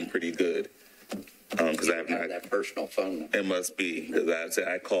must have been pretty good. Because I have not that personal phone. It must be, because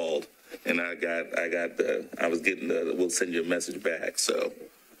I called and I was getting the we'll send you a message back. So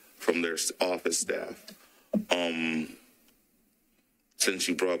from their office staff. Since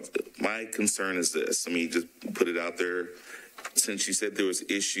you brought, my concern is this. Let me just put it out there. Since you said there was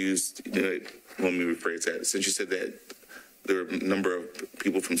issues, let me rephrase that. Since you said that there were a number of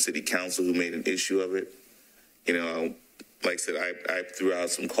people from city council who made an issue of it, like I said, I threw out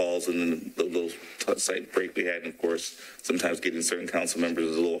some calls and the little site break we had. And of course, sometimes getting certain council members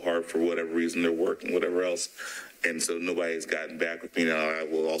is a little hard for whatever reason, they're working, whatever else. And so nobody has gotten back with me. Now I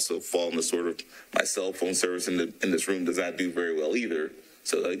will also fall into sort of my cell phone service in this room does not do very well either.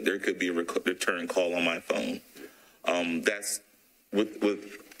 So there could be a return call on my phone. That's with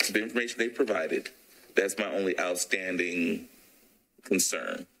the information they provided. That's my only outstanding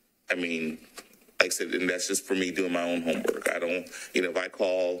concern. I mean, like I said, and that's just for me doing my own homework. I don't, if I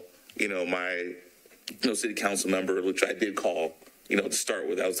call, my city council member, which I did call, to start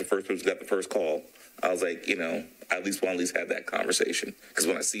with, I was the first person who got the first call. I was like, I at least want to have that conversation. Because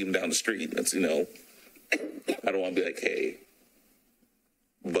when I see him down the street, that's, I don't want to be like, hey.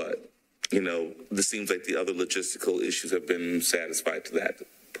 But, this seems like the other logistical issues have been satisfied to that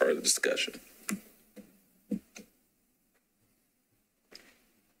part of the discussion.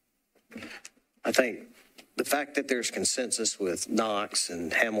 I think the fact that there's consensus with Knox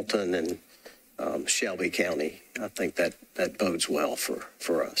and Hamilton and Shelby County, I think that bodes well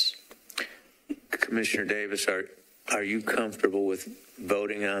for us. Commissioner Davis, are you comfortable with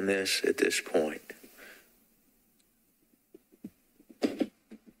voting on this at this point?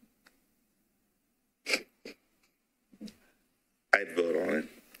 I'd vote on it.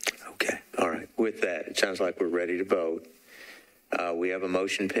 Okay, all right. With that, it sounds like we're ready to vote. We have a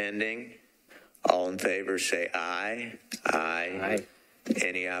motion pending. All in favor, say aye. Aye.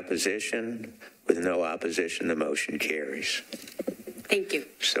 Any opposition? With no opposition, the motion carries. Thank you.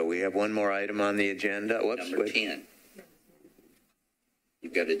 So we have one more item on the agenda. Whoops. Number 10.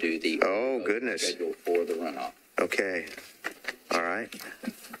 You've got to do the goodness. schedule for the runoff. Okay. All right.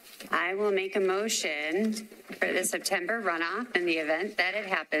 I will make a motion for the September runoff in the event that it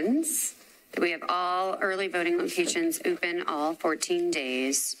happens. We have all early voting locations open all 14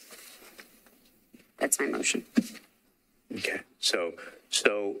 days. That's my motion. Okay. So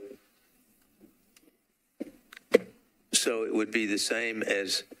it would be the same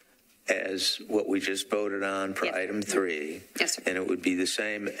as what we just voted on for Yes. item 3. Yes, sir. And it would be the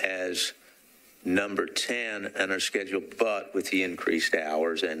same as number 10 on our schedule, but with the increased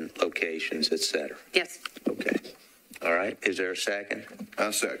hours and locations, et cetera. Yes. Okay. All right. Is there a second? I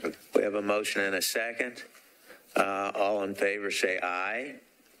second. We have a motion and a second. All in favor, say aye.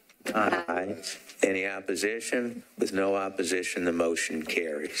 Aye. Any opposition? With no opposition, the motion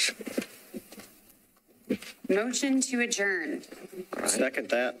carries. Motion to adjourn. Second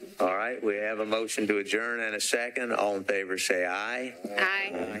that. All right. We have a motion to adjourn and a second. All in favor, say aye.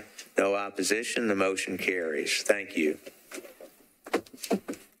 Aye. No opposition, the motion carries. Thank you.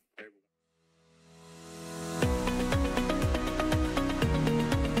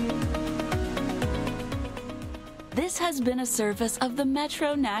 This has been a service of the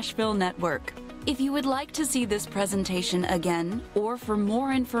Metro Nashville Network. If you would like to see this presentation again, or for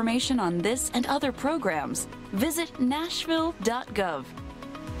more information on this and other programs, visit nashville.gov.